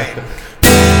 9:59.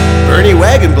 Bernie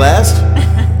Wagon Blast.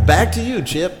 Back to you,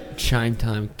 Chip. Chime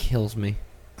time kills me.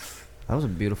 That was a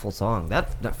beautiful song.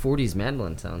 That 40s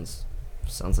mandolin sounds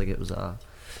like it was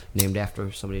named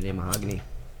after somebody named Mahogany.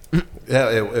 Yeah,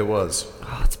 it was.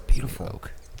 Oh, it's beautiful.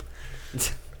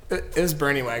 It was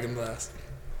Bernie Wagon Blast.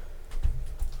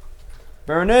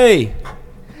 Bernie.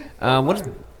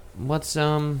 What's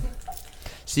So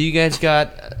you guys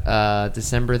got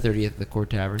December 30th at the Court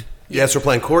Tavern. Yes, we're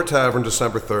playing Court Tavern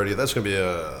December 30th. That's going to be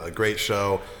a great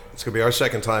show. It's going to be our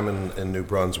second time in New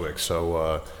Brunswick.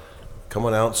 So come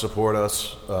on out and support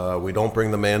us. We don't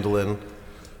bring the mandolin.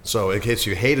 So in case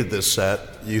you hated this set,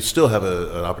 you still have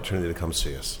an opportunity to come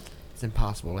see us. It's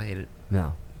impossible to hate it.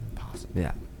 No. Impossible.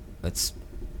 Yeah.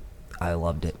 I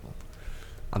loved it.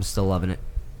 I'm still loving it.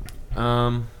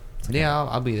 Yeah,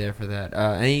 I'll be there for that.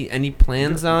 Any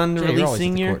plans on Jay, you're always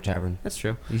releasing at the your? Court Tavern. That's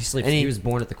true. He was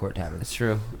born at the Court Tavern. That's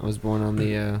true. I was born on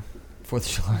the 4th of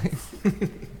July.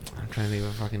 I'm trying to think of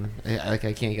a fucking. I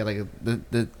can't get like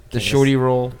the shorty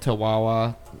roll to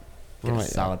Wawa. Get a What am I-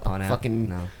 solid pun out. Fucking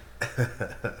No.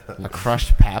 a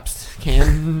crushed Pabst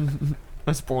can.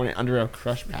 I was born under a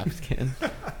crushed Pabst can.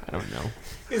 I don't know.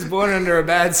 He was born under a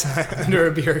bad sign, under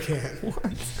a beer can.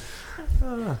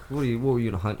 What were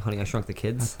you, Honey, I Shrunk the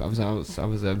Kids? I was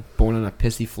born on a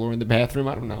pissy floor in the bathroom.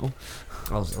 I don't know.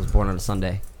 I was born on a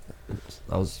Sunday.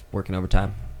 I was working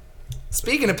overtime.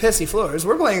 Speaking of pissy floors,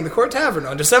 we're playing the Court Tavern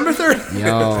on December 30th.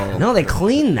 Yo. No, they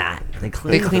clean that. They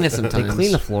clean it sometimes. They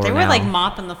clean the floor. They were now. like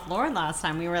mopping the floor last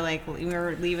time. We were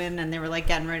leaving, and they were like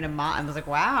getting ready to mop. I was like,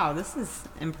 wow, this is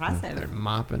impressive. They're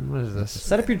mopping. What is this?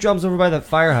 Set up your drums over by the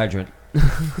fire hydrant.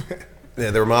 Yeah,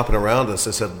 they were mopping around us.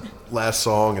 They said last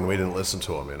song, and we didn't listen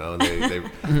to them. You know, and they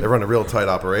run a real tight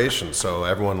operation. So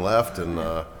everyone left, and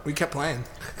We kept playing.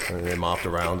 and they mopped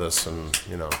around us, and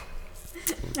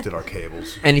did our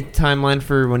cables. Any timeline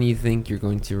for when you think you're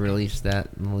going to release that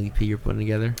little EP you're putting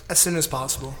together? As soon as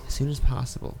possible. As soon as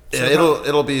possible. Yeah,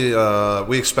 it'll be.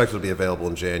 We expect it to be available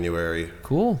in January.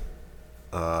 Cool.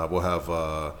 We'll have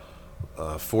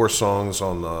 4 songs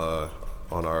on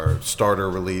our starter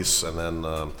release, and then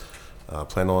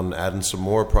plan on adding some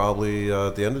more probably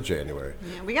at the end of January.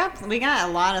 Yeah, we got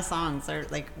a lot of songs.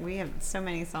 We have so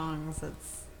many songs.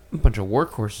 It's A bunch of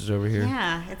workhorses over here.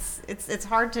 yeah, it's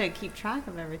hard to keep track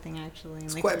of everything actually.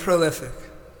 It's quite prolific.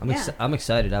 I'm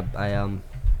excited. I've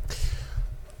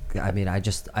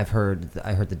heard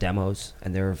the demos,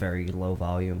 and they're very low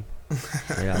volume.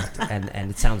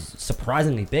 And it sounds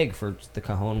surprisingly big for the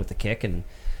cajon with the kick. And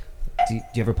do you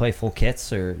ever play full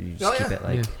kits, or you just keep it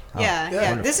like? Yeah.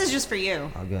 wonderful. This is just for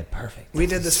you. Oh, good, perfect. We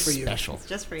did this for you. Special. It's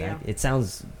just for you. It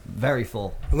sounds very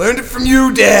full. I learned it from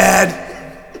you, Dad.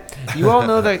 You all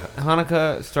know that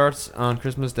Hanukkah starts on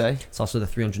Christmas Day. It's also the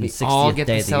 360th we all get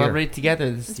day to of the year. celebrate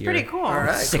together this It's year. pretty cool. All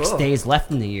right, 6 cool. days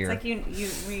left in the year. It's like you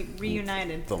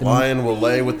reunited. The lion will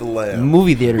lay with the lamb.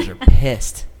 Movie theaters are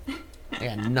pissed. They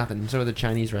got nothing. So are the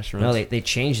Chinese restaurants. No, they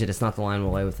changed it. It's not the lion will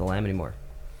away with the lamb anymore.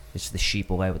 It's the sheep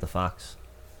away with the fox.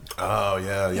 Oh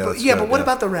yeah. that's But good, what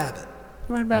about the rabbit?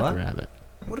 What about What? the rabbit?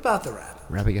 What about the rabbit?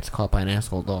 Rabbit gets caught by an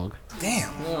asshole dog.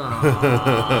 Damn.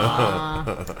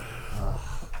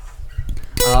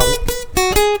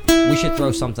 We should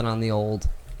throw something on the old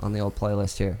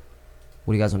playlist here.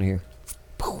 What do you guys want to hear?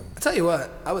 I'll tell you what,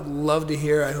 I would love to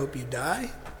hear I Hope You Die.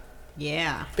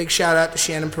 Yeah. Big shout out to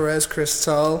Shannon Perez, Chris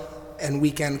Tull, and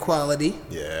Weekend Quality.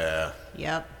 Yeah.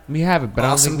 Yep. We have it, but I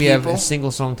don't Awesome think we have people. a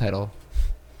single song title.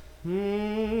 So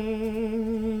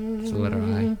let her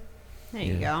eye. There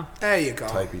you go. There you go.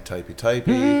 Typey. Typey type.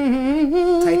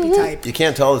 You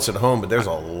can't tell it's at home, but there's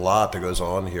a lot that goes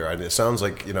on here. I mean, it sounds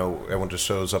like everyone just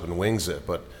shows up and wings it,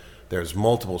 but there's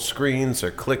multiple screens.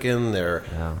 They're clicking. They're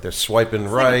swiping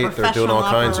right. like a They're doing all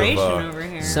kinds of. operation over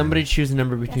here. Somebody choose a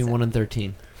number between 1 and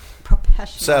 13.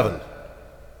 Professional. 7.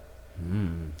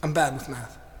 I'm bad with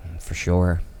math. For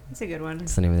sure. That's a good one.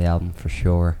 That's the name of the album, for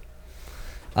sure.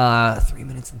 3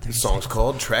 minutes and 30 The song's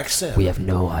called Track 7. We have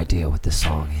no idea what this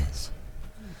song is.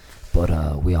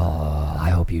 But we all,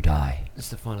 I Hope You Die. That's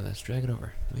the fun of this. Drag it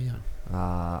over. What are you doing?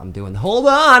 I'm doing. Hold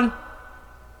on.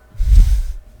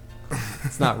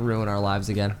 Let's not ruin our lives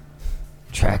again.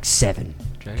 Track 7.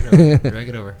 Drag it over. Drag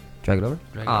it over. Drag it over?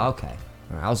 Drag it Oh, over. okay.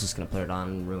 All right, I was just going to put it on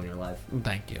and ruin your life.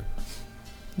 Thank you.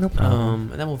 No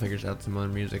problem. And then we'll figure out some other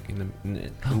music in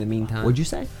the meantime. What'd you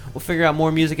say? We'll figure out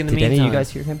more music in the Did meantime. any of you guys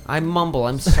hear him? I mumble.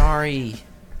 I'm sorry.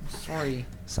 Sorry.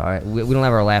 Sorry, we don't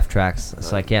have our laugh tracks,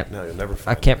 so I can't. No, you'll never I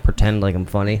find can't pretend like I'm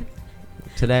funny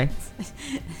today.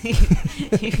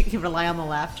 You rely on the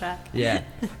laugh track. Yeah,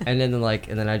 and then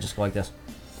I just go like this.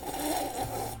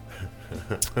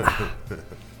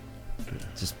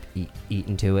 Just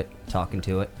eating to it, talking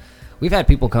to it. We've had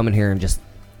people come in here and just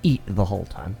eat the whole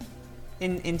time.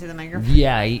 Into the microphone.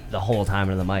 Yeah, I eat the whole time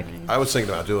into the mic. I was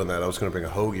thinking about doing that. I was going to bring a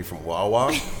hoagie from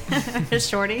Wawa.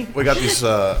 Shorty. We got these.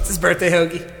 It's his birthday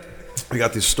hoagie. We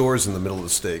got these stores in the middle of the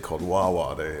state called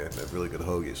Wawa. They have really good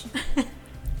hoagies.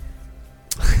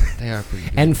 They are pretty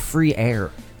good. And free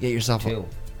air. Get yourself Too.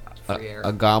 Free air.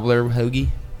 a gobbler hoagie.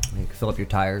 You can fill up your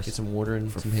tires. Get some water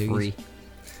and for some hoagies. free.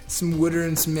 Some water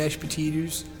and some mashed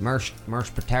potatoes. Marsh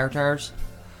potatoes.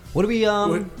 What do we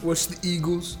What's the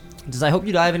Eagles? Does I hope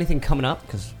you die have anything coming up?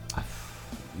 Because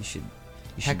you should.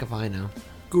 Heck if I know.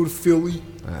 Go to Philly.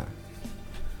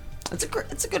 It's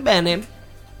a good band name.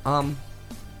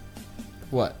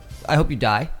 What? I hope you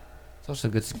die. It's also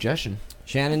a good suggestion.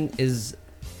 Shannon is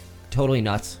totally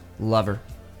nuts. Love her.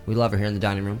 We love her here in the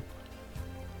dining room.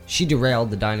 She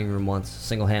derailed the dining room once,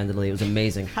 single-handedly. It was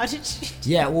amazing. How did she?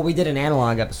 Yeah, well, we did an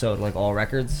analog episode, like all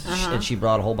records, Uh-huh. and she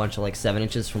brought a whole bunch of like 7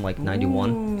 inches from like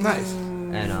 91. Nice.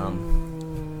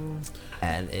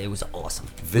 And it was awesome.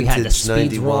 we Vintage had the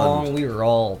speeds 91. wrong. We were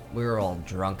all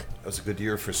drunk. That was a good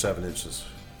year for 7 inches.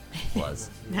 Was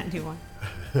 91.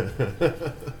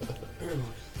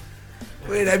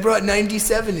 Wait, I brought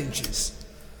 97 inches.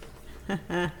 Is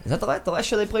that the last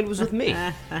show they played was with me?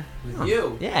 With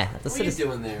you? Yeah, at the What are you Citizen.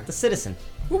 doing there? The Citizen.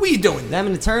 What were you doing? Them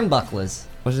and the Turnbucklers.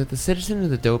 Was it the Citizen or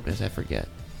the Dopeness? I forget.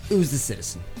 It was the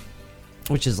Citizen,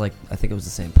 which is like I think it was the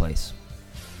same place.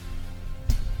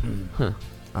 Huh.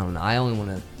 I don't know. I only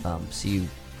want to see you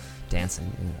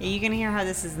dancing. Yeah, you can hear how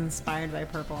this is inspired by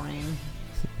Purple Rain.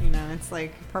 You know, it's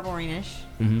like Purple Rain-ish,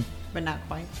 but not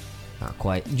quite. Not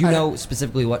quite. Do you know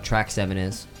specifically what track 7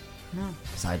 is? No.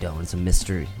 Because I don't. It's a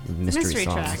mystery Mystery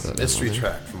song. track. Mystery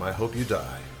track from I Hope You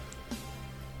Die.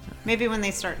 Maybe when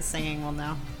they start singing, we'll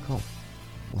know. Cool.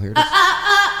 Well, here it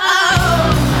is.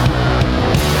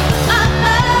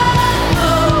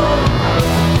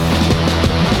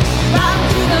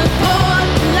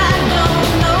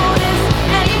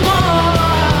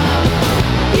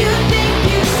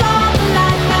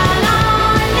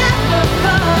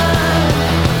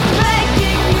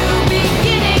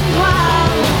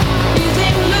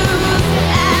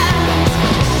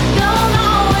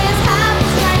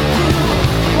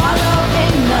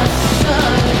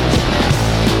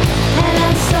 And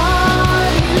I'm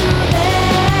sorry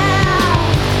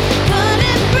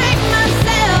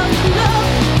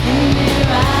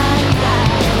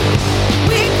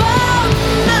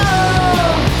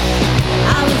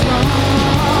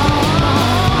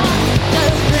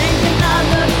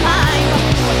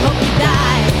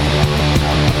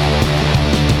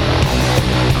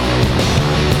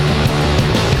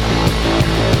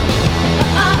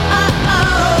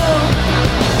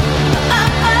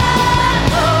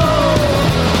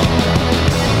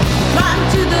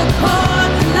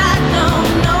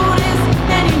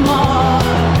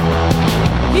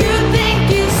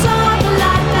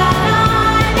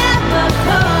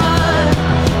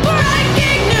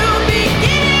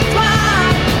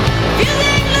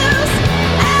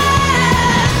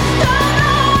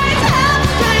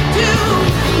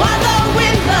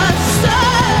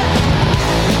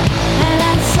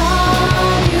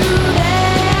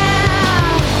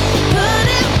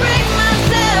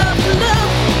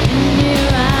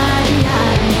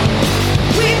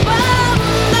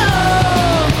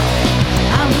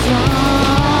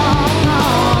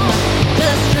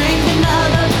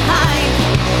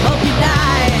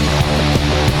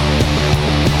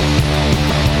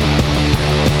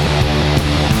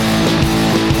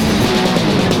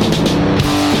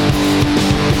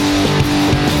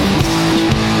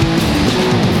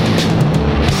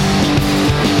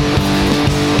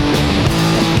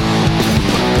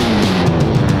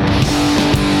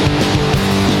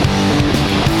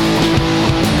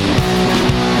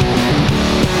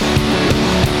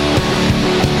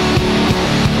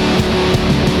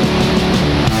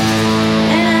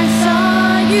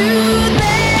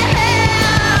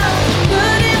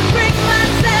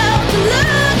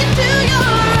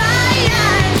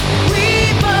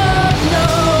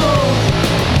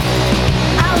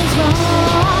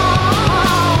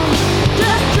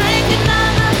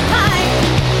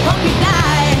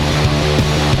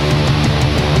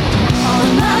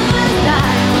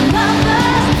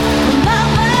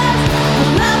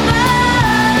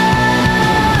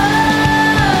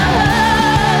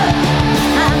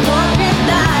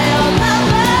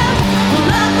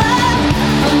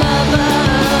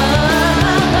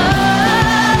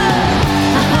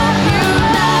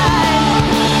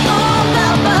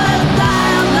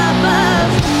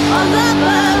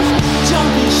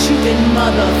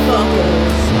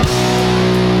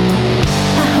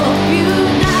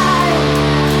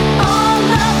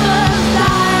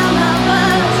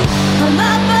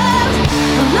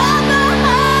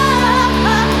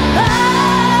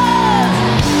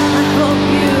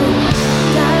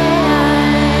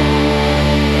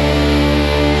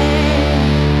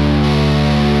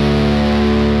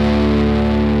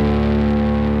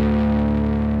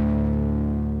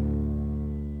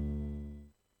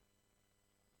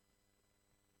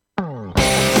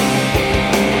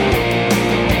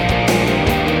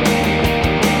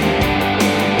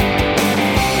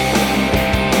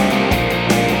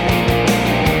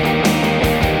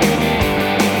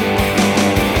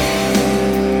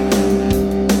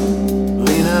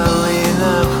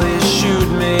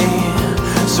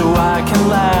I can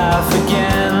laugh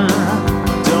again.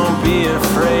 Don't be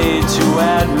afraid to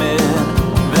admit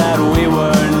that we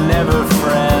were never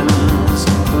friends.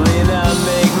 Lena,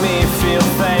 make me feel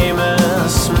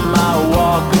famous. My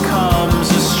walk becomes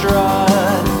a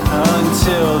strut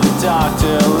until the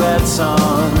doctor lets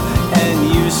on and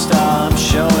you stop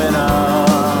showing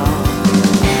up.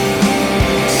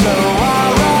 So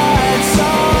I'll write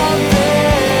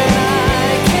something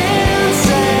I can't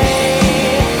say.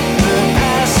 The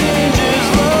passengers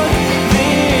look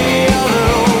the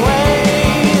other way.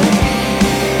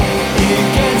 You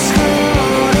get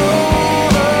screwed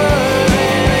over,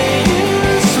 then you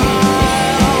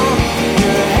smile.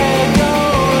 Your head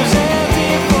goes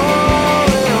empty for a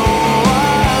little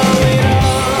while.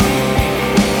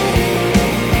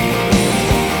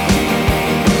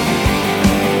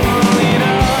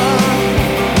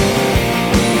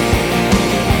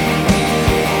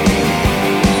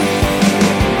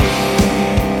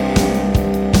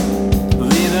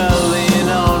 Lena, lean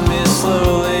on me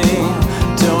slowly.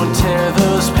 Don't tear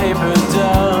those paper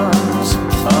downs.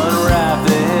 Unwrap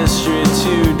the history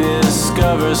to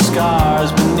discover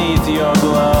scars beneath your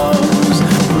gloves.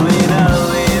 Lena,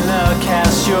 Lena,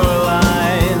 cast your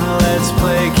line. Let's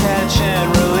play catch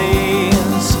and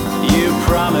release. You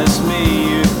promised me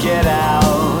you'd get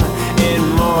out in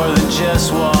more than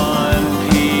just one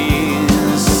piece.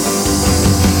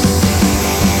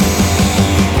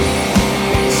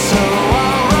 So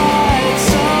I'll write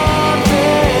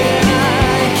something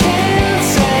I can't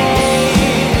say.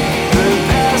 The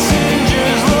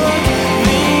passengers look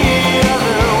the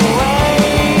other way.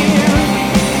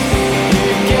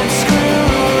 You get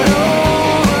screwed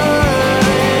over,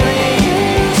 then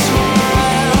you smile.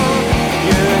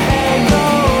 Your head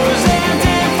goes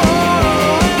empty for a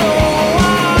little while.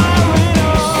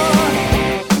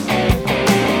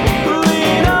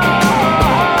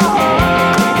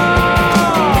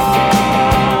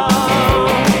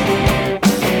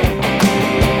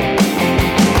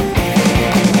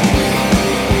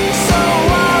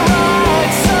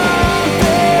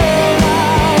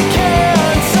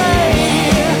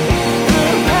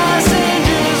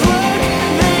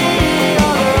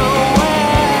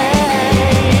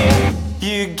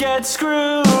 You get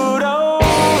screwed over,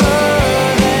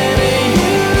 then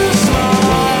you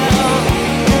smile.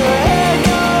 Your head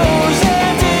goes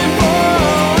empty for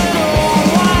a little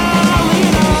while.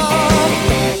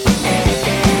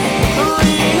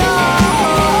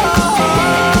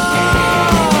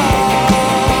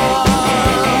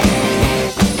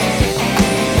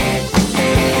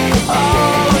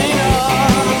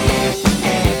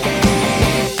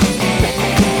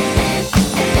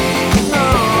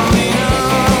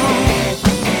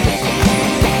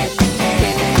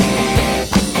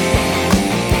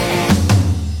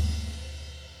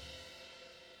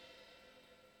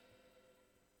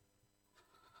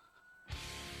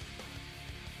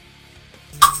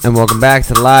 And welcome back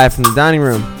to Live from the Dining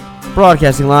Room,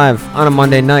 broadcasting live on a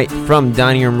Monday night from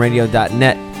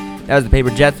diningroomradio.net. That was the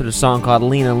Paper Jets with a song called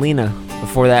Lena Lena.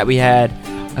 Before that we had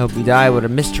I Hope You Die with a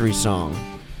mystery song.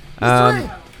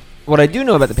 What I do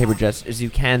know about the Paper Jets is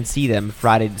you can see them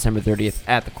Friday, December 30th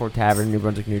at the Court Tavern, New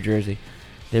Brunswick, New Jersey.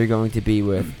 They're going to be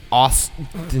with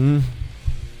Austin,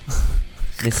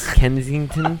 Miss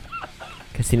Kensington,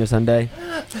 Casino Sunday,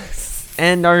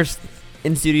 and our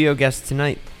in-studio guest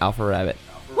tonight, Alpha Rabbit.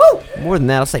 Woo! More than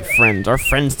that, I'll say friends. Our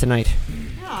friends tonight.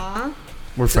 Aww.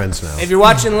 We're friends now. If you're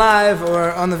watching live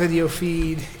or on the video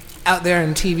feed out there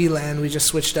in TV land, we just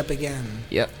switched up again.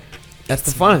 Yep. That's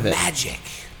the fun of it. Magic.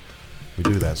 We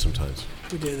do that sometimes.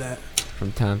 We do that.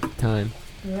 From time to time.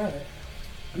 Alright.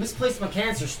 I misplaced my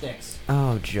cancer sticks.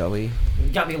 Oh, Joey.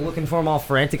 You got me looking for them all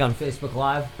frantic on Facebook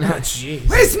Live. Oh, jeez.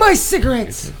 Where's my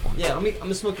cigarettes? Yeah, I'm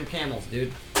gonna smoke your Camels,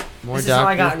 dude. This is how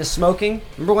I got into smoking.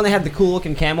 Remember when they had the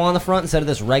cool-looking Camel on the front instead of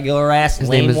this regular-ass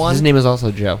lame one? His name is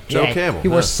also Joe. Joe Camel. He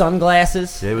wore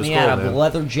sunglasses. Yeah, he was and he had cool, a man.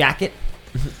 leather jacket.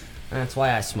 That's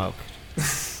why I smoke.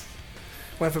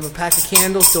 Went from a pack of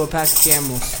candles to a pack of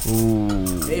Camels.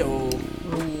 Ooh. Hey-oh.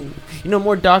 You know,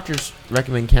 more doctors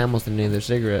recommend Camels than any other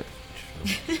cigarette.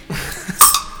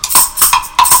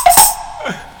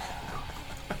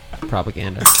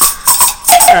 Propaganda.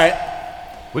 All right.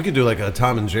 We could do like a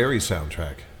Tom and Jerry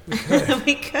soundtrack.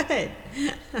 We could.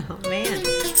 Oh man.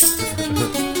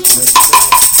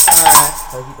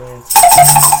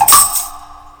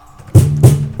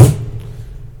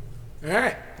 All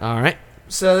right. All right.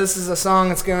 So this is a song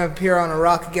that's going to appear on a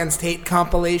Rock Against Hate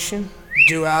compilation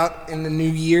due out in the new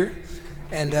year.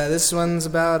 And this one's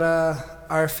about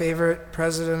our favorite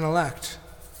president-elect,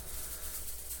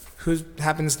 who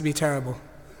happens to be terrible.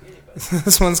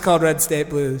 This one's called Red State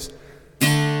Blues.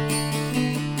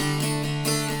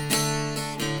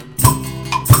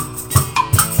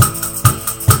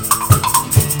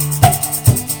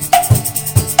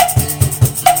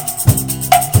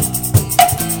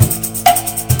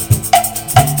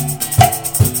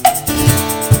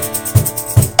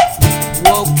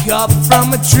 Woke up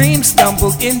from a dream,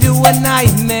 stumbled into a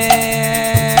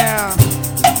nightmare.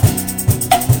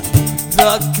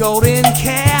 The golden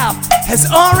calf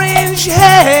has orange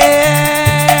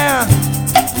hair.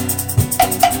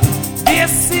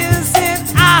 This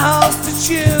isn't ours to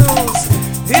choose,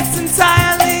 it's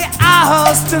entirely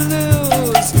ours to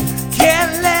lose.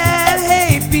 Can't let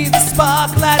hate be the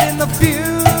spotlight in the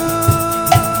view.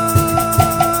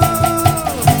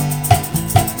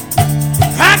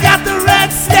 I got the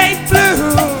red state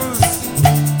blues.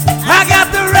 I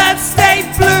got the red state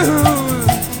blues.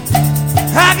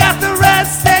 I got the red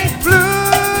state blues.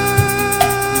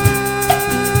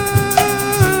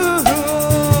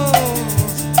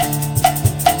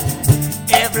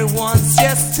 Everyone's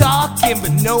just talking,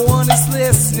 but no one is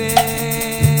listening.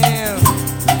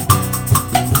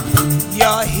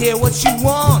 You hear what you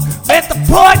want, but the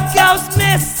point goes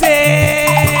missing.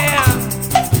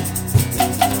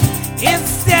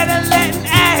 Instead of letting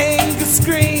anger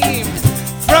scream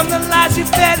from the lies you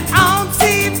fed on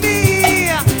TV,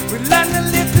 we learn to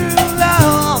live through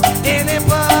love and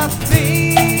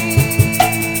empathy.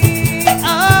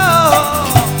 Oh,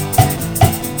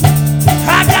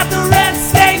 I got the red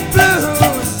state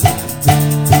blues.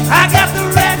 I got the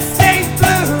red state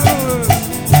blues.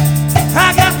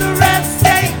 I got the red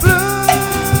state blues.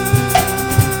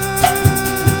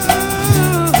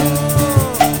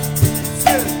 2,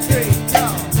 3, go.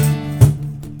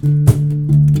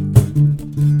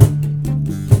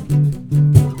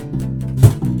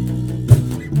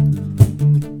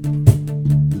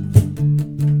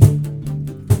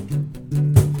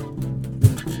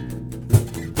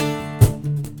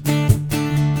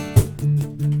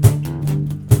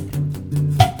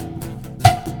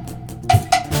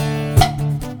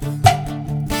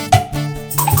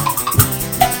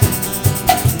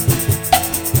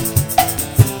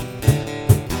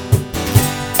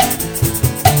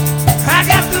 I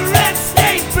got the red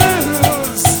state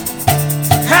blues.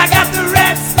 I got the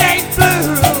red state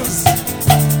blues.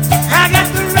 I got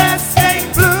the red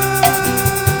state blues.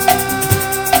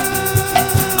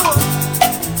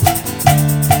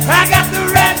 I got the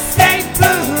red state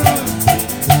blues.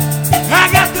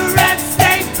 I got the red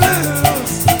state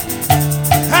blues.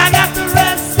 I got the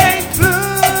red state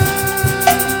blues.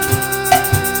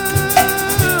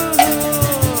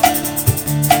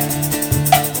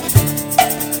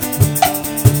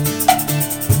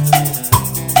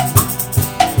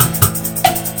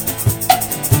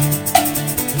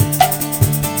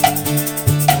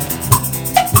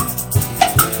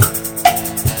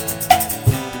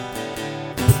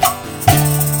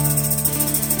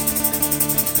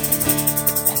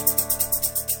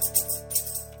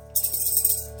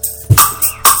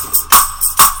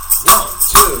 One,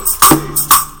 two, three.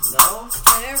 No?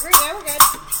 Yeah, we're good.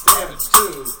 1,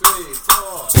 2, 3,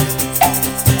 4.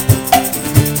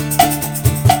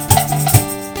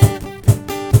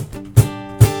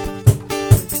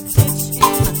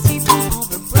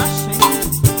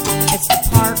 It's the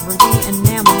part where the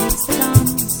enamel meets the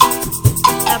gums.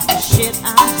 That's the shit I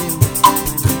do when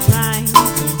I'm trying to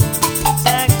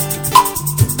protect.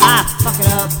 I fuck it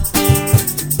up.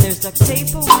 There's duct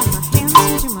tape around my hands from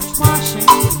too much washing.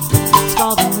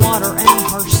 Scalding water and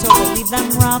harsh soap will leave them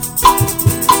rough. So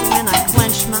when I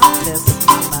clench my fists,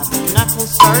 my leather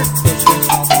knuckles start fidgeting.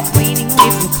 All the cleaning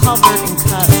leaves me covered in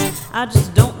cuts. I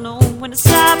just don't know when to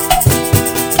stop.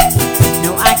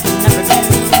 No, I can never do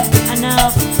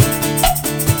enough.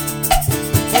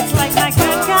 It's like my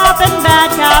good cop and bad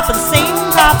cop at the same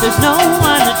cop. There's no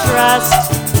one to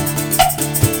trust.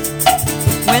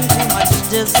 When too much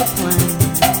discipline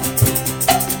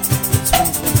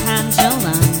swings the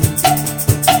pendulum.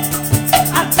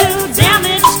 I do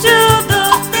damage to the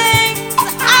things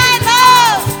I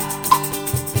love.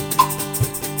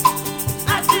 I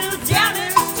do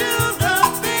damage to the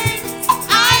things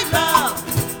I love.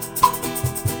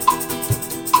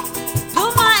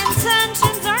 Though my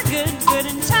intentions are good, good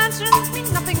intentions mean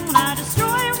nothing when I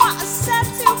destroy what I set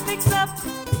to fix up.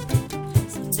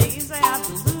 Some days I have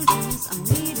delusions I'm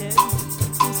needed.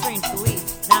 Some strange belief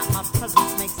that my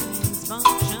presence makes things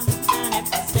function. And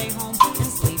if I stay home and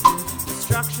sleep in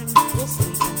destruction, will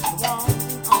sleep into the walls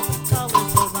and all the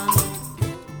colors will run.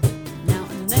 Now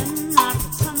and then I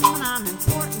pretend when I'm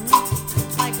important.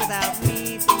 Like without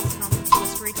me, things come to a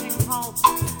screeching halt.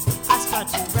 I start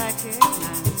to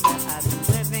recognize that I've been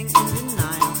living in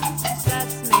denial. And success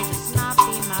may just not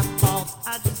be my fault.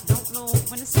 I just don't know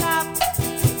when to stop.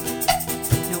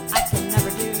 No, I can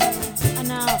never do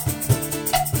enough.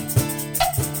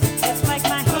 It's like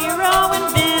my hero and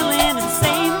villain and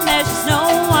same. There's just no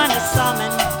one to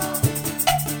summon.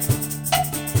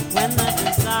 When the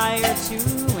desire to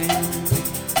win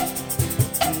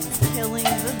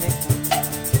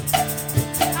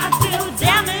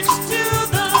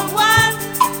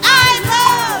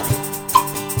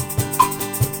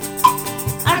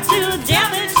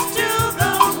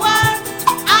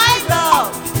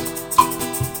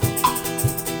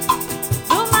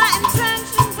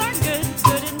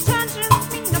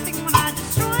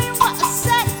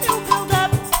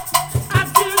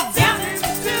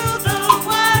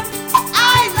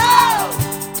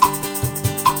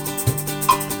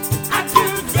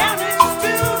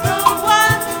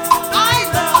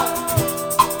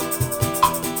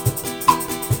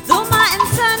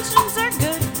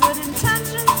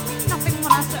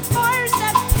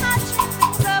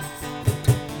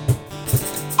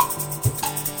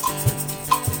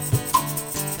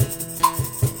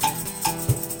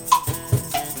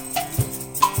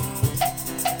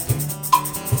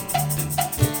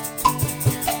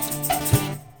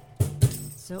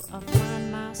So I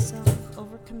find myself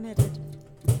overcommitted,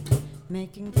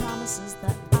 making promises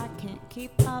that I can't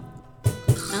keep up.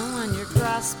 And when you're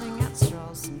grasping at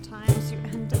straws, sometimes you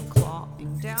end up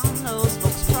clawing down those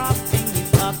folks propping you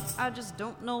up. I just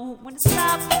don't know when to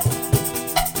stop.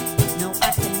 No,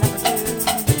 I can never do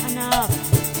enough.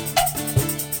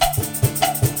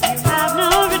 You have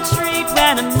no retreat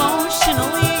when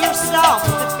emotionally you're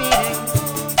self-defeating.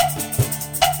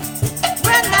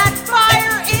 When that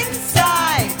fire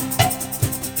inside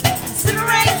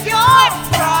incinerates your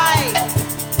pride,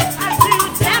 I do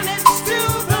damage to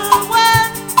the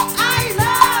one I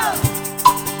love.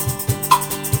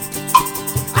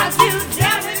 I do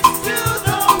damage to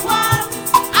the one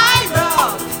I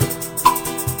love.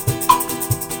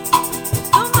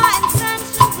 Oh, my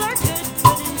intentions are good,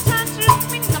 but intentions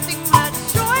mean nothing but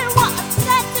joy. What a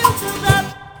set to build up.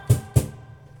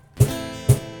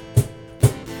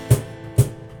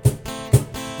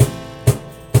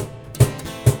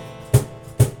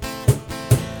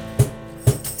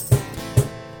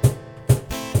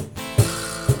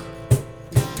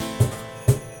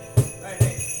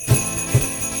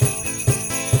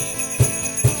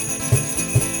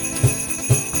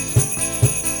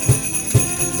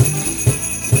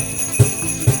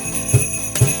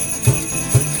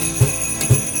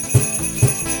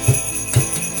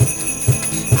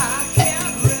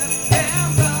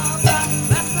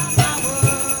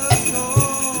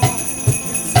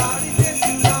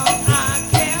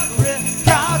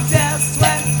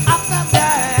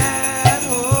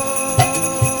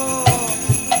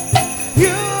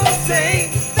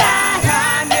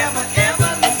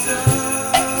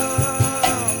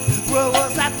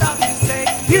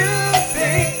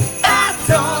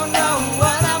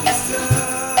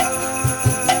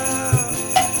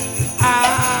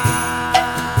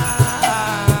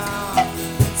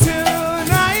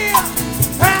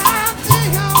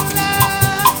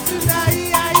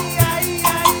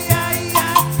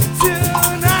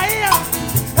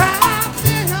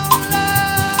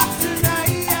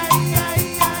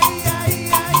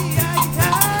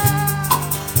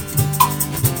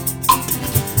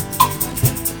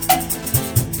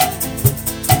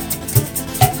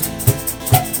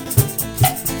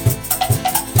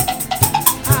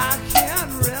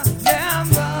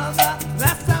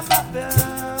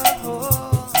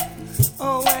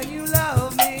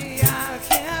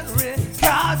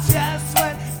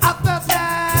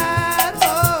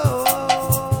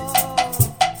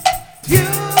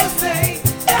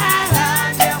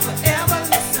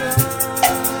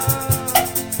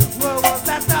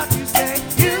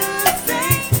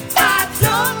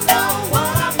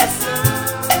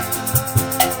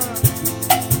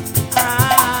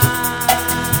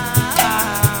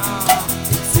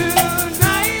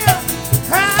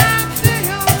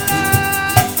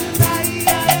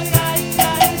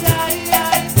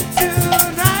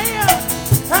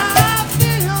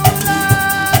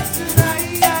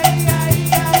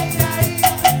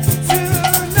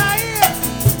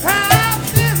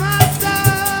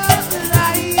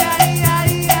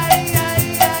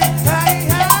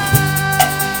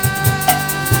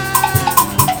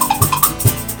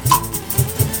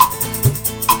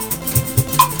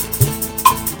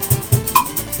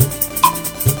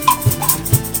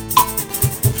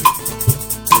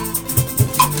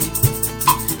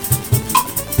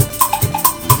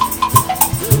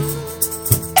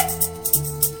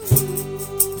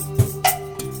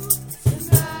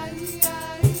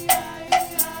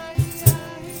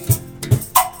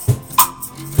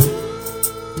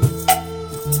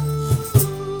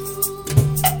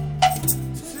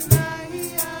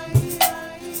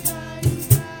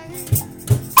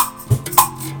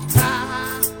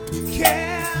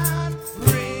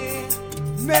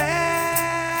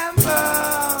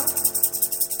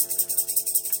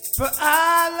 but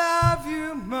I love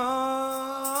you more.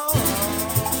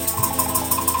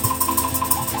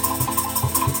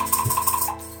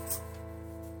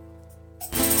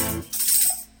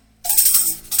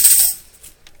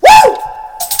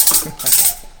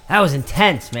 That was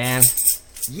intense, man.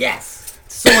 Yes.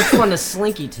 So much fun to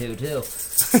slinky to, too.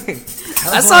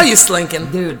 I saw you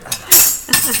slinking. Dude.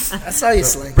 I saw you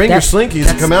slink. Bring your slinkies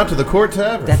and come out to the Court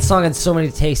Tavern. That song had so many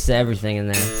tastes of everything in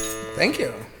there. Thank you.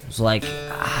 It was like...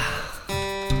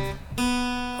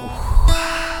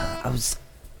 I was...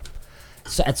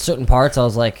 So at certain parts, I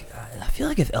was like, I feel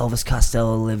like if Elvis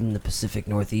Costello lived in the Pacific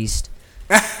Northeast...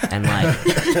 and like,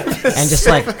 and just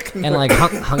like, and like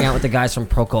hung out with the guys from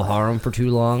Procol Harum for too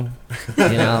long,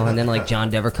 you know, and then like John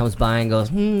Denver comes by and goes,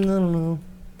 I don't know,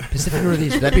 Pacific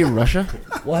Northeast, would that be Russia?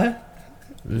 What?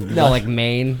 No, like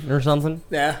Maine or something.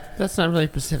 Yeah. That's not really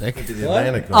Pacific. The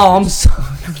Atlantic. Oh, I'm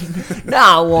sorry.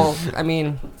 Nah, well, I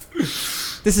mean,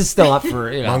 this is still up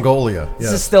for Mongolia. This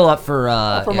yes. is still up for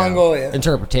Mongolia.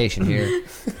 Interpretation here.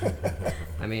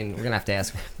 I mean, we're gonna have to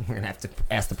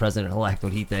ask the president-elect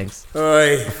what he thinks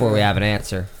Oy. before we have an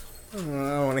answer. I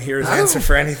don't want to hear his answer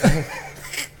for anything.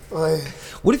 Oy.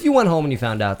 What if you went home and you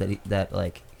found out that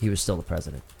he was still the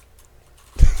president?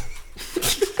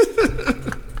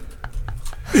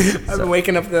 I've been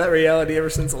waking up to that reality ever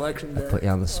since election day. Put you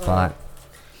on the spot.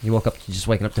 You woke up, you just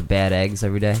waking up to bad eggs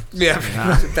every day. Yeah,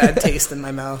 bad taste in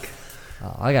my mouth.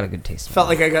 Oh, I got a good taste. Felt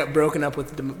like I got broken up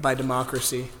with by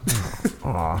democracy.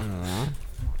 Aw.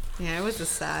 Yeah, it was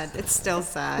it's still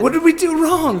sad. What did we do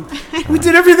wrong? We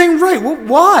did everything right.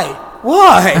 Why?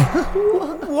 Why?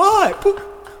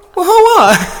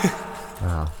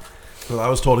 Wow. Well, I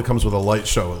was told it comes with a light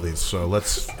show at least, so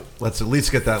let's at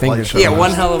least get that Fingers light show. Yeah,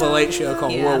 one hell of a light show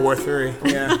called World War III.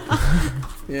 Yeah,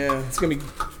 yeah, it's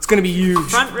gonna be huge.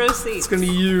 Front row seats. It's gonna be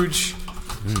huge.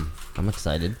 I'm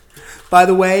excited. By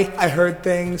the way, I heard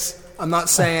things. I'm not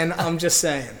saying. I'm just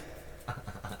saying.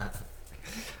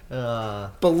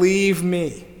 Believe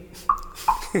me.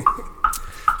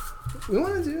 We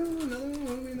want to do another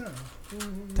movie now.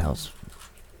 That was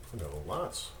No,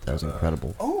 lots. That was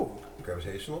incredible. Oh,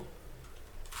 Gravitational.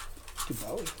 Do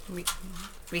Bowie.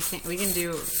 We can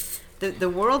do. The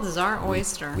world is our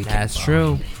oyster. That's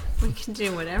true. We can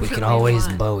do whatever We can we always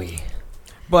want. Bowie.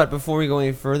 But before we go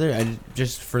any further,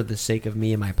 just for the sake of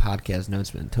me and my podcast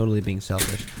notes, man, totally being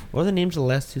selfish. What are the names of the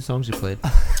last 2 songs you played?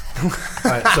 All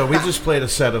right, so we just played a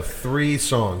set of 3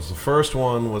 songs. The first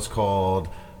one was called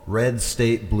Red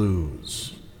State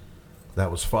Blues.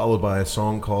 That was followed by a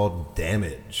song called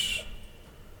Damage.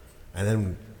 And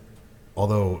then,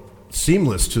 although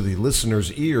seamless to the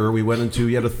listener's ear, we went into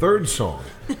yet a third song,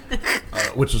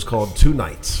 which was called Two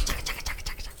Nights.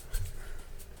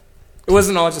 It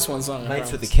wasn't all just one song.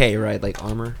 Knights with a K, right? Like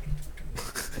armor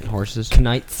and horses.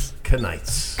 Knights.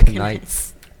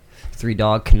 Knights. 3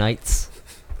 dog Knights.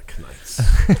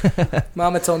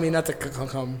 Mama told me not to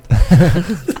come.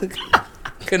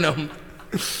 Canum.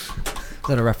 Is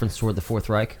that a reference toward the Fourth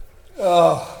Reich?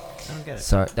 Oh. I don't get it.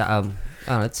 Sorry. I don't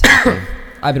know, it's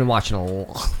I've been watching a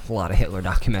lot of Hitler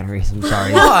documentaries. I'm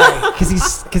sorry. Why?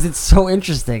 Because it's so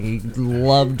interesting. He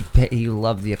loved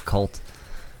the occult.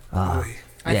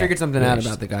 I figured something out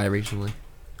about the guy recently.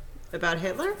 About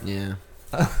Hitler? Yeah.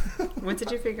 What did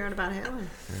you figure out about Hitler?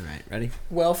 All right, ready?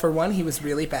 Well, for one, he was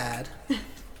really bad.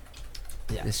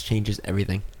 Yeah. This changes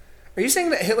everything. Are you saying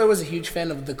that Hitler was a huge fan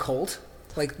of the Cult,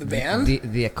 like the band?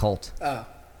 The occult. Oh.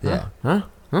 Yeah. Huh?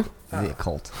 The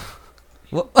occult.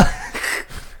 What?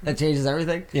 That changes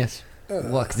everything? Yes.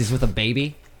 What? Because he's with a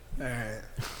baby? All right.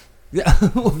 Yeah.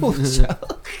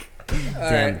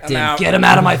 Damn, out. get him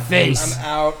out of my face. I'm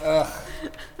out.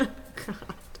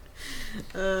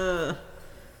 Ugh.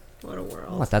 What a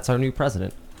world. What? That's our new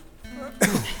president.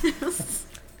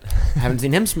 Haven't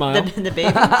seen him smile. The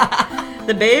baby?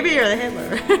 The baby or the Hitler?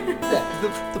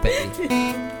 The baby.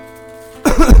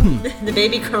 The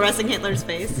baby caressing Hitler's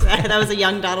face. That was a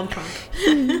young Donald Trump.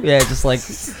 Yeah, just like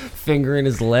fingering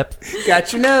his lip.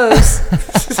 Got your nose.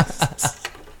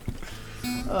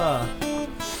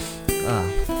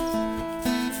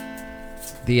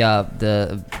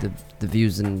 The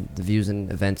views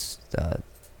and events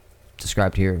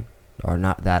described here are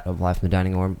not that of Live in the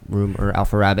Dining Room or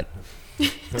Alpha Rabbit.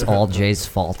 It's all Jay's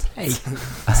fault. Hey.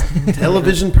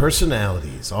 Television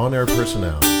personalities, on-air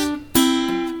personalities.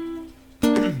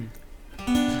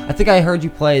 I think I heard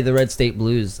you play the Red State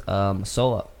Blues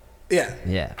solo. Yeah.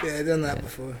 Yeah. Yeah, I've done that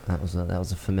before. That was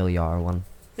a familiar one.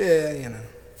 Yeah, you know.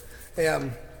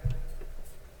 Hey,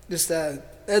 just I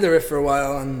had the riff for a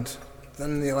while, and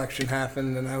then the election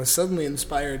happened, and I was suddenly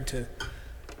inspired to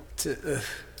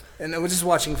and I was just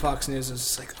watching Fox News. I was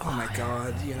just like, oh my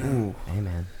god, you know. Ooh, hey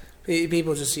man.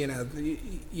 People just, you know,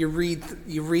 you read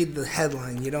the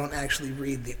headline. You don't actually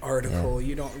read the article. Yeah.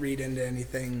 You don't read into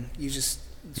anything. You just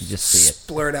see it.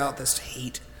 splurt out this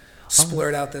hate.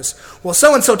 Splurt out this. Well,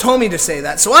 so and so told me to say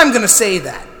that, so I'm gonna say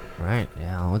that. Right.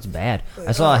 Yeah. Oh, it's bad.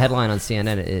 I saw a headline on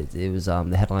CNN. It was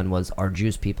the headline was "Are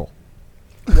Jews people?"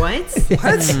 What?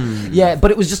 What? Yeah,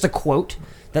 but it was just a quote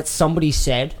that somebody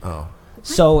said. Oh.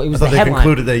 So it was I thought the they headline.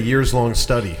 concluded a years-long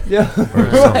study. Yeah.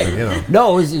 Or something, you know.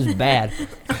 No, it was bad.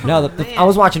 No, I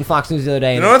was watching Fox News the other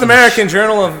day. The and North American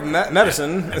Journal of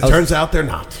Medicine. It turns out they're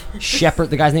not.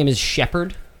 Shepard. The guy's name is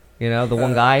Shepard. You know, the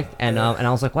one guy, and I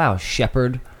was like, wow,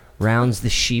 Shepard rounds the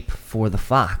sheep for the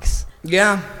fox.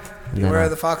 Yeah. And then, Beware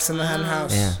of the fox in the hen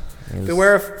house. Yeah. It was-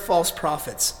 Beware of false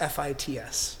prophets.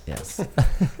 FITS. Yes.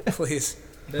 Please.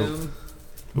 Boom.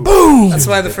 Boom! That's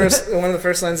why one of the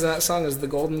first lines of that song is the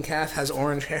golden calf has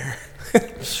orange hair.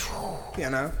 You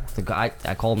know? The guy,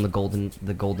 I call him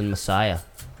the golden messiah.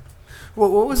 What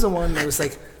was the one that was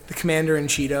like the commander in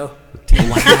Cheeto?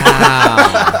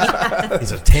 Wow.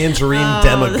 He's a tangerine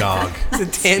demagogue. He's a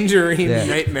tangerine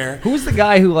nightmare. Who was the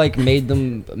guy who like made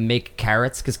them make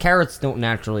carrots? Because carrots don't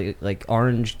naturally like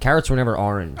orange. Carrots were never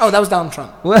orange. Oh, that was Donald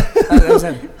Trump. That was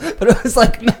him. But it was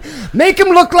like, make him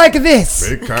look like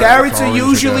this. Carrots are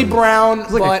usually brown,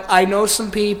 but I know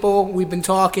some people. We've been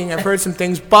talking. I've heard some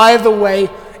things. By the way,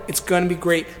 it's gonna be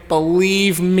great.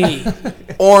 Believe me,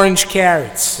 orange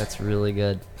carrots. That's really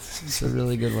good. It's a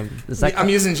really good one. I'm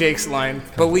using Jake's line.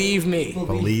 Believe me.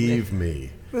 Believe me.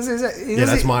 Yeah,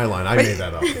 that's my line. I made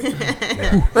that up.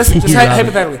 Yeah. Listen, just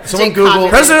hypothetically. Someone Google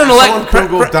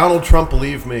President-elect Donald Trump.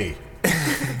 Believe me.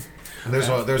 There's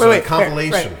a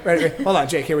compilation. Wait. Hold on,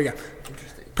 Jake. Here we go.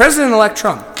 President-elect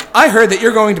Trump. I heard that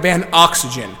you're going to ban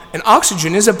oxygen, and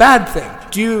oxygen is a bad thing.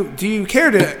 Do you care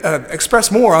to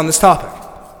express more on this topic?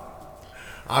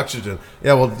 Oxygen.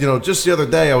 Yeah, well, just the other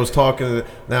day I was talking.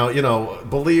 Now,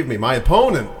 believe me, my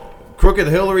opponent, Crooked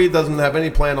Hillary, doesn't have any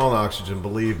plan on oxygen.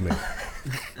 Believe me.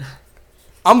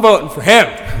 I'm voting for him.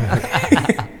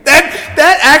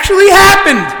 That actually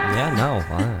happened. Yeah, no,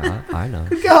 I know.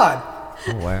 Good God.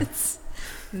 I'm aware. It's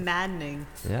maddening.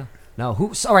 Yeah.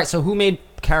 No. All right. So who made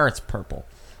carrots purple?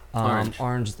 Orange.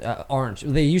 Orange.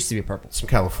 They used to be purple. Some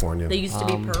California. They used to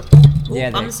be purple.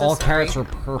 Yeah, I'm so all sorry. carrots were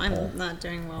purple. I'm not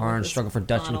doing well. Orange with struggle for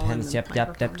Dutch independence. Yep.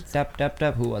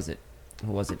 Who was it?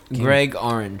 Greg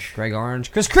Orange. Greg Orange.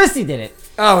 Because Christie did it.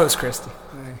 Oh, it was Christie.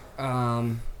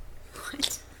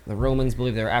 What? The Romans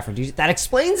believe they were Aphrodisiac. That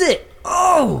explains it.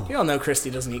 Oh! You all know Christie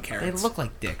doesn't eat They carrots. look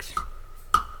like dicks.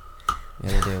 Yeah,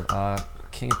 they do.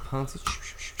 King of Pontus.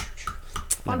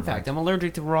 Fun fact, I'm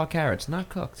allergic to raw carrots, not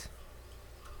cooked.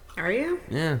 Are you?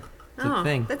 Yeah, it's a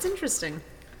thing. That's interesting.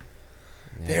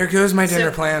 There goes my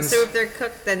dinner plans. So if they're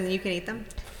cooked, then you can eat them?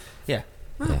 Yeah.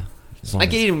 Yeah. I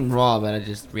can eat them raw, but I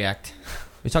just react.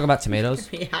 We talk about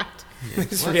tomatoes. React.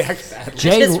 Just react badly.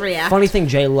 Jay, Just react. Funny thing,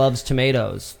 Jay loves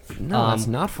tomatoes. No, that's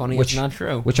not funny. It's not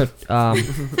true. Which are, do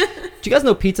you guys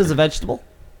know pizza's a vegetable?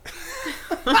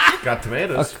 Got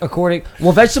tomatoes.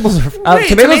 Vegetables are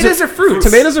tomatoes are fruits.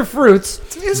 Tomatoes are fruits.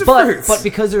 Tomatoes are fruits. But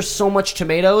because there's so much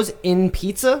tomatoes in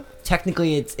pizza,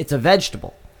 technically it's a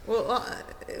vegetable. Well,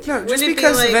 no, just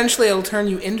because eventually it'll turn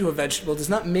you into a vegetable does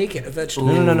not make it a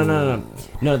vegetable.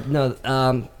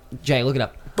 No. Jay, look it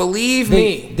up. Believe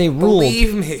me. They ruled.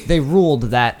 Believe me. They ruled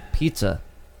that pizza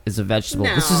is a vegetable.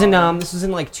 No. This was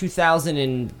in like 2000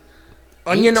 and.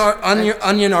 Onion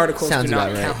articles Sounds do not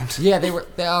about right. count. Yeah, they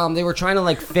were trying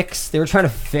to fix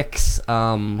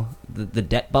the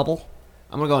debt bubble.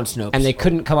 I'm gonna go on Snopes. And they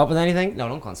couldn't come up with anything. No,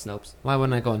 don't go on Snopes. Why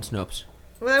wouldn't I go on Snopes?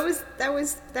 Well,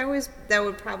 that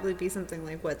would probably be something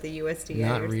like what the USDA.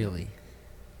 Not or really.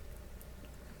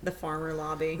 The farmer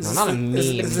lobby. No, not a meme.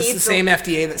 Is this the same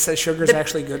FDA that says sugar is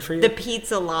actually good for you? The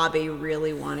pizza lobby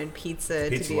really wanted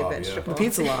pizza to be a vegetable. The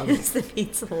pizza lobby. It's the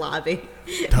pizza lobby.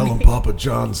 Tell them Papa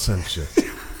John sent you.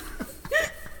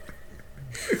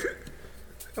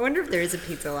 I wonder if there is a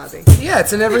pizza lobby. Yeah,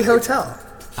 it's in every hotel.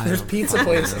 There's pizza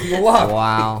places in the lobby.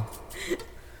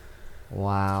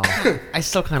 Wow. I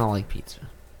still kind of like pizza.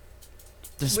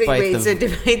 Despite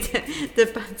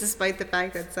the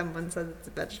fact that someone says it's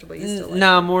a vegetable, you still like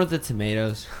No, more the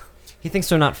tomatoes. He thinks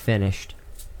they're not finished.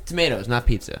 Tomatoes, not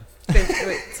pizza.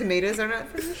 Wait, tomatoes are not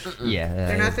finished? Yeah.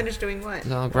 They're not finished doing what? It's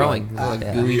all growing. Like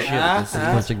gooey shit. There's a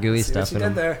bunch of gooey See what stuff you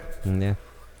in did them. there. Yeah.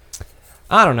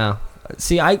 I don't know.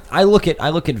 See, I look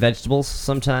at vegetables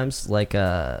sometimes like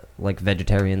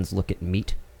vegetarians look at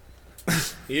meat.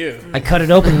 Ew. I cut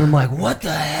it open and I'm like, what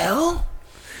the hell?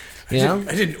 You know?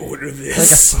 I didn't order this.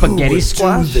 Like a spaghetti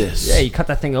squash. this? Yeah, you cut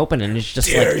that thing open and it's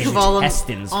just like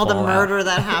intestines all the fall murder out.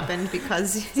 that happened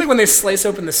because It's like when they slice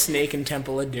open the snake in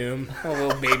Temple of Doom. All the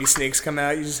little baby snakes come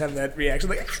out. You just have that reaction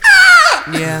like,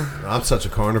 ah! Yeah. I'm such a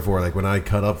carnivore. Like when I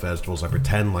cut up vegetables, I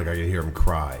pretend like I can hear them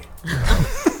cry.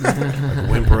 Like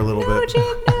whimper a little bit.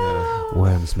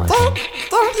 Worms, my Don't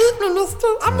eat me, mister.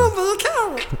 I'm over a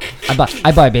carrot.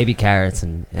 I buy baby carrots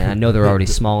and I know they're already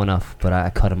small enough, but I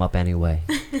cut them up anyway.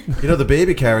 You know, the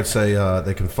baby carrots,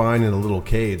 they confine in a little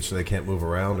cage so they can't move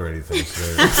around or anything. So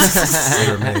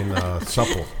they remain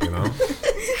supple, you know?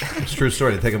 It's a true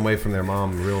story. They take them away from their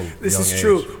mom real This young is age.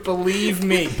 true. Believe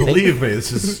me. Believe me,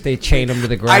 this is... They chained them to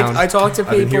the ground. I talk to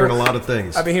people. I've been hearing a lot of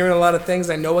things. I've been hearing a lot of things.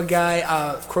 I know a guy,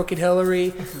 Crooked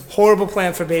Hillary, horrible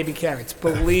plan for baby carrots.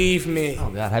 Believe me.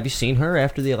 Oh God, have you seen her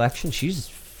after the election?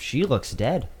 She looks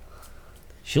dead.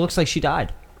 She looks like she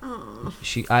died. Oh.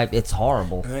 It's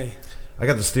horrible. Hey. I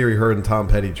got this theory her and Tom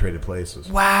Petty traded places.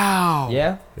 Wow.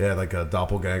 Yeah? Yeah, like a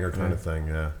doppelganger kind of thing,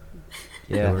 yeah.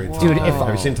 Yeah. Hillary and Dude, Tom. if Have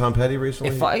you seen Tom Petty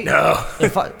recently? If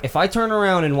I turn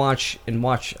around and watch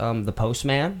The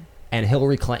Postman and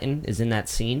Hillary Clinton is in that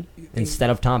scene instead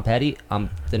of Tom Petty, the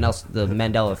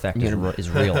Mandela effect is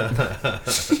real.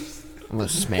 I'm gonna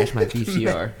smash my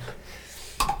VCR.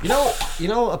 You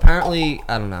know. Apparently,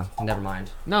 I don't know. Never mind.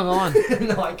 No, go on.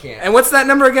 No, I can't. And what's that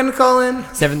number again to call in?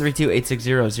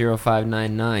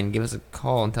 732-860-0599. Give us a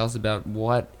call and tell us about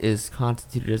what is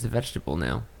constituted as a vegetable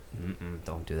now.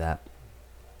 Don't do that.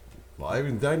 Live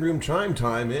in Dining Room Chime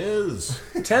Time is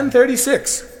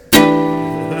 10:36.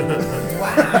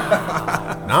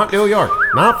 Wow. Not New York,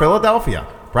 not Philadelphia.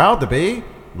 Proud to be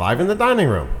live in the dining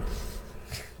room.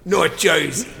 North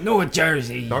Jersey. North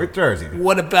Jersey. North Jersey.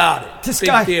 What about it?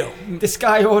 Big deal. This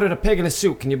guy ordered a pig in a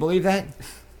suit. Can you believe that?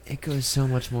 It goes so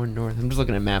much more north. I'm just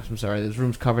looking at maps. I'm sorry. This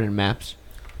room's covered in maps.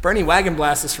 Bernie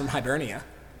Wagonblast is from Hibernia.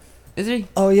 Is he?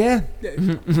 Oh, yeah?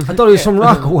 I thought he was from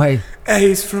Rockaway. Hey,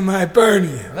 he's from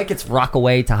Hibernia. Like it's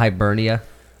Rockaway to Hibernia.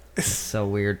 It's so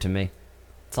weird to me.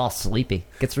 It's all sleepy.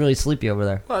 It gets really sleepy over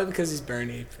there. Well, because he's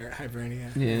Bernie for Hibernia.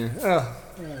 Yeah.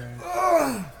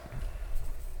 Oh.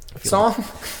 Song?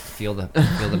 Feel the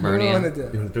What Bernie. do you in. want to do?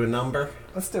 You want to do a number?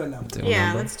 Let's do a number.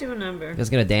 Yeah, let's do a number. You guys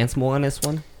gonna dance more on this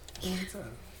one?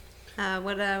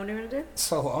 What do you want to do?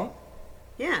 So long?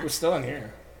 Yeah. We're still in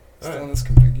here. Still Alright. in this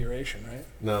configuration, right?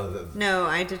 No. No,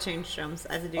 I had to change drums.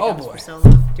 I had to do Oh, drums boy. for so long. Do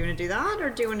you want to do that, or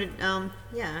do you want to?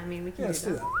 Yeah, I mean, we can Yeah, do let's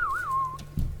do that. that.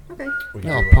 Okay. We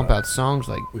No, do, pump out songs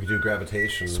like we could do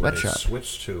Gravitation. Sweatshop.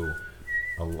 Switch to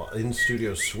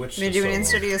in-studio switch. We to do an solo.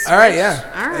 in-studio switch. All right, yeah.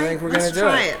 All right. I think we're let's gonna do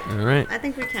try it. All right. I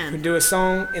think we can. We do a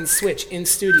song in Switch in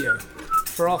studio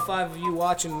for all 5 of you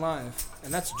watching live,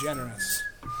 and that's generous.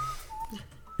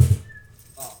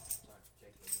 Oh,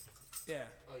 yeah.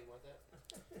 Oh, you want that?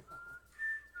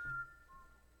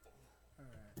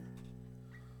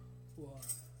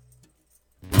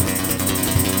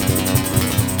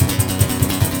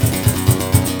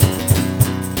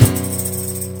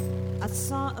 I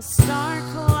saw a star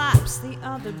collapse the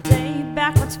other day.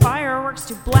 Backwards fireworks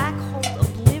to black hole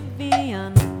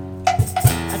oblivion.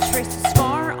 I traced a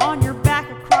scar on your back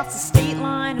across the state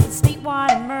line of a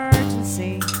statewide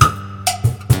emergency.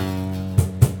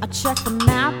 I checked the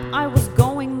map, I was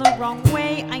going the wrong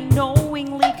way. I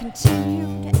knowingly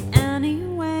continued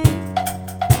anyway.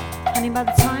 Honey, by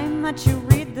the time that you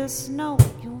read this note,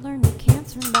 you'll learn you can't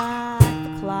turn back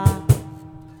the clock.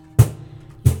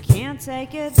 Can't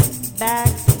take it back.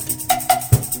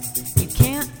 You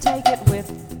can't take it with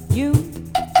you.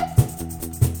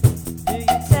 Do you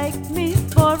take me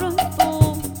for a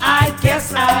fool? I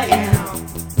guess I am.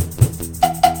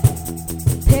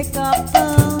 Pick up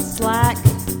the slack.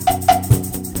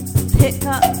 Pick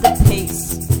up the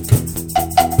pace.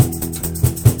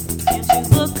 Can't you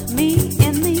look me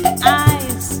in the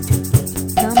eyes?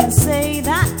 Come and say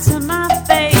that to my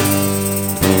face.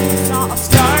 Saw a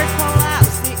star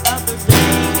collapse the other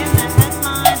day in the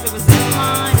headlines. It was in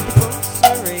line at the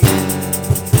grocery.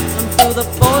 Run through the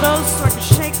photos so I can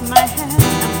shake my head.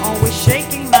 I'm always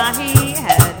shaking my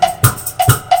head.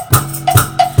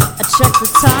 I checked the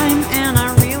time and I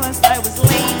realized I was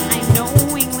late. I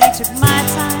knowingly took my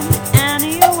time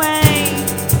anyway.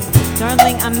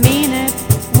 Darling, I mean it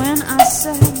when I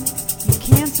said you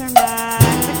can't turn back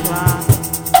the clock.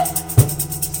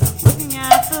 Stop looking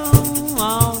at the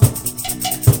wall.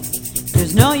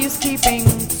 There's no use keeping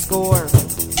score.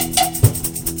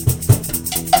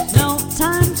 There's no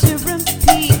time to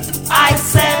repeat. I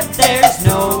said there's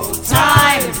no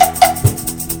time.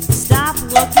 Stop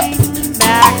looking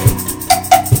back.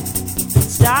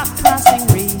 Stop pressing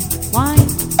rewind.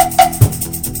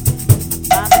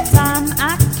 By the time I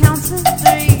count to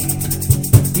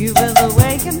 3, you will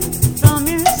awaken from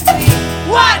your sleep.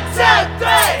 1, 2,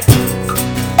 3.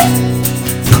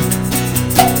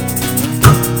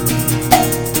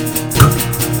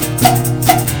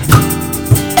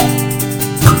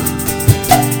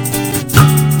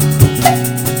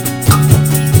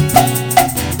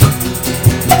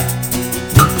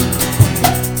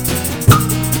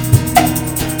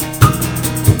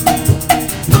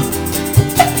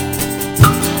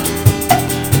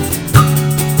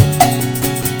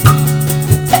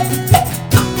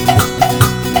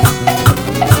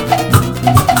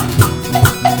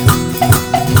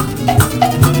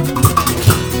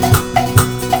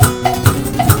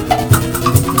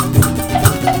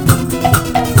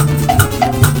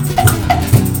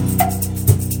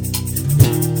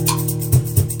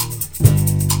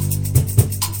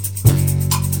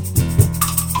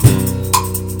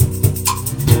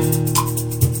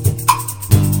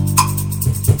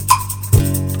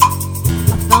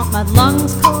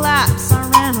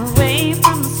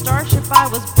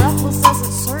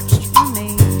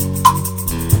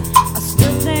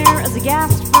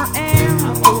 gasped for air,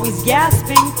 always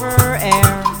gasping for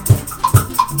air.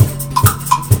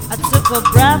 I took a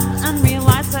breath and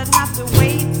realized I'd have to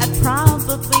wait. I'd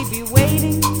probably be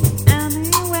waiting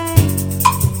anyway.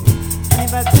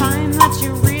 And by the time that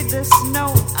you read this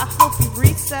note, I hope you've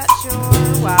reset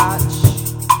your watch.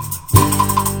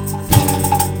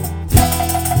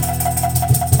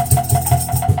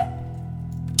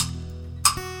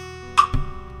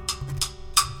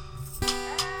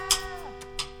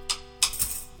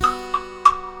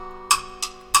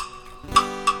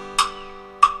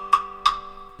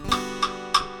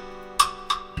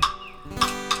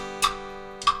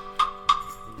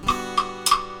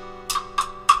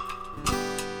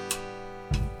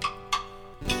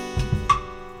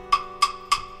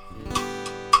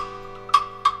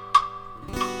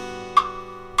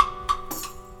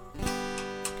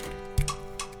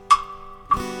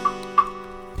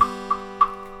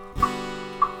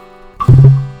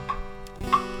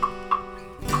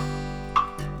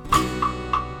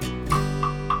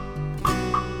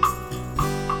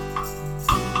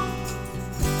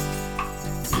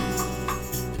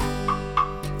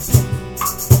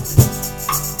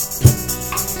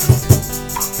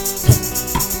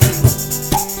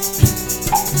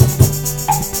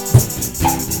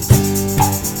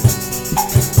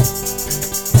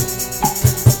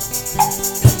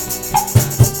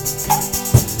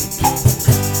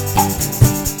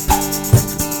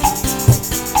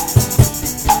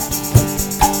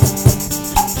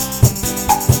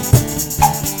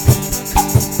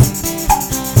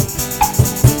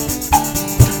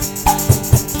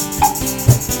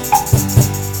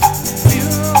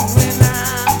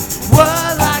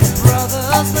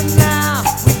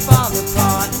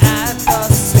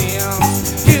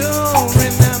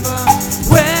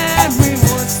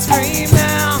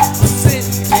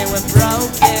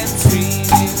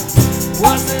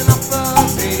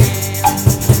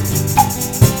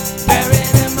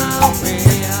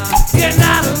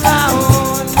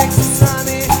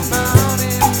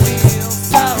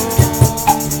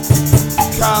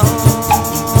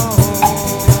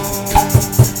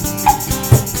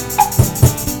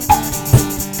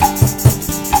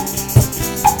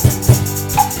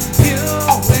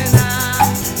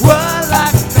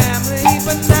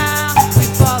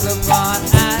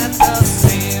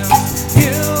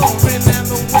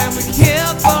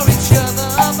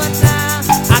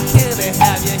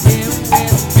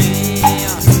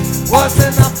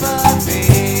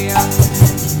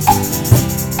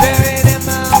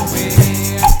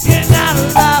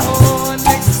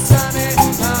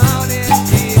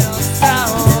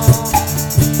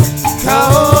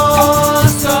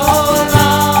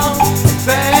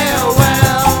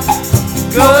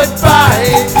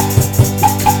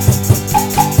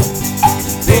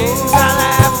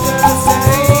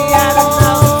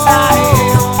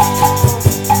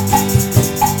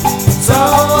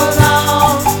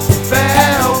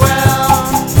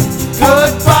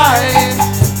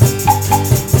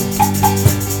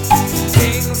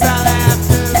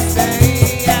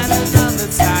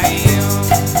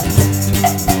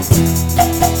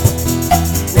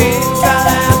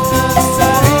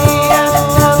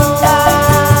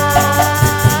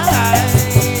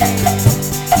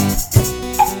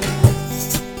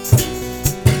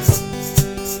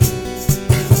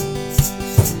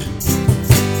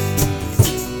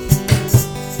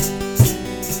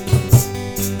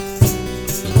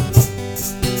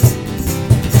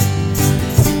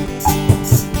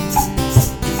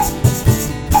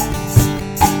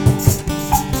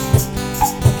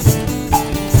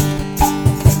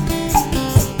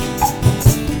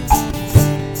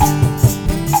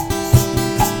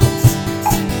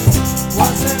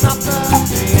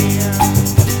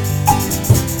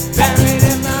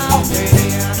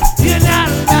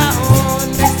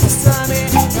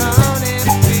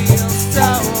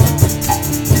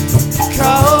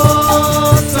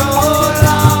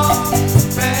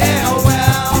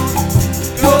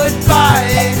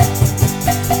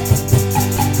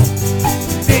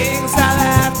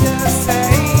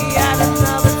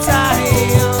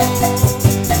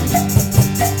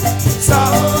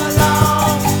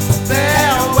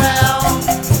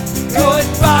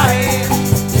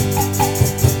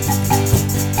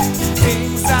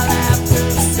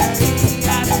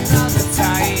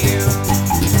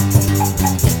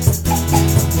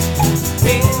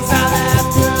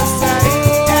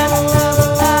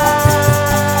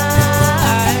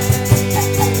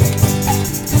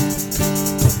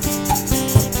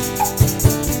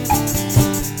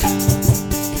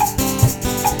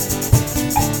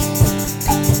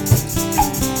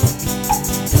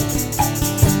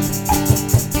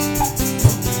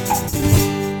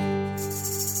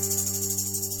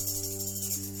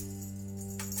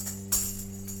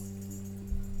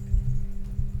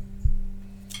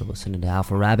 We're listening to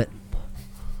Alpha Rabbit.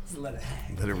 Let it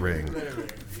hang. Let it ring. Let it ring.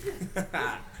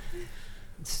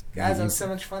 Guys, that was so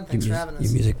much fun. Thanks for having us.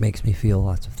 Your music makes me feel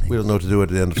lots of things. We don't know what to do at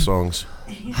the end of songs.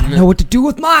 I don't know what to do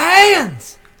with my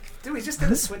hands. Dude, we just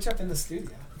did a switch up in the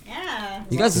studio. Yeah.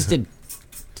 You guys just did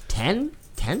 10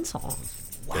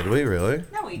 songs. Wow. Did we really?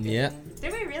 No, we didn't. Yeah.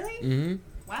 Did we really? Mm-hmm.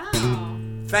 Wow.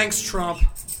 Thanks, Trump.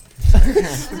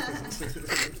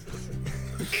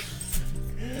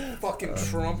 Fucking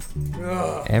Trump.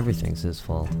 Ugh. Everything's his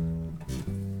fault.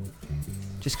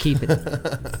 Just keep it.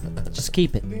 Just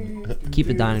keep it. Keep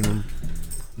the dining room.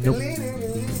 Nope.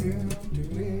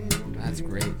 That's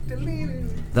great.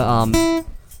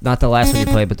 Not the last one you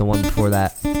played, but the one before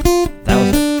that.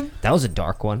 That was a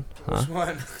dark one. Huh? Which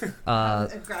one?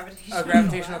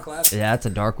 Gravitational Collapse. Yeah, that's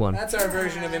a dark one. That's our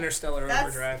version of Interstellar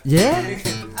Overdrive. Yeah.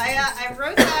 I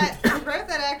wrote that. I wrote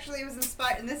that actually. It was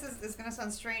inspired, and this is gonna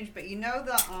sound strange, but you know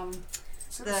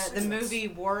the movie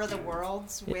War of the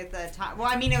Worlds with Tom. Well,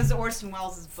 I mean it was Orson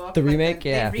Welles' book. The but remake,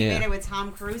 they remade yeah. it with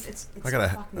Tom Cruise. It's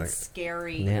fucking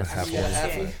scary. Yeah. as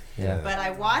shit. Yeah. But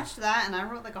I watched that and I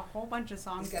wrote like a whole bunch of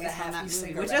songs based on that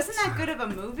movie, which isn't that good of a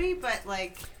movie, but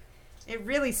like. It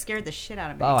really scared the shit out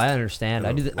of me. Oh, I understand.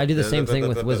 I do the same thing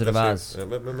with Wizard of Oz.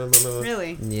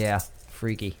 Really? Yeah,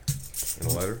 freaky. And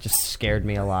a lighter? Just scared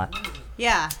me a lot.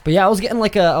 Yeah. But yeah, I was getting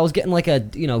like a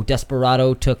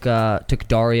Desperado took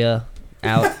Daria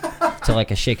out to like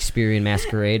a Shakespearean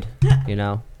masquerade,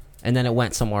 and then it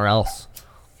went somewhere else.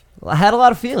 I had a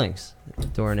lot of feelings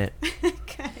during it.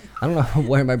 Okay. I don't know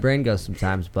where my brain goes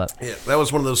sometimes, but yeah, that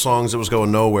was one of those songs that was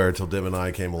going nowhere until Div and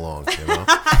I came along.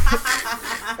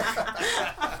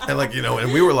 And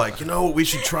and we were like, we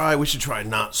should try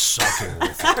not sucking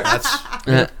with it.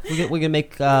 That's we can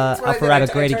make Alpha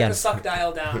Rabbit great I turned again. the suck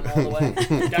dial down all the way.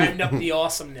 Dialed up the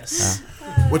awesomeness.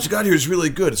 What you got here is really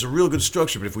good. It's a real good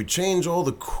structure, but if we change all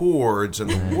the chords and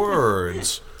the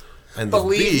words and the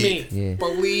beat,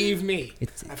 Believe me.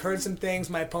 I've heard some things.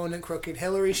 My opponent, Crooked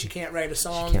Hillary, she can't write a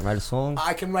song. She can't write a song.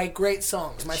 I can write great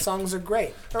songs. My songs are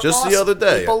great. They're Just the awesome. other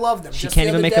day. People love them. She Just can't the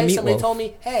even other make a day, Somebody meatloaf. told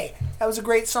me, hey, that was a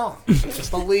great song.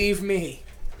 Just believe me.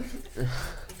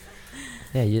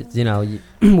 Yeah,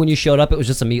 when you showed up, it was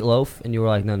just a meatloaf, and you were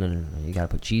like, no, you gotta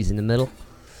put cheese in the middle.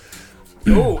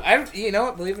 Oh, you know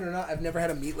what? Believe it or not, I've never had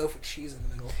a meatloaf with cheese in the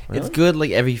middle. It's good like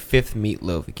every fifth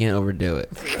meatloaf. You can't overdo it.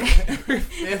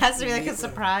 It has to be like a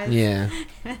surprise. Yeah.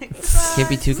 Surprise. Can't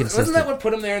be too consistent. Wasn't that what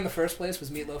put him there in the first place? Was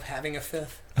meatloaf having a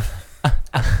fifth?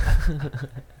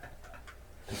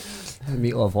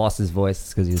 Meatloaf lost his voice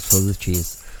because he was filled with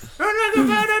cheese. Like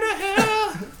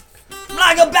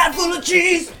a bat full of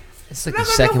cheese. It's like the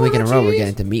second week in a row we're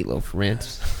getting to meatloaf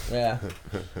rants. Yeah.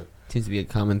 Seems to be a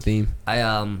common theme.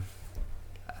 I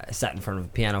sat in front of a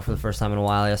piano for the first time in a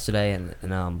while yesterday and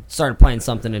started playing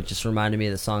something that just reminded me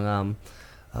of the song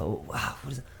what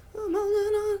is it? I'm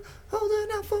holding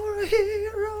out for a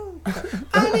hero.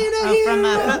 I need a hero. From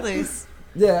Footloose.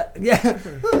 Yeah.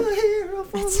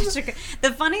 That's such a good,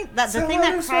 the thing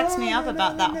that cracks me up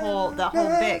about that whole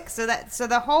bit. So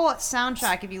the whole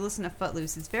soundtrack, if you listen to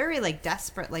Footloose, it's very like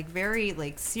desperate, like very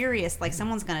like serious, like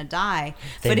someone's gonna die.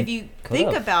 But if you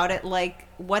think about it, like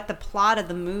what the plot of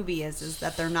the movie is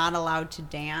that they're not allowed to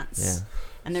dance. Yeah.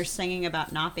 And they're singing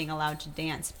about not being allowed to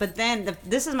dance. But then,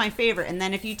 this is my favorite. And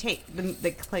then if you take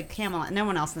the like Camelot, no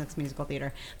one else in this musical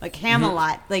theater, but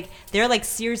Camelot, like they're like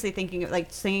seriously thinking,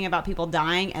 like singing about people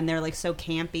dying, and they're like so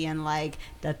campy and like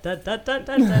da da da da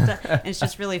da da. Da. And it's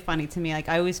just really funny to me. Like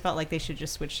I always felt like they should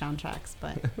just switch soundtracks,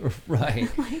 but right.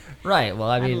 Well,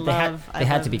 I mean, they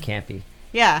had to be campy.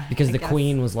 Yeah. Because the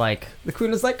Queen was like, make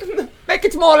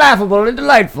it more laughable and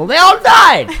delightful. They all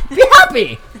died. Be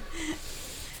happy.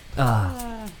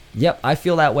 Yep, I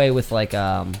feel that way with like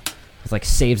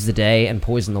Saves the Day and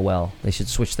Poison the Well. They should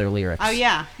switch their lyrics. Oh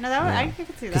yeah, no, that would, I could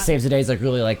see that. Because Saves the Day is like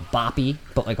really like boppy,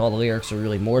 but like all the lyrics are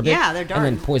really morbid. Yeah, they're dark. And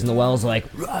then Poison the Well is like,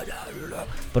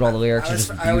 but all the lyrics are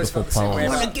just beautiful poems.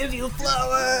 I'm gonna give you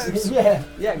flowers.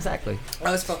 Yeah, exactly. I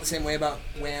always felt the same way about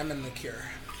Wham and The Cure.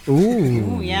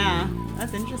 Ooh, yeah,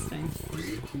 that's interesting.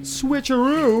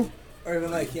 Switcheroo. Or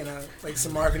even like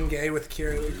some Marvin Gaye with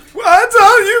Cure. Like, why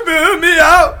don't you build me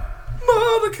out,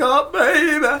 Mother Cup,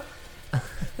 baby?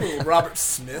 Ooh, Robert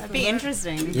Smith. That'd be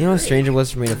interesting. You know how strange it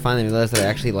was for me to finally realize that I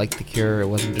actually liked The Cure. It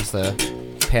wasn't just a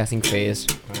passing phase.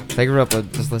 I grew up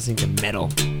with just listening to metal,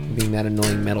 being that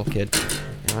annoying metal kid.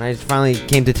 And when I finally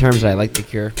came to terms that I liked The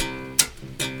Cure,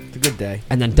 it's a good day.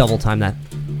 And then double time that.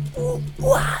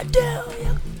 Why do you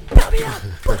build me out?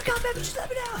 Buttercup, baby, just let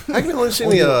me down. I can only see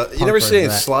you never see any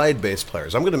slide bass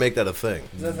players. I'm going to make that a thing.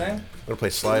 Is that a thing? I'm going to play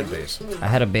slide bass. I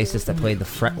had a bassist that played the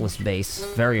fretless bass.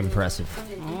 Very impressive.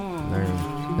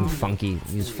 And funky.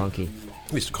 He was funky.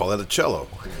 We used to call that a cello.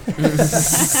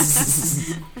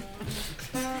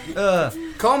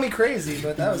 Call me crazy,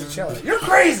 but that was a cello. You're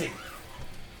crazy!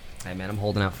 Hey, man, I'm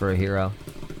holding out for a hero.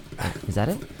 Is that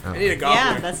it? I need a gobbler.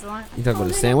 Yeah, that's the one. You talking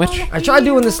about a sandwich? I tried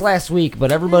doing this last week,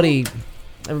 but everybody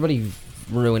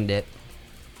ruined it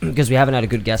because we haven't had a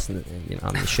good guest on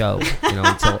the show,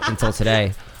 until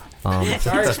today.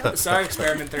 Sorry,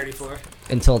 Experiment 34.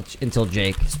 Until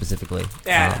Jake specifically.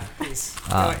 Yeah,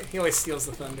 he always steals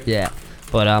the thunder. Yeah,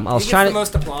 but I was He trying gets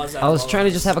the most applause out I of was all trying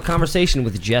of to just us. have a conversation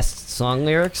with Jess song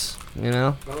lyrics,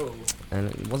 Oh.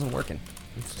 and it wasn't working.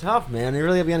 It's tough, man. You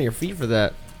really have to be on your feet for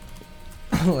that.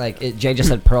 Jay just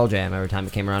said Pearl Jam every time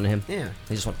it came around to him. Yeah.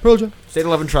 He just went Pearl Jam. State of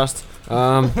Love and Trust.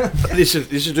 You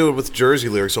should do it with Jersey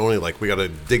lyrics only. Like, we got to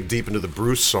dig deep into the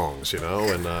Bruce songs, and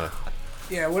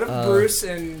Yeah, what if Bruce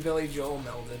and Billy Joel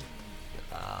melded?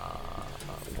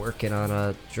 Drinking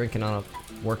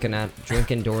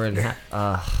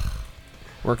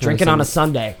Working on a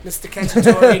Sunday. Mr.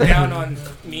 Cacciatore down on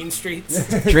Mean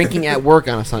Streets. Drinking at work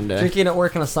on a Sunday. Drinking at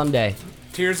work on a Sunday.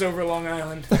 Tears over Long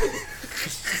Island.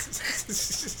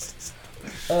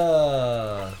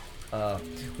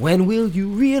 When will you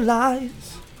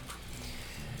realize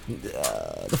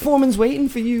the foreman's waiting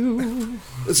for you?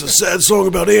 it's a sad song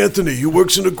about Anthony who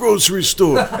works in a grocery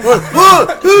store.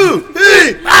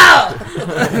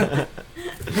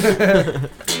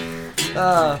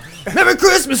 Merry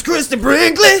Christmas, Christy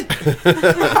Brinkley.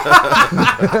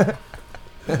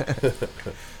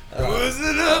 Was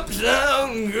an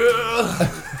uptown girl.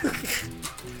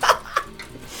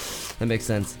 That makes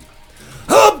sense.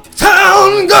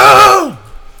 Uptown girl.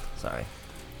 Sorry.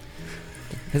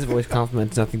 His voice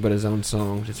compliments nothing but his own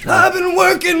songs. It's I've been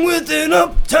working with an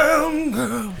uptown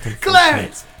girl.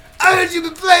 Clarence, I heard you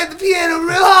been playing the piano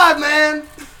real hard, man.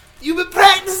 You been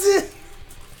practicing?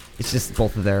 It's just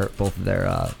both of their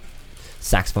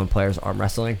saxophone players arm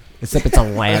wrestling, except it's a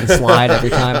landslide every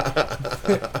time.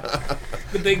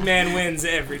 The big man wins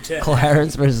every time.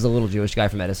 Clarence versus a little Jewish guy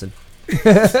from Edison.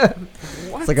 It's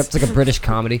like a British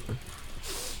comedy.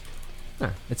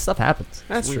 Stuff happens.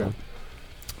 That's Weird. true.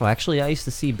 Well, actually, I used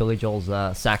to see Billy Joel's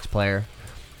sax player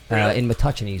Really? in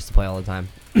Metuchen. He used to play all the time.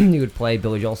 He would play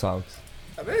Billy Joel songs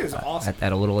I bet it was awesome.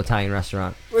 at a little Italian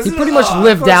restaurant. Wasn't He pretty it? much Oh, of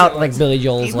lived course out it like was. Billy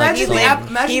Joel's like Imagine song. the app-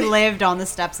 imagine He the- lived on the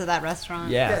steps of that restaurant.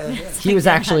 Yeah, Yeah. he was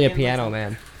actually a piano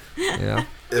man. Yeah.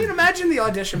 I mean, imagine the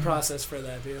audition process for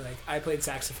that. Be like, I played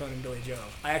saxophone in Billy Joel.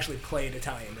 I actually played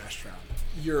Italian restaurant.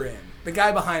 You're in. The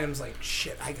guy behind him's like,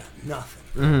 shit, I got nothing.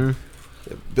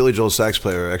 Mm-hmm. Billy Joel's sax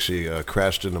player actually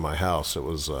crashed into my house. It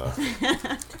was a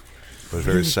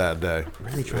very sad day.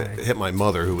 Really trying. It hit my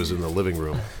mother, who was in the living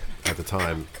room at the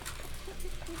time.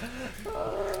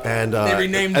 And They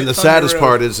renamed and it the Thunder saddest Road.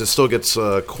 part is it still gets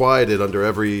quieted under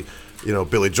every,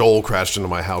 Billy Joel crashed into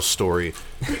my house story.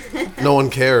 No one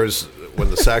cares when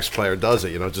the sax player does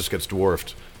it. It just gets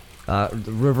dwarfed. The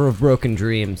River of Broken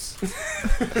Dreams.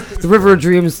 The River of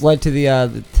Dreams led to the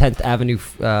 10th Avenue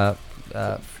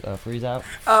freeze out.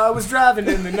 I was driving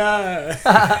in the night.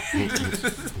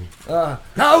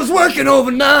 I was working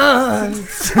overnight.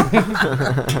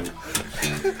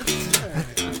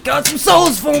 Got some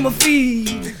souls for my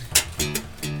feet.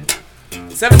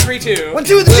 732. Went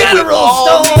to the general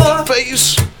All store.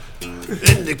 face,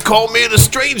 and they call me the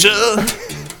stranger.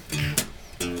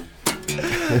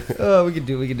 Oh, we could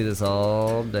do this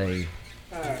all day.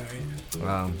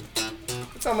 Alright.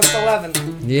 It's almost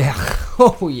 11. Yeah.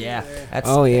 Oh yeah. That's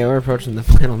Oh yeah, we're approaching the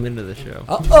final minute of the show.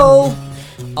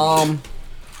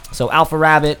 So Alpha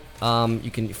Rabbit,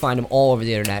 you can find them all over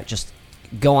the internet. Just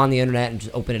go on the internet and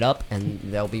just open it up, and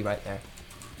they'll be right there.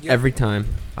 Yep. Every time.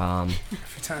 Every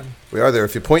time. We are there.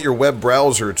 If you point your web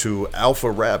browser to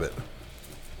Alpha Rabbit,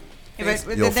 Yeah,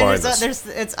 but You'll find us.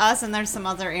 it's us, and there's some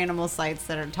other animal sites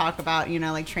that are talk about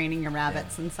like training your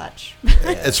rabbits and such.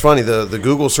 it's funny. The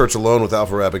Google search alone with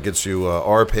Alpha Rabbit gets you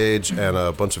our page and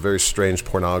a bunch of very strange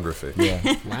pornography.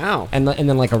 Yeah. Wow. And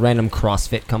then like a random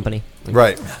CrossFit company.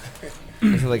 Right.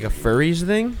 Is it like a furries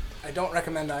thing? I don't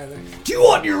recommend either. Do you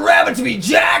want your rabbit to be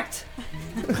jacked?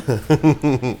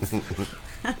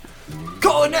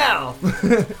 Call it now.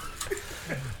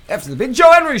 After the Big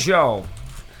Joe Henry Show.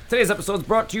 Today's episode is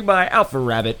brought to you by Alpha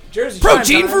Rabbit. Jersey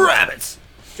Protein Chime for Time. rabbits.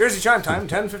 Jersey Chime Time,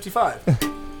 10:55.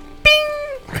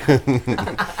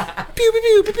 Pew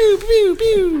pew pew pew pew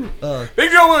pew.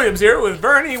 Big Joe Williams here with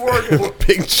Bernie Ward.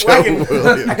 Big Joe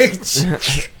Williams.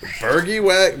 Bergie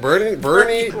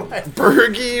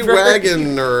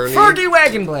Wagoner. Fergie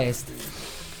Wagon Blast.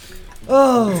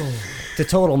 Oh, the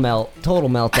total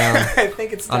meltdown. I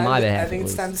think it's On time. my to, behalf, I think at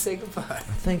it's least. time to say goodbye. I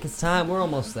think it's time. We're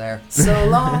almost there. So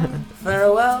long,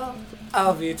 farewell.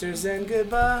 Auf Wiedersehen,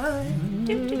 goodbye.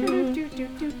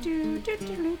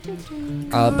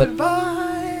 But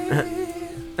Goodbye.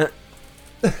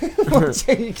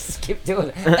 you just keep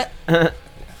doing it.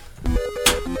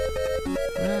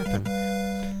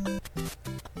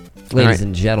 Ladies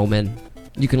and gentlemen,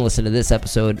 you can listen to this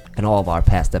episode and all of our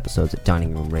past episodes at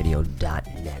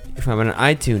diningroomradio.net. You can find it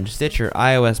on iTunes, Stitcher,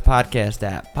 iOS podcast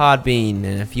app, Podbean,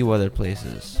 and a few other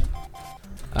places.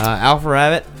 Alpha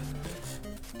Rabbit,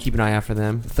 keep an eye out for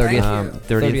them.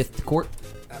 30th court.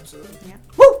 Absolutely. Yeah.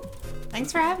 Woo!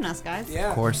 Thanks for having us, guys. Yeah.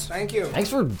 Of course. Thank you. Thanks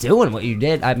for doing what you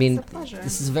did. I mean, It's a pleasure.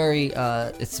 this is very,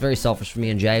 it's very selfish for me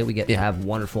and Jay. We get to have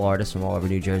wonderful artists from all over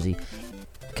New Jersey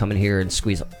come in here and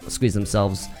squeeze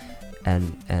themselves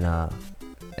and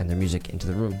their music into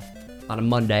the room on a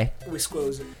Monday. We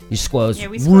squoze it. You squoze Yeah,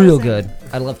 we squoze real it. good.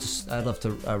 I'd love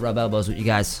to rub elbows with you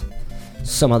guys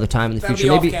some other time in the That'll future.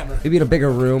 be off Maybe camera. maybe in a bigger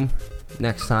room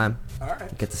next time. All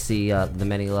right. Get to see the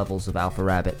many levels of Alpha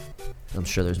Rabbit. I'm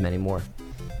sure there's many more.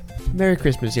 Merry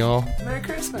Christmas, y'all. Merry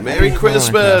Christmas. Merry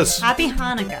Christmas. Happy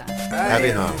Hanukkah. Happy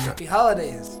Hanukkah. Happy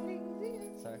holidays.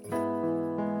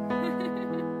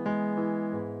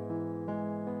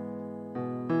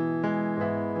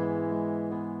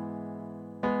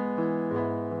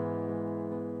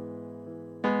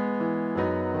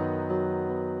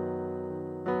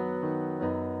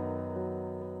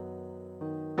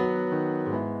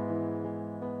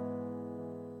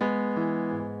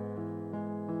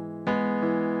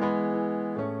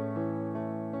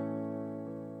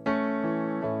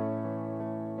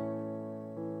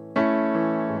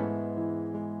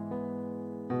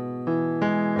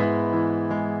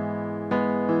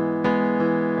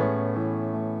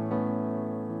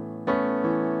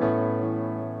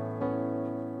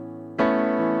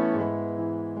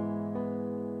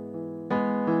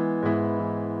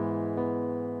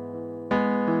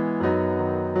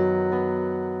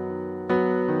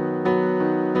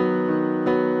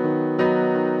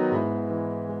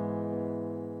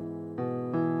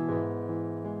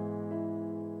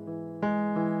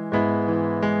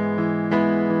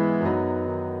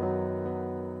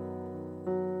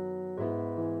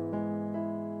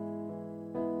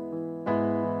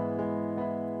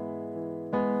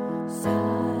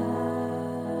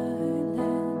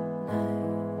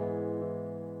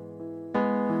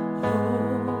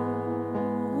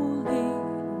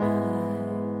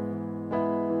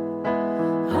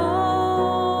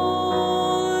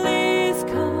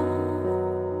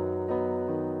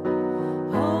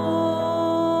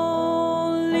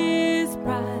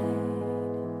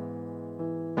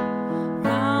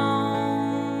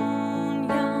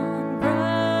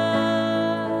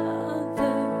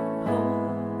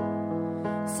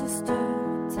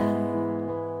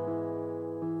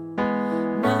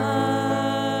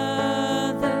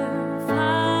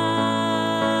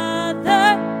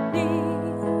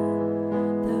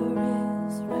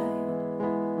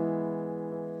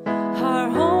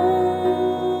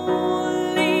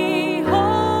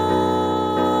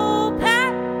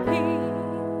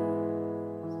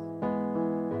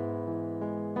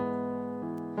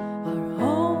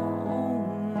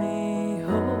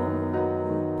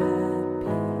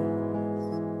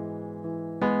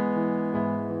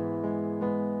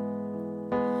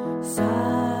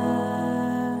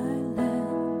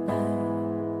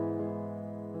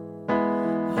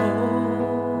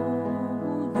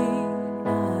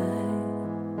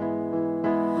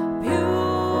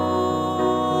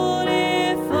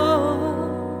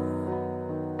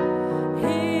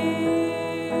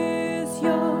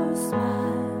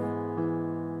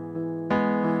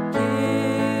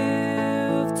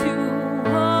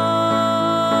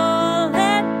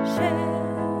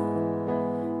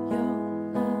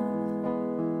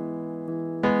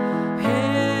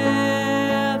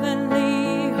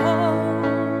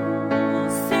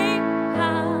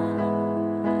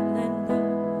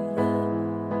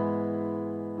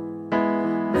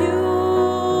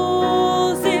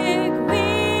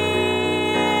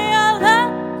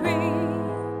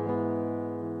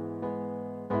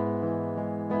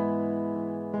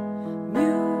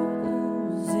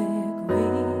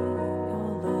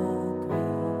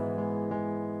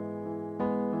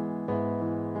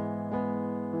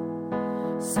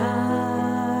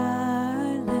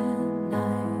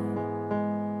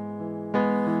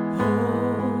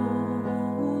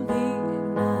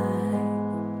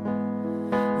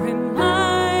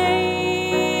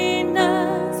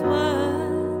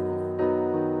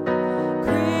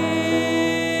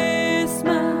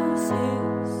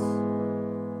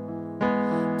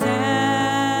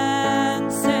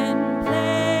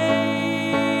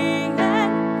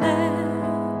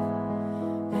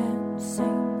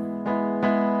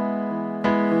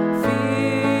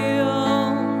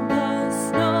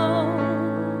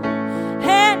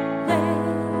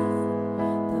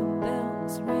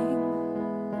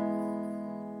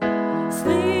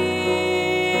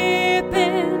 Sleep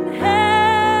in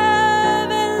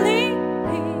heavenly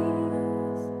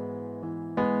peace.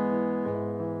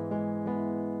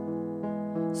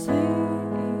 Sleep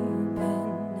in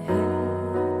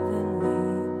heavenly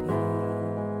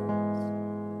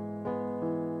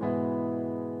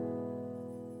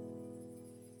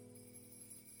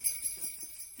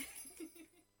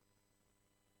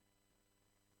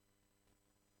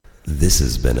This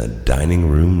has been a Dining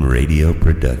Room Radio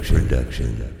production.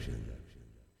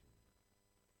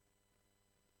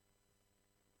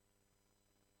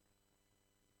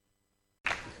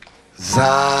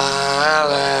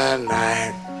 Silent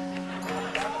night,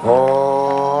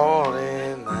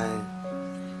 holy night,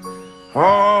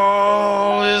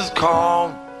 all is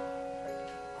calm,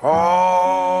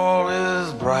 all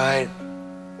is bright,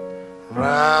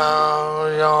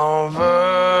 round your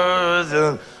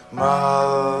virgin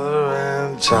mother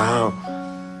and child,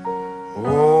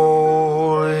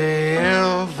 holy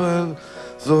infant,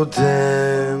 so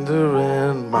tender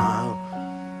and mild,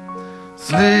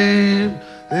 sleep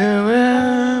in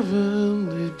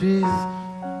heavenly peace.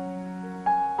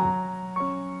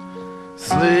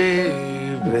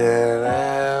 Sleep in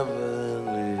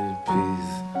heavenly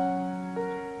peace.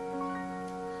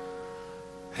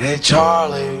 Hey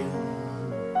Charlie,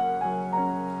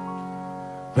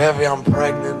 baby, I'm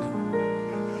pregnant.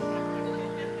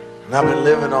 And I've been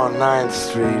living on 9th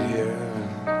Street here.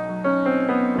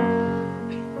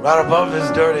 Right above this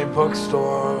dirty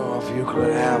bookstore off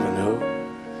Euclid Avenue.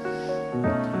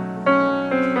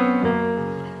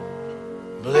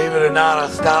 Believe it or not, I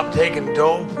stopped taking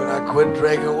dope and I quit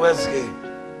drinking whiskey.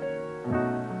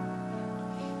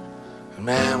 And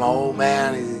man, my old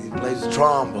man, he plays the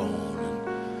trombone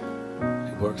and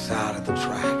he works out at the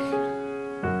track.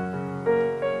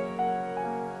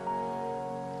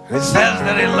 And he says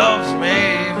that he loves me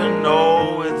even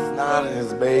though it's not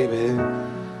his baby.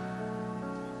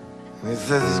 And he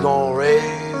says he's gonna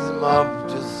raise him up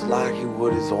just like he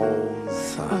would his own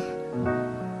son.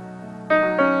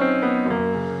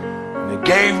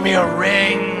 Gave me a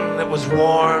ring that was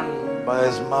worn by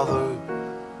his mother.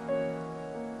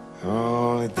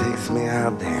 Oh, he takes me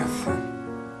out dancing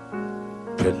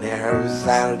pretty near every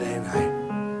Saturday night.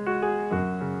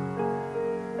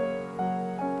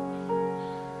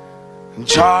 And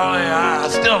Charlie, I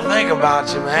still think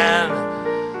about you, man.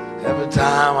 Every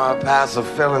time I pass a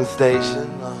filling station.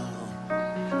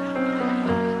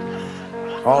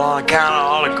 All on account of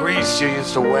all the grease you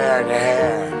used to wear in your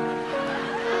hair.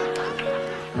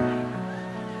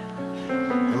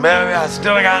 Baby, I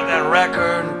still got that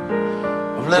record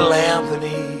of Little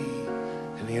Anthony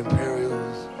and the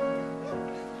Imperials.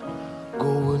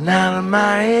 Going out of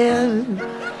my head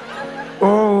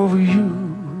over you.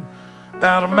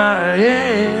 Out of my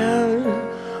head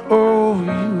over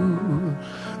you.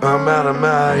 I'm out of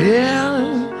my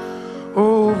head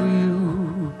over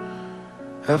you.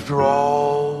 After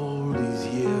all these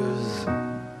years.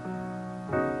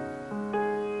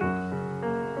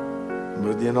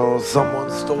 But you know,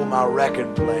 someone stole my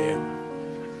record player.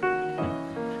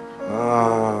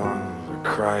 Oh, for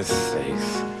Christ's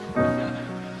sakes.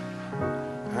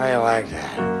 How you like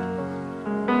that?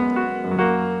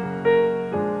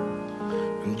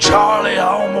 And Charlie, I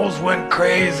almost went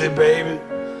crazy, baby.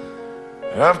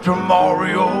 After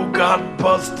Mario got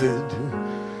busted.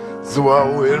 So I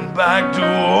went back to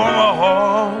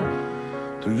Omaha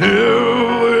to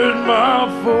live with my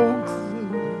folks.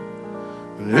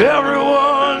 And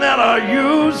everyone that I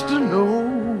used to know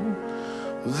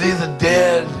was either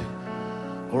dead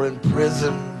or in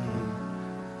prison.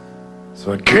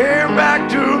 So I came back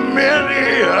to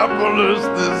Minneapolis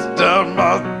this time.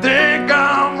 I think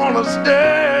I'm gonna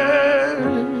stay.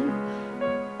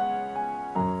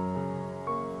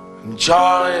 And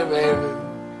Charlie, baby,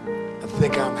 I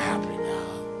think I'm happy now.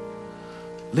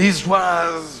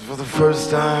 Leastwise, for the first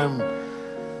time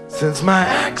since my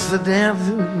accident.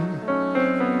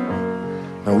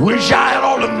 I wish I had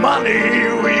all the money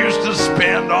we used to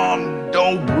spend on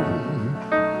dope.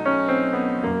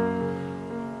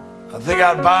 I think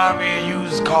I'd buy me a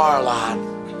used car lot.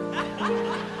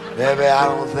 Maybe I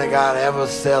don't think I'd ever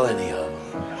sell any of them.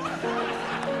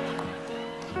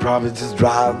 I'd probably just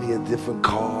drive me a different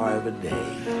car every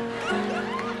day.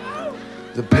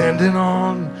 Depending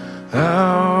on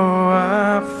how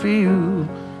I feel.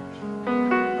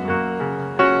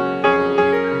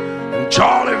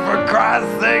 Charlie, for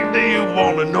Christ's sake, do you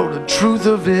want to know the truth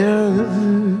of it?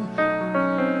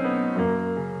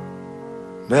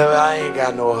 Maybe I ain't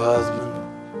got no husband.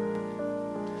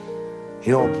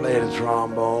 He don't play the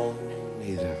trombone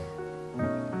either.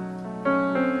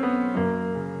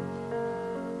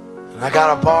 And I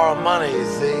gotta borrow money, you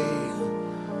see.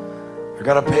 I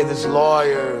gotta pay this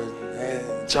lawyer.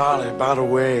 Hey, Charlie, by the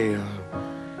way,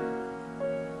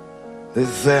 they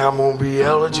say I'm gonna be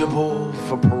eligible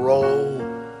for parole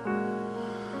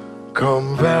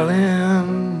come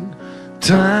Valentine's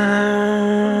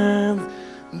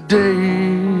Day.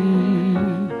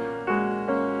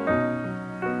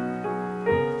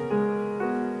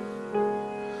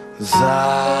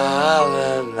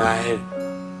 Silent night,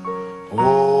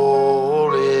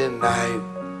 holy night,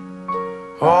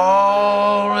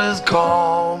 all is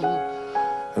calm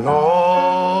and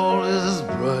all is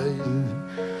bright.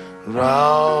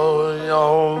 Round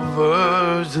your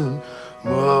virgin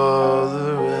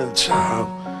mother and child,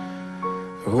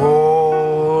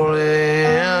 holy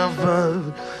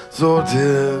infant, so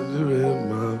tender and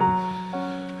mild.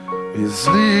 You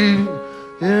sleep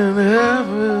in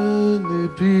heavenly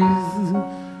peace.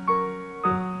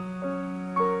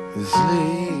 You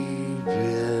sleep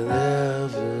in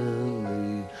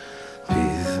heavenly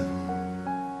peace.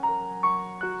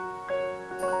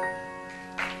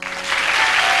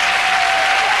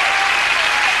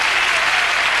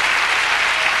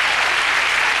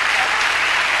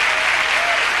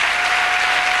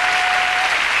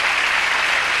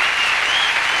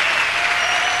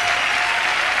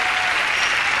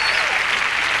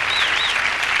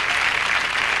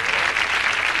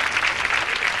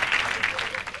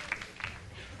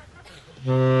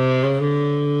 Mm.